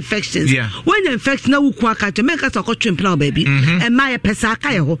it any infections when you infection na wuku aka to make us akotwe plan baby e ma ye pesa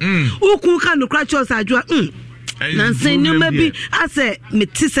aka ye ho wuku ka no kra cho sa adwa Nancy no maybe I say me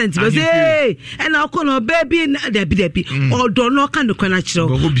 2 cents but hey and I call no baby there be or do no kan no kwana chiro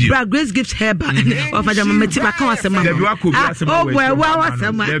bra Grace Gift Herbal of Adama meti ba kan wasema oh boy wa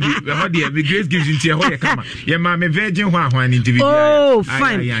wasema be Grace Gift into here ho kama ye ma me virgin ho ahwan individual oh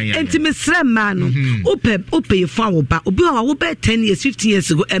fine enti me sre man no ope fa wo ba obi wa wo be 10 years 15 years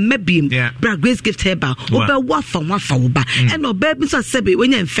ago e mabim bra Grace Gift Herbal obe wafa wo ba and obe bi so sebe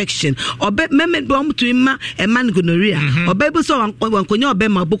when infection obe meme do am to ma e man gonorrhea obebu so wankonya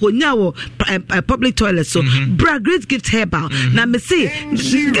obema bokonya wo public toilet so bra Grace Gift Herbal na me say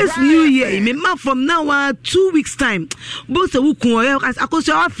this new year me ma from now 2 weeks time both who kun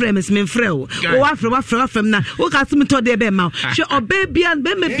akoso afrem me frɛ wo afrem na wo ka simi to de be ma she obebia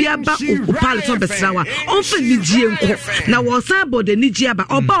be me bia ba o palace obesrawa onfa ni gie nko na wo san bode ni gie ba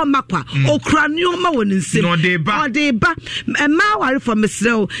oba o makwa okura nioma wo nsem o de ba ma ware for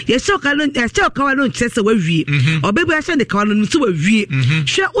mesrɛ ye she ka no chese wa wie obebia she de ka no so wa wie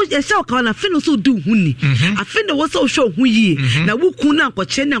hwe o ye she ka na fe no so du huni afe no wo so hwe hu yi na wo kun na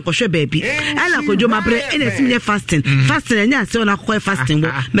nkɔkye na nkɔhwɛ baabi ala kodwo mabre ene simye fasting enya se ona kɔ fasting wo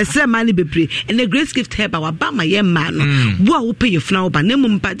mesrɛ ma ne bebre ene Grace Gift Herbal wa ba ma ye ma no wo a wo pay funa wo ba ne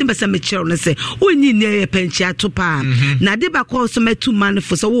mum pa de besa me kyerɛ no se onyi ne ye penchi atopa na de ba kɔ so metu man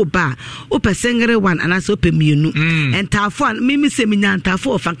fo so wo ba o pesengere one ana so pe mienu entafo me se me nya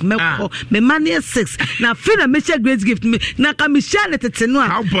entafo of me kɔ me mane 6 na fe na me share Grace Gift me na ka me share tete no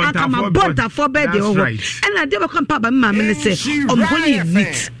aka ma bota for be de wo ena de ba kɔ pa ba ma me ne se omhonyi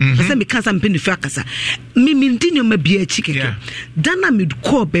neat se me kasa mpe ne fa kasa me ndinyo ma bia chikeke dana me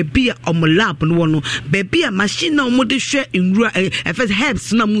call baby on lab no no baby a machine na mo de hwe nwura first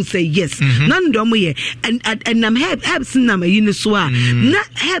herbs na mo say yes none do mo ye and am herbs na ma yin so a na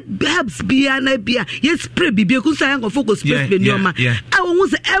herbs bia na bia yes spray bibia ku say go focus space be nyoma a wo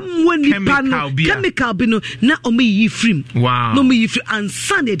say emwoni pa no chemical bi no na o me yi free no me yi free and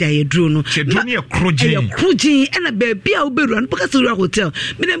Sunday day dro no chedoni e krojin and baby a oberu an because we hotel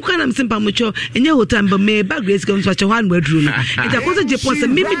me dem kan am simple mo cho enye hotel but me ba Grace Gift so wan wadru no it akoso je pon say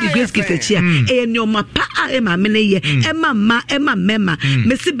me the Grace Gift chia e nyoma pa a e ma me ne ye e ma mema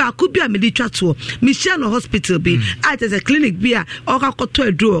me si ba ku bia me di twato me share no hospital bi at as a clinic bia o ka koto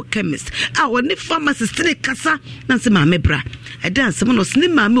edu chemist a woni pharmacist ne kasa na se ma me bra e dance mo no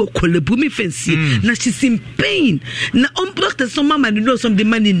sne ma me okolebu me fancy na she's in pain na doctor some mama no some the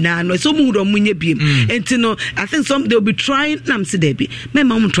money na no so mu do munye bi enti no I think some they'll be trying nam se there be me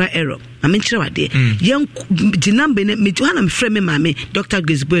ma try error I mean sure wade yen jinambe ne me hana me frɛ me mame Dr.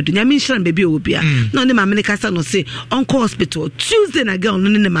 Grace Boedu nya me sure baby obia no ne mame ne kasa no say onko hospital Tuesday na girl no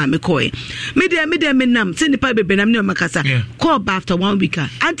ne mame koi me there me nam say nipa bebe nam ne makasa call back after 1 week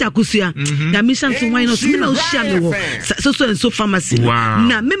anti akusua nya me sure so why not me na share me wo so and so pharmacy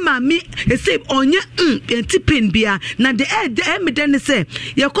na me mame e say onye enti pain bia na the me den say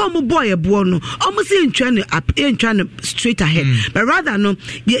ye call mo boy ebo no omo say ntwa no straight ahead but rather no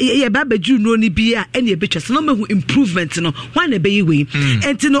ye bedu no ni bia ene ebetwa so no mehu improvement no why na be yi we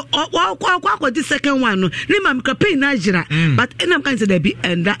enti no kwa the second one no ni ma me campaign na jira but enam kan say there be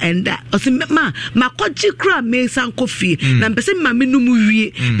enda o say ma kwaji kra me san kofi na mpese ma me no mu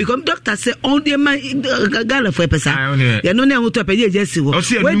wie because doctor say on the man gala for pesa ya no na ho to pedi agency wo we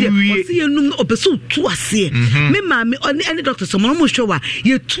dey see enum opeso tu ase me ma me any doctor so mo show wa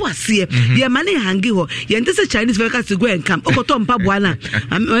ye tu ase ye mane hangi ho ye ntse Chinese workers go and come okoto mpa boana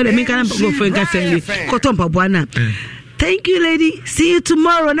me can go for Kotompa Buana. Thank you, lady. See you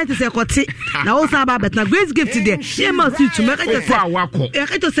tomorrow. Let us say Koti. Now also about but now Grace Gift today. Yeah, must you to make it say.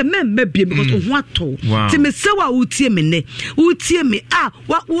 I just say maybe because what to. To me so utie me ne. Utie me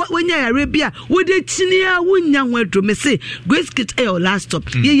what when you Arabia would it chinia wunya wedro me say Grace Gift your last stop.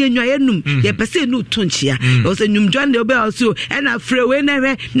 Ye nwa enum. Ye pese no tonchia. O say nyum John de obe also and afre we na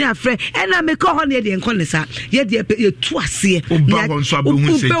afre and I make ho ne de nkonesa. Ye de ye tu ase. Oba won so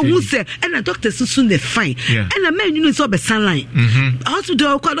abehu say. And a doctor soon they fine. And a man you know be sunlight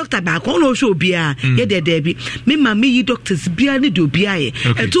hospital ko doctor ba ko no show bia ye de bi me ma me yi doctors bia ne do bia ye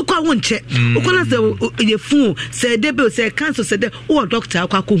etu kwa won che ko na say ye fun say de be say cancer say de o doctor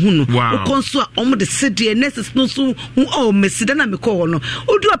akwa ko hu no o ko so o mo de sede nurses no so o mesida na me ko no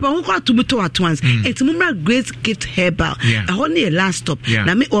o do apa ho ko atumu to at once enti mo mra Grace Gift Herbal a ho ne last stop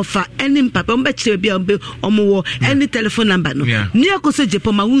na me offer any papa mo be kire bia o mo wo any telephone number no ni akoso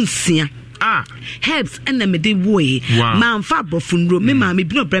jepo ma wunsia herbs and me de way man fa brofunro me ma me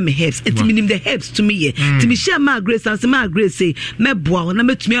bino bre me herbs it mean the herbs to me ye to me share my Grace and my Grace say me boa na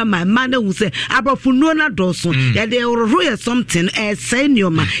metumi my man who say abrofunro na doso ya de royal something say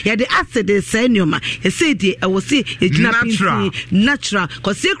nyoma ya de acid say nyoma e say de e was say e gina natural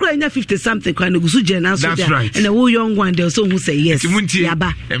cause say kra nya 50 something kwa negusu jena so there and the young one there so who say yes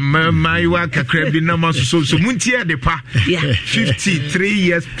yaba my wa kakra bi na so muntie de pa 53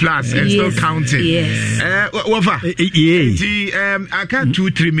 years plus and still still counting. Yes. Wafa. I can't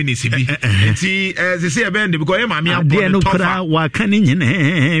 2-3 minutes. They say a band because I'm a no kura wakani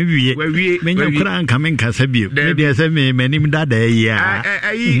nyine wie menya kura coming kasabi media say me manim dada ya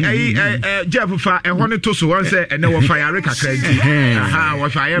Jeff fa e hono to so one say and we fire kakra nti we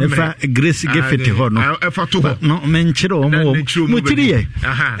fire me Grace Giffet ho no e fa to ho no menchire o mo mutiri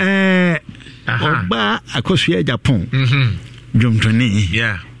oba akosua Japan Jomtoni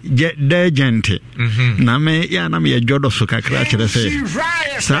Dejente na me ya na me jodo so kakra kire say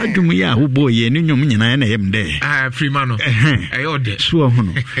sa dwum ya ho boye ni nwum nyina na yem de Freemano ode so ho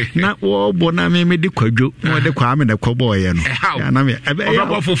no na wo bo na me di kwadwo mo de kwa me de kwoboye no ya na me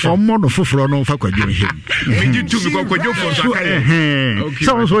omo no foforo no fa kwadwo hem me di tu me kwadwo fo so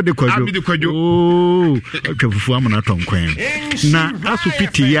aka so de kwadwo atwafufu amana tonkwan na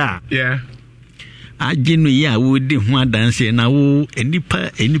asupiti ya ajinu ya wo di ho adanse na wo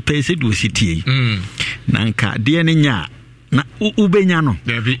enipa ese do sitie na nka de ne nya na ubenya no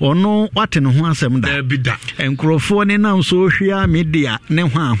ono wate ne ho asem da enkrofo ne nam so hwia media ne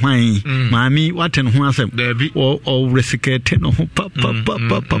ho ahwan maami wate ne ho asem o resikete no ho pa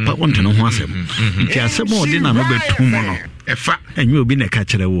wonte ne ho asem nti asem o de na no betum no efa enwe obi na ka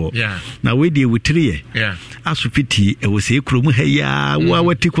kire wo na we die wutiriye asupiti e wo se ekrom ha ya wo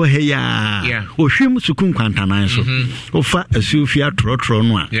watiko ha ya o hwem sukun kwantanan so ofa asufia trotro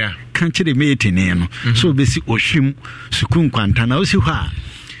no a kan kire metene no so besi o hwem sukun kwantana o si hɔ a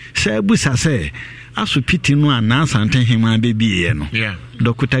sɛ busa sɛ asupiti no a na santen hema bebiye no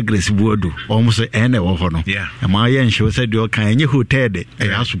Dr. Grace Buodu almost ene wo hɔ no ma ye nhwe sɛ de o kan enye hotel de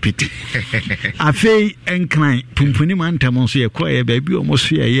asupiti afei enkran pumpuni mantam so ye kɔ ye ba bi o mo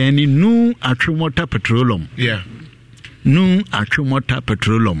so ye ni nu atwemota petroleum nu atwemota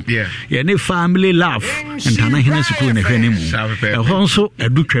petroleum ye ne family love ntana hene suku ne hwɛ ne mu e hɔ nso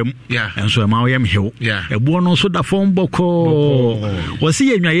adutwam enso ma wo yem hew e bo no so da fon bɔkɔ wo se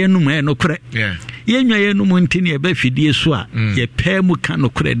ye nwaye nu ma no korɛ ye nwaye nu mu ntini e ba fidie so a ye pɛ mu ka no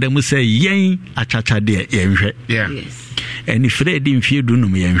korɛ da mu sɛ yen achacha de ye nhwɛ eni fredi mfie du nu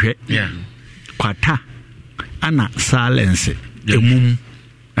mu ye nhwɛ kwata ana silence emum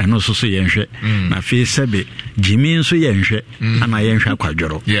ano so yenhwe na fe sebe jimi nso yenhwe ana yenhwe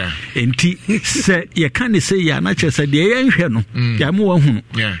akwadworo enti se ye kan se ya na chese de yenhwe no ya mu wahunu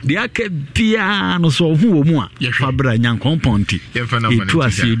de aka bia no so hu wo mu a fa bra nyankonponti etu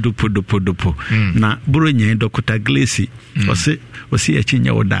ase dopo na bronye Dr. Glacy osi ya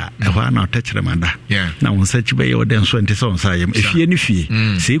chinya woda ehwa na otachire manda na wonsa chibe ye woda nso enti se wonsa yem efie ni fie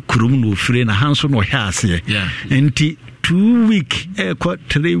se kurum no ofire na hanso no hwa ase enti 2 week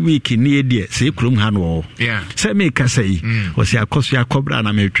 3 week ni edie se kurum ha no se me kasa yi o se akoso akobra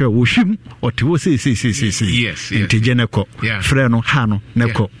na metwe wo hwim ote wo se intigeneko frɛ no ha no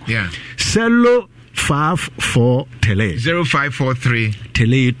neko sello 54 tele 0543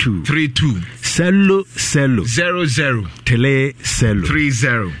 tele 2 32 sello 00 tele sello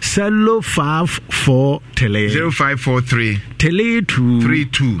 30 sello 54 tele 0543 tele 2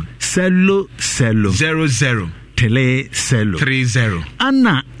 32 sello 00 tele cello 30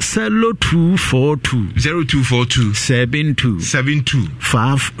 Anna cello 242 0242 72 52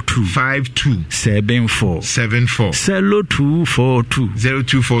 74 cello 242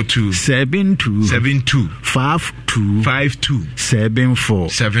 0242 72 52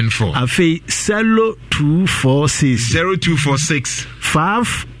 74 afi cello 246 0246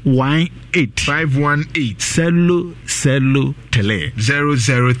 518 cello tele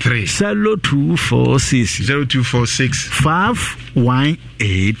 003 cello 246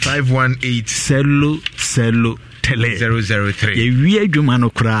 518 cello tele 003 ye wi adwuma no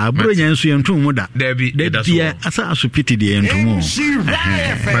kra bro nyanso yentum mu da bia asa asopiti de yentum but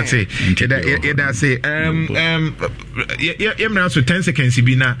say eda say yemra so 10 seconds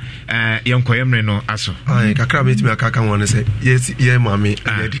bi na yenko yemre no aso ai kakra beti me akaka won say yes ye mame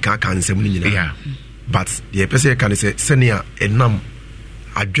ye di kaka nsem ni nyina but ye pese kan say senia enam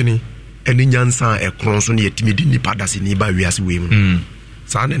adwene eni nyansa ekron so ne yetimi di nipa dase ni ba wiase we mu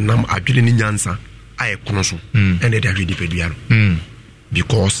sa na enam adwene ni nyansa I konoso ene de adwene pedua no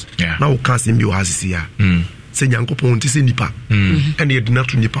because now can see me has here say nyankopon ti se nipa ene ye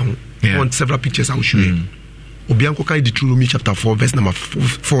dinatu nipa ho on several pictures I will show you Obianko kan Deuteronomy chapter 4 verse number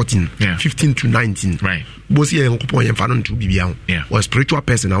 14 15 to 19 right bosi ye nyankopon ye fa no to bibia ho or spiritual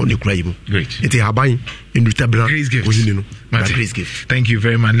person na o ne kura yimu it haban indutabla Grace Gift. Grace Gift. Thank you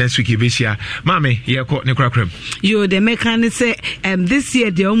very much. Next week Ibisia. Mami, yeah, ko ne krakram. You the mechanic say this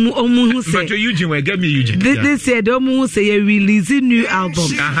year the omu who say but Eugene will get me Eugene. This year the omu who say you releasing new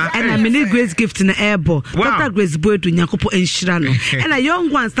album and I mean Grace Gift in the airbo. Dr. Grace Boy to Nyakopo Enshirano. And a young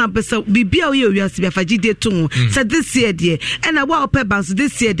one stamp so bibia we are to be fajide to said this year dear and a wow pebbles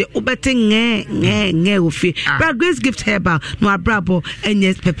this year the obeting nge ufi. But Grace Gift herbal no abrabo and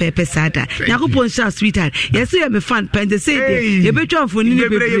yes pepe pesada. Nyakopo Enshira sweetheart. Yes, you have a fan pen. They say you be jump for Nini.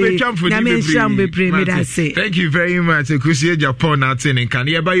 Thank you very much. Kusie Japan outing and can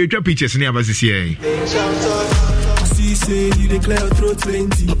you buy your pictures near us this year? See, say you declare throat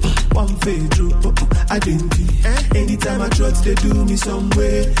plenty. One fade drop, identity. Anytime I trot, they do me some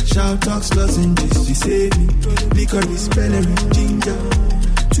way. Shout talks, lozenges, you save me. Licorice, celery, ginger.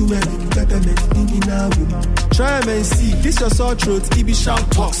 Turmeric, peppermint, thinking now. Try and see, this your sore throat, it be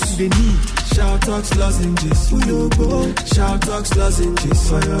shout talks. They need shout talks, lozenges. Shout talks, lozenges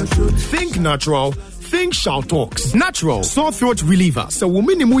for your throat. Think natural. Think Shout Talks. Natural sore throat reliever. So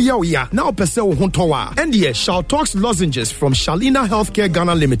wominimu ya now pesel hontowa. And yes, Shout Talks lozenges from Shalina Healthcare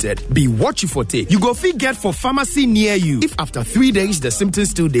Ghana Limited. Be what you for take. You go fit get for pharmacy near you. If after 3 days the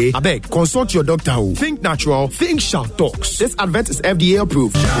symptoms still there, abeg consult your doctor. Think natural. Think Shout Talks. This advert is FDA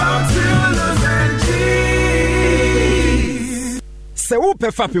approved. Se wo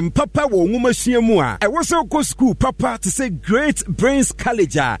pefapim papa wo nwumasua mu a ewo se ko school papa to say Great Brains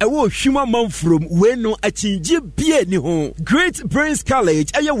College a ewo hwuma manfrom we no achinje bie ni ho. Great Brains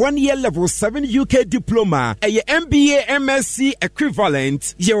College eye 1 year level 7 UK diploma eye MBA MSc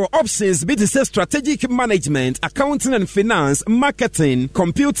equivalent. Your options be to say strategic management, accounting and finance, marketing,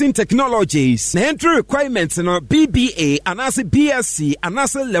 computing technologies. Na entry requirements no BBA and as BSc and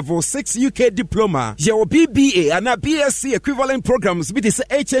as level 6 UK diploma. Your BBA and a BSc equivalent programs be this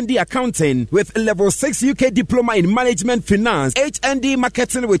HND accounting with level 6 UK diploma in management finance, HND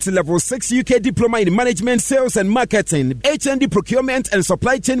marketing with level 6 UK diploma in management sales and marketing, HND procurement and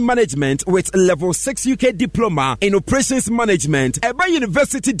supply chain management with level 6 UK diploma in operations management, Eba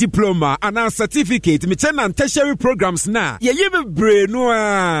University diploma and our certificate, Michen and tertiary programs na. Ye be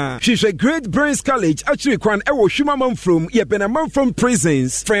brainwa. She's a Great Brains College actually kwan ewo shumamam from ye benamam from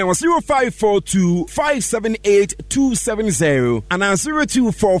prisons. Friend 0542 578 270 and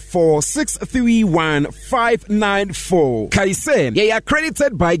 0244-631-594. Kaise, ye are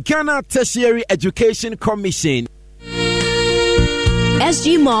accredited by Ghana Tertiary Education Commission.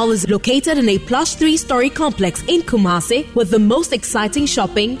 SG Mall is located in a plush 3-story complex in Kumasi with the most exciting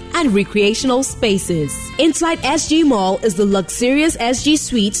shopping and recreational spaces. Inside SG Mall is the luxurious SG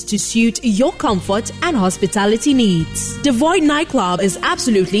Suites to suit your comfort and hospitality needs. The Void Nightclub is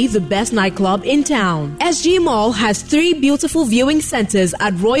absolutely the best nightclub in town. SG Mall has 3 beautiful viewing centers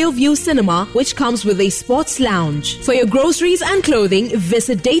at Royal View Cinema, which comes with a sports lounge. For your groceries and clothing,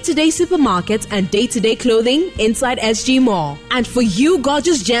 visit Day-to-Day Supermarket and Day-to-Day Clothing inside SG Mall. And for you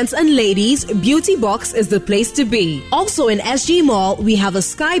gorgeous gents and ladies, Beauty Box is the place to be. Also in SG Mall, we have a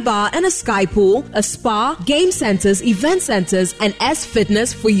sky bar and a sky pool, a spa, game centers, event centers, and S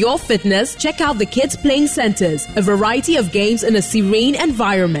Fitness for your fitness. Check out the kids playing centers, a variety of games in a serene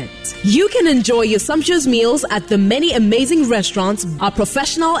environment. You can enjoy your sumptuous meals at the many amazing restaurants. Our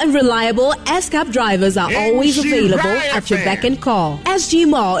professional and reliable S-Cab drivers are always available at your beck and call. SG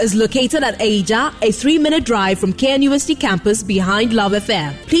Mall is located at Aja, a 3-minute drive from KNUST campus behind Love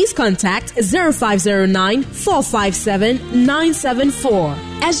FM. Please contact 0509 457 974.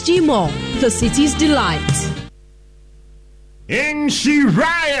 SG Mall, the city's delight. In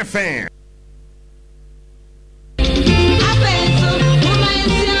Shirai FM.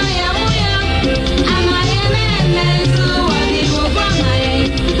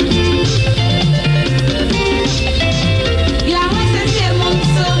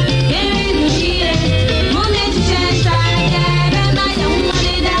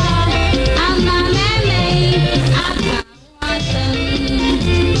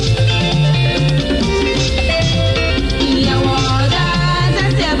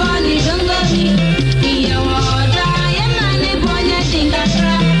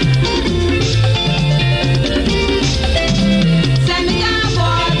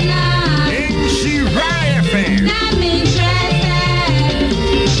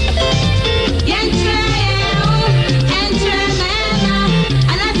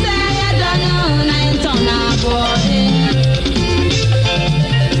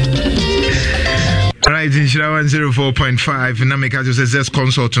 In Shira 104.5, Namika just says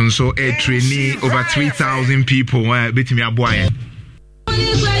consultant, so a trainee over 3,000 people. Bet me a boy.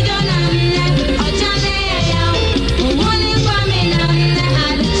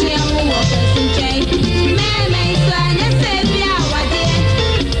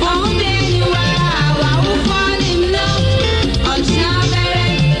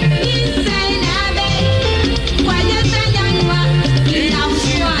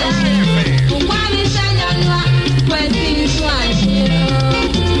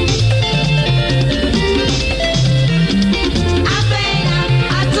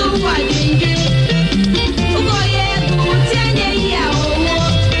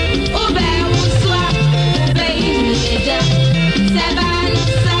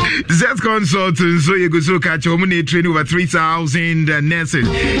 Consultants, so you go so catch your money train over 3,000 nurses.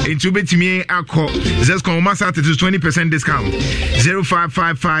 Into Betime Akko, Zescom Massat is 20% discount.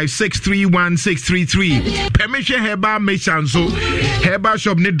 0555 631 633. Permission Heba Meshan, so Heba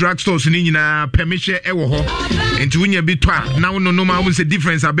shop need drugstores in permission Ewo. Into Winya Bitwa. Now, no man will say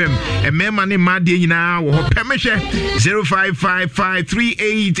difference of them. A man money Madi now, permission 0555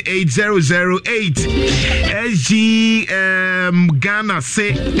 388 SG Ghana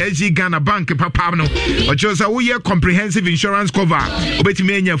say SG Ghana Bank Papa no. Or just a year comprehensive insurance cover.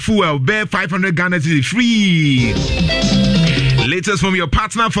 Obetimenya fuel bear 500 Ghana is free. Latest from your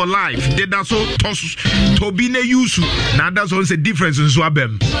partner for life. Did that so Tobine Yusu. Now that's also a difference in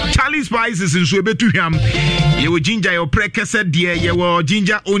Swabem. Charlie Spices in Swebe to him. You will ginger your precasa dear, you will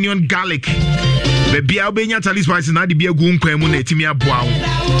ginger, onion, garlic. Baby Albania Charlie Spices na di bia gu nkwan mu na etimi aboa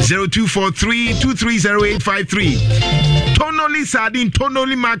 0243230853. Tonoli sardine,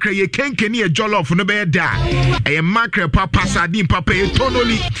 tonoli mackerel, ye kenkeni e jollof no be da. E mackerel papa sardine papa e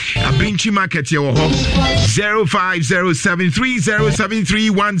tonoli abinchi market ye wo ho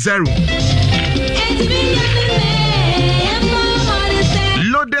 0507307310.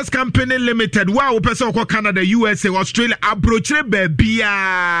 Lodes Company Limited. Wow, person ko Canada, USA, Australia, abrochre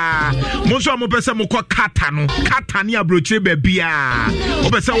bebia. Monso mo person mo ko kata no. Kata ni abrochre bebia. O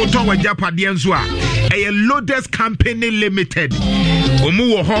person wo ton wa Japade enso a. Lodes Company Limited. Omu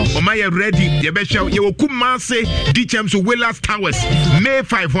wo ho, o ma ye ready. Ye be hwe ye wo Kumase, Dichem so Willas Towers. May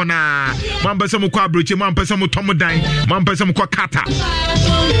 5 ona. Man person mo ko abrochre, man person mo tomo dan, man person mo ko kata.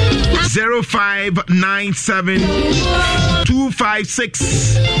 0597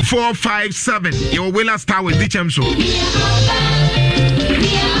 256 457. Your Willas Towers, Dichemso.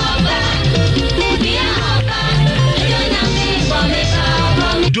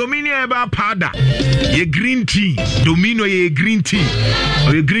 Domino eba powder, ye green tea. Domino ye green tea.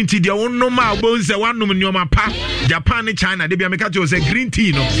 Or ye green tea. They won't know my bones. They want no nyoma pa. Japan and China. They be America to say green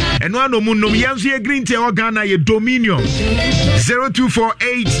tea no. And one no no yansu ye green tea or Ghana ye Domino.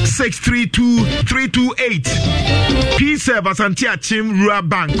 0248632328. Peace serve Asante Achim Rural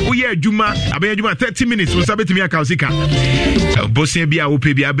Bank. Uye Juma. Abenya Juma 30 minutes. Usabeti mi akausika. Bosia bia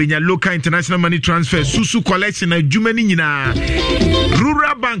upe bia abenya local international money transfer. Susu collection na Juma ni nyina.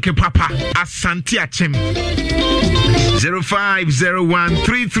 Rural Bank Papa Asante Achim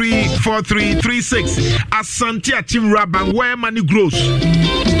 0501334336 Asante Achim Raban where money grows.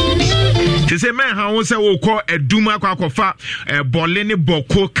 They say man how say we call a duma kwakofa bolene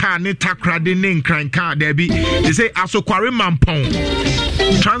boko car ne takrade ne nkran car there be. They say asokware mampon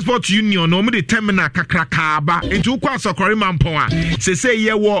Transport Union no me the terminal kakraka ba into kwa asokware mampon a say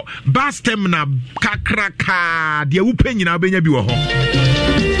ye wo bus terminal kakraka de wo panyina obenya bi wo ho.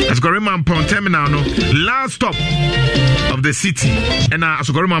 Asokorimampon terminal no last stop of the city and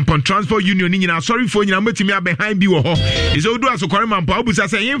Asokorimampon Transport Union ni nyina sorry for nyina metimi behind bi wo ho is odu Asokorimampon obusa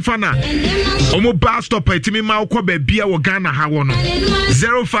say yemfa na omo bus stop etimi ma ukọ ba bia wo Ghana ha wo no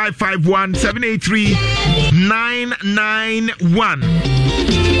 0551 783 991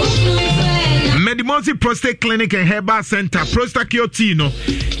 Medimosi Prostate Clinic and Herbal Center Prostacure Tea no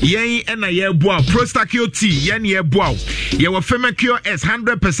yen ena ye boa Prostacure Tea yen ye boa ye wo Femacure S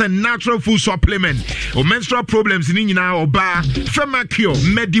 100% natural food supplement o menstrual problems ni nyina oba Femacure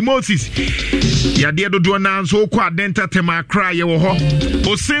Medimosis ya de dodo na so kwa dental tema cry ye wo ho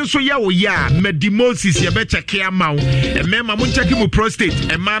o senso ya wo ya Medimosis ye be check ya mawo e mema mun check mu prostate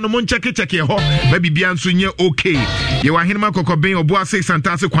e ma no mun check ho ba bibia nso nye okay ye wa hinema kokoben obo 6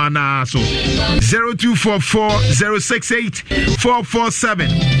 antase kwa na so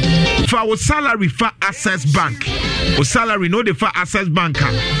 0244068447 for our salary for Access Bank. O salary no the for Access Bank.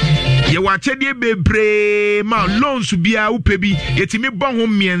 Ye wa chede bebre ma loans bia upebi yetimi bon ho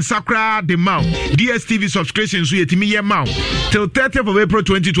miensa kra de ma DSTV subscription so yetimi ye ma till 30th of April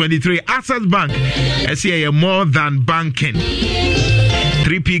 2023 Access Bank say more than banking.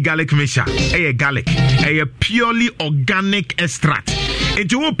 3P garlic mesha garlic a purely organic extract.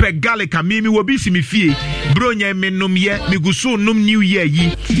 Into wope garlic a mimi wobisi mi fie bronya menum ye miguso num new year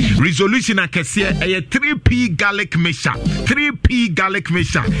yi resolution akese a 3P garlic mesha 3P garlic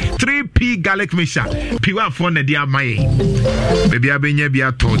mesha 3P garlic mesha piwa for na dia mai baby abenya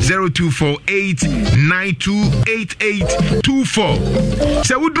bia to 0248928824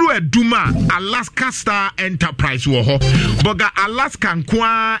 se wudru eduma Alaska Star Enterprise wo ho boga Alaska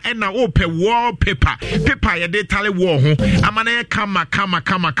nkwa na ope wallpaper ye de tale wo ho amana ye kama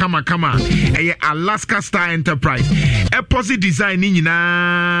ɛyɛ Alaska Star Enterprise ɛpɔsi design ni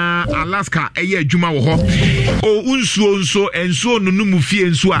nyinaa Alaska ɛyɛ adwuma wɔ hɔ o nsuo nunu mu fie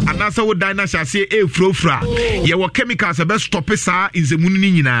nsuo a anasa wo dan na hyase efrofra yɛwɔ chemicals ɛbɛ stop saa nzemunu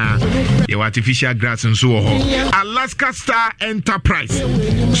ni nyinaa yɛwɔ artificial grass nso wɔ hɔ Alaska Star Enterprise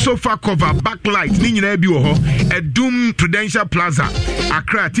sofa cover backlight ni nyinaa bi wɔ hɔ Edum Prudential Plaza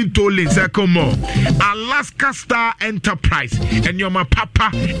Accra Tinto Lane Circle Mall Alaska Star Enterprise enyoma papa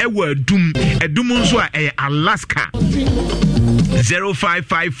ɛwɔ Edum nso a ɛyɛ Alaska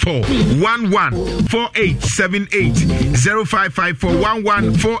 0554 114878 0554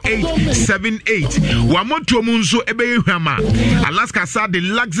 114878 wamoto mu nso ebeye hwama Alaska sa the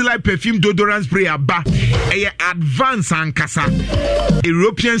luxury perfume deodorant spray aba ɛyɛ advance ankasa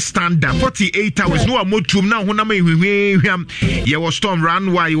European standard 48 hours no wamoto na honam ehwehwehwam yɛwɔ Storm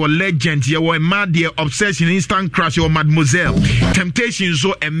Runway yɛwɔ Legend yɛwɔ Emade Obsession Instant Crush yɛwɔ Mademoiselle Temptation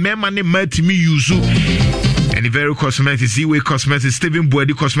so emema ne matimi use and very cosmetics, Seaway Cosmetics, Stephen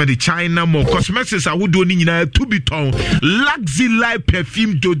Boedi Cosmetics, China More Cosmetics, I would do Nina to be told. Luxury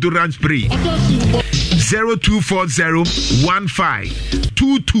perfume deodorant spray 0240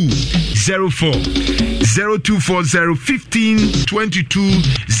 152204 0240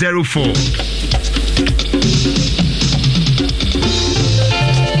 152204.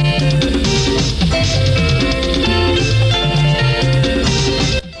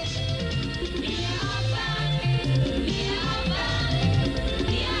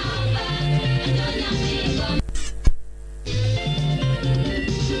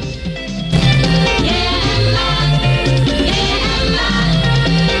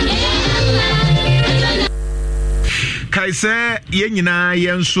 Kaise yenyina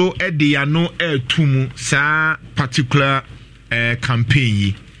yenso ede yano etumu sa particular campaign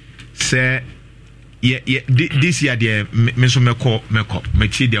yi se this year de meso meko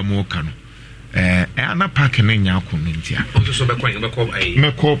mechi de mo ka no ana park na nya ko ntia so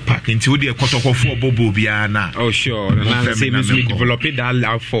meko park nti wo de kotokofo bobo bia na oh sure na say me develop that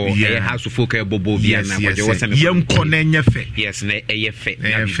love for house of folk bobo bia na what was yem ko na nya fe yes na eye fe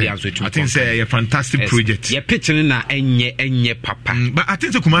na bia so I think say a fantastic project ye pitching na enye papa but I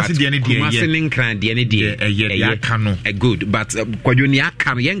think Kumasi de ne de Kumasi ne nkran de ne de eye aka no good but kwadwo ni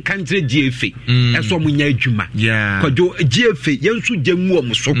aka no yen kan tre GFA eso mo nya adwuma kwadwo GFA yen so gyamu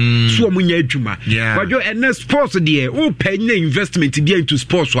om so mo nya adwuma kwadwo ene sports de o penya investment de into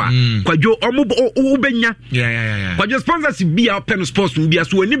sports wa kwadwo o benya kwadwo sponsorship bia open sports bia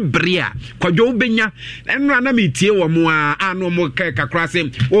so ani brea kwadwo o benya eno na metie wo mo a no mo kakra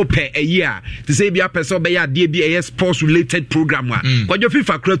se o pe ayi a to say bia person be ya de bia sports related program wa kwadwo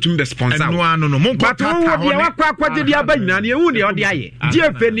FIFA kra tum be sponsor no mo kwata akwaje de aba nyina ye hu ne ode aye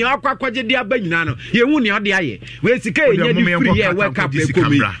GFA ne akwaje de aba nyina no ye hu ne ode aye we sika enya di free ye world cup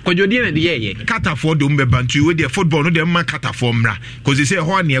ekomi kwadwo de ne de ye Cataford do mbe bantu we dey football no dey man Cataford mra cause they say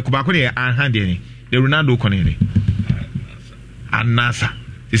ho ne ko ba ko ne hand dey the Ronaldo ko ne Anasa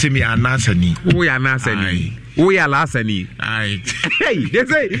they say me Anasa ni we Anasa ni we Alasa ni right hey they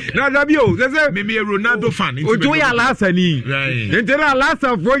say no Rabio they say me a Ronaldo fan o do ya Alasa ni entera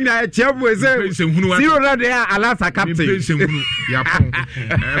Alasa for na chef we say zero na dey Alasa captain ya pon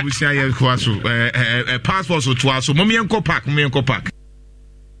busia ye ko aso passport so to aso mo me enko park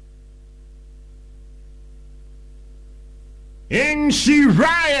In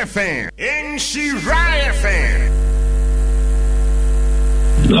Shiraya fan.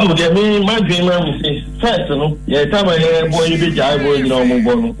 No, get me my dream first, no. Yeah, time I boy you be jai boy no mo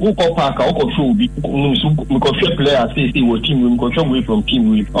bono. Who ko park, who ko show bi. We ko share player say we team we ko show we from team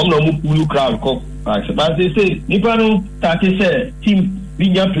we. No mu crowd ko. But they say nipa no start say team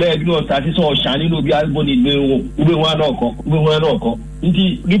Binya player bi no start so shani no bi alboni we wan no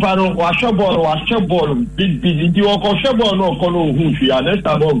Inti nipa no wa share ball big inti o ko share ball no ko no hu fi next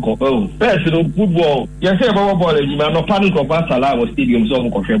time ko first no football you say about ball you no panic of Salah stadium so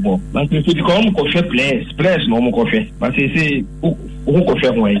ko share ball but if you come ko share players no mo ko share but say who ko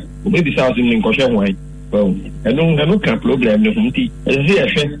share ho ai maybe something ni ko share ho ai no can problem no inti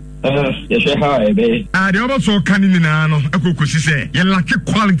yes, the other so can in say you lack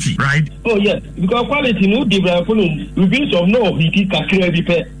quality, right? Oh yes, because quality no develop we been some no he kakre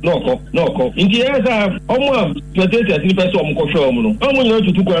no in the area almost 20% ko show no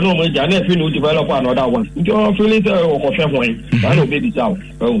almost to go no mo ja na fi no develop another one you feel ko show one I no baby sound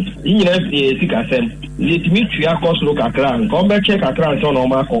in the sikasem let me try cost look akra come back check akra so no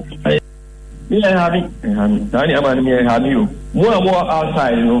ma ko Danny Amani, have you more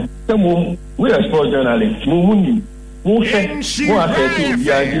outside, you know. Some we are sport journalists, moving who said, what I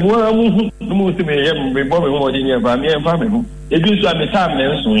said, you are moving to me, before me, what in your family and family. If you saw me time,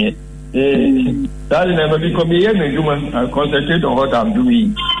 that never become a human. I concentrate on what I'm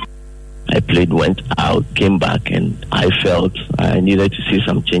doing. I played, went out, came back, and I felt I needed to see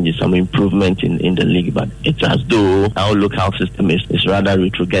some changes, some improvement in the league. But it's as though our local system is rather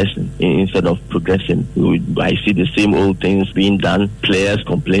retrogressing instead of progressing. I see the same old things being done, players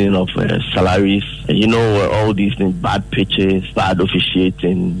complaining of salaries, all these things, bad pitches, bad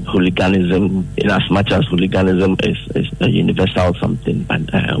officiating, hooliganism, in as much as hooliganism is a universal something. But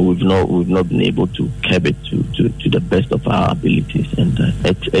we've not been able to curb it to the best of our abilities. And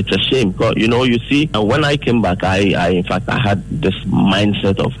it's a shame. You see, when I came back, I had this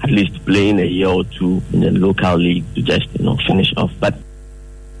mindset of at least playing a year or two in the local league to just, finish off. But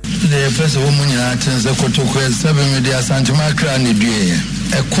the first woman in Athens, the Kotoko, 7 media Santuma Crown,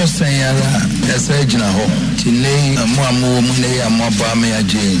 a question as a general. Chile, a Muamu, Mune, a Mobame, a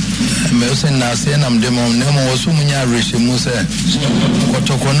Jane. Melson Nasen, I'm the Monemo, Sumunya Rishimusa.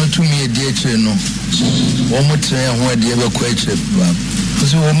 Kotoko to me, dear Chino. Omotre, where the ever question.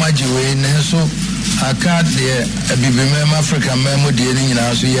 So, Majiway, Neso, I can't dear, a Bibim African memo dealing in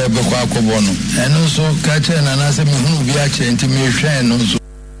our Suya Bono. And also, Kacha and Anasa Mubiacha and Timmy also.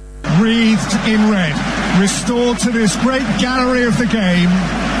 Wreathed in red, restored to this great gallery of the game,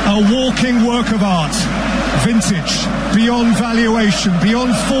 a walking work of art. Vintage, beyond valuation,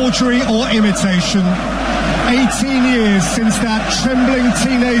 beyond forgery or imitation. 18 years since that trembling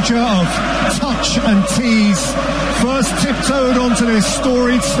teenager of touch and tease first tiptoed onto this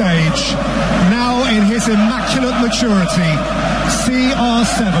storied stage. Now in his immaculate maturity,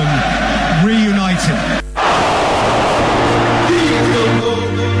 CR7 reunited.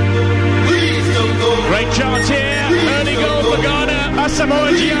 Great chance here, early goal for Ghana.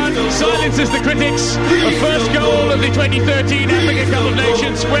 Asamoah Gyan silences the critics. The first goal of the 2013 Africa Cup of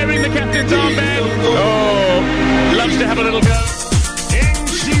Nations, wearing the captain's armband. Oh, loves to have a little go.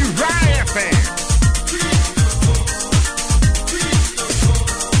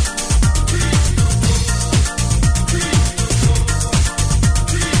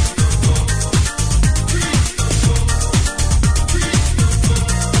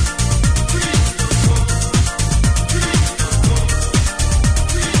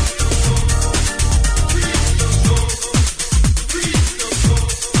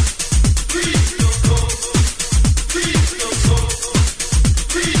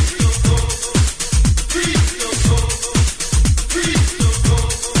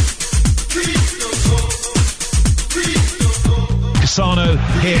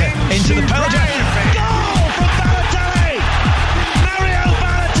 Here into the penalty. Goal from Balotelli! Mario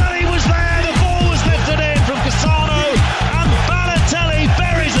Balotelli was there. The ball was lifted in from Cassano, and Balotelli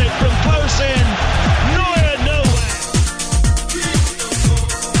buries it from close in. Neuer nowhere.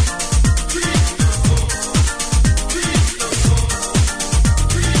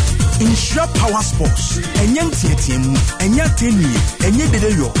 Insure Power Sports. Enye team, enye tenue, enye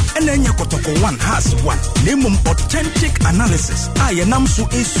dedeyo, and enye kotoko one has one. Name authentic analysis. I am so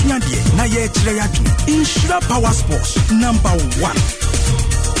esuadie na ye chire yadwene. Insure Power Sports #1.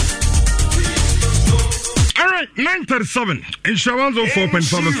 All right, 9:37. Insure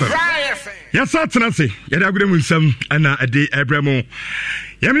 104.5 FM. Yes, that's Nancy. Yada agudemu nsam ana ade Abramo.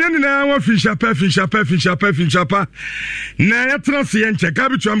 Yamiani na wa finshapa. Na yatra se yenche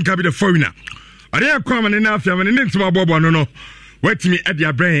gabitu am gabi the foreigner. Ade akwa mane na afia mane ntuma bobo no. Wetimi ade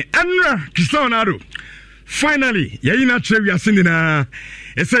abrɛn. Anra Cristiano Ronaldo. Finally, yayina trewi asindi na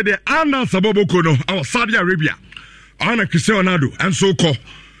said the Anna Saboboko no our Saudi Arabia. Ana Cristiano Ronaldo and so ko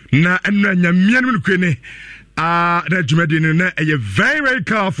na anra nyamian mu kwene na dwumadi no na very very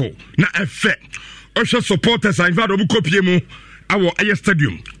powerful na effect. Osho supporters I invite obu kopie mu awo aye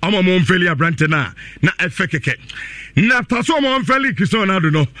stadium ama mo mfeli abrante na effect na taso mo mfeli Cristiano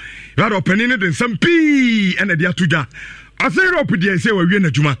Ronaldo no that opening the sampi and the atuja ase Europe dey say we na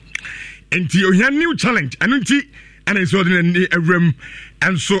dwuma enti ohia new challenge anunti and is ordinary awram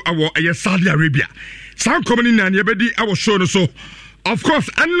and so awo aye Saudi Arabia some company na yebedi awo show no so of course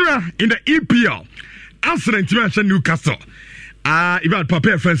Anra in the EPL Arsenal team Newcastle even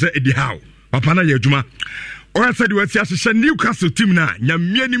Papa friends Eddie Howe Papa na yedwuma or said we see Newcastle team na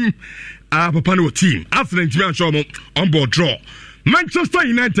nyamianim Papa no team Arsenal team on board draw Manchester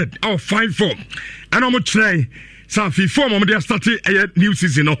United our 5-4 and I'm try Safi form on their starting a new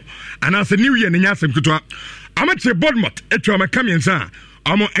season no and as a new year in Yasem Kutwa I'm at the Bournemouth etwa makamian sa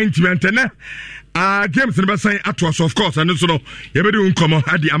I'm on na games in Basai Atwas of course and so no yebedu nkomo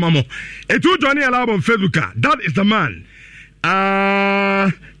adi amamo etu Johnny Alaba on Facebook that is the man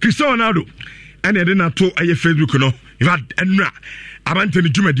Cristiano Ronaldo and I didn't to a Facebook no had enra abante ne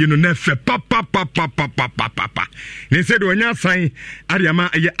dwumadi no na fe papa ne said when ya sign ariama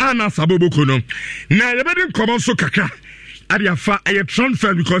ye ana saboboko no na ye bedin komo so kakra ariafa ye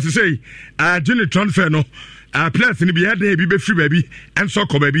transfer because you say jini transfer no players ni bi ade bi be free baby and so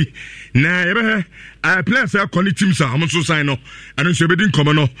ko baby na ye be players are calling teams am so sign no and so bedin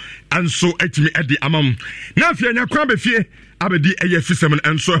komo no and so etimi ade amam na afia nya kwa be fie abedi eye fisem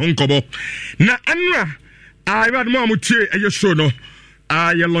and so honkobo na enra I had more mutie a show no.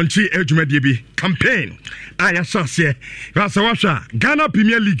 I launchy edumadi bi campaign. I associate. Wasawasha Ghana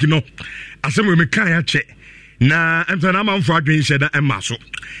Premier League no. Asem we kan ya che. Na emtana man for adwen sheda emaso.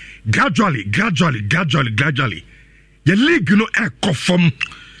 Gradually. Your league no from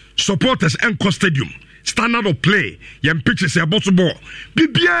supporters and stadium. Standard of play. Yem pitches a bottle ball.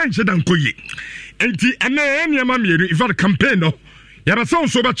 Bibia sheda nkoyi. Enti ene ma mieru if the campaign no. Yaba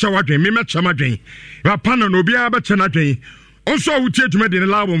so ba chawadwen me ma chamadwen ba pana no bia ba chanadwen also wutie dwuma de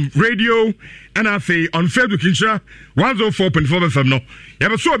the album radio and afi on Facebook insha 104.4 FM no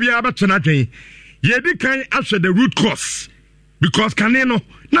yaba so bia ba chanadwen ye di kan after the root cause because kaneno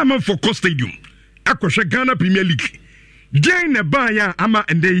na man for cost stadium akwhwe Ghana Premier League gain na ba ya ama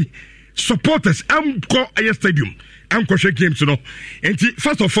and supporters am go aye stadium am kwhwe games no enti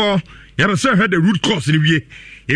first of all yaba so heard the root cause ni wie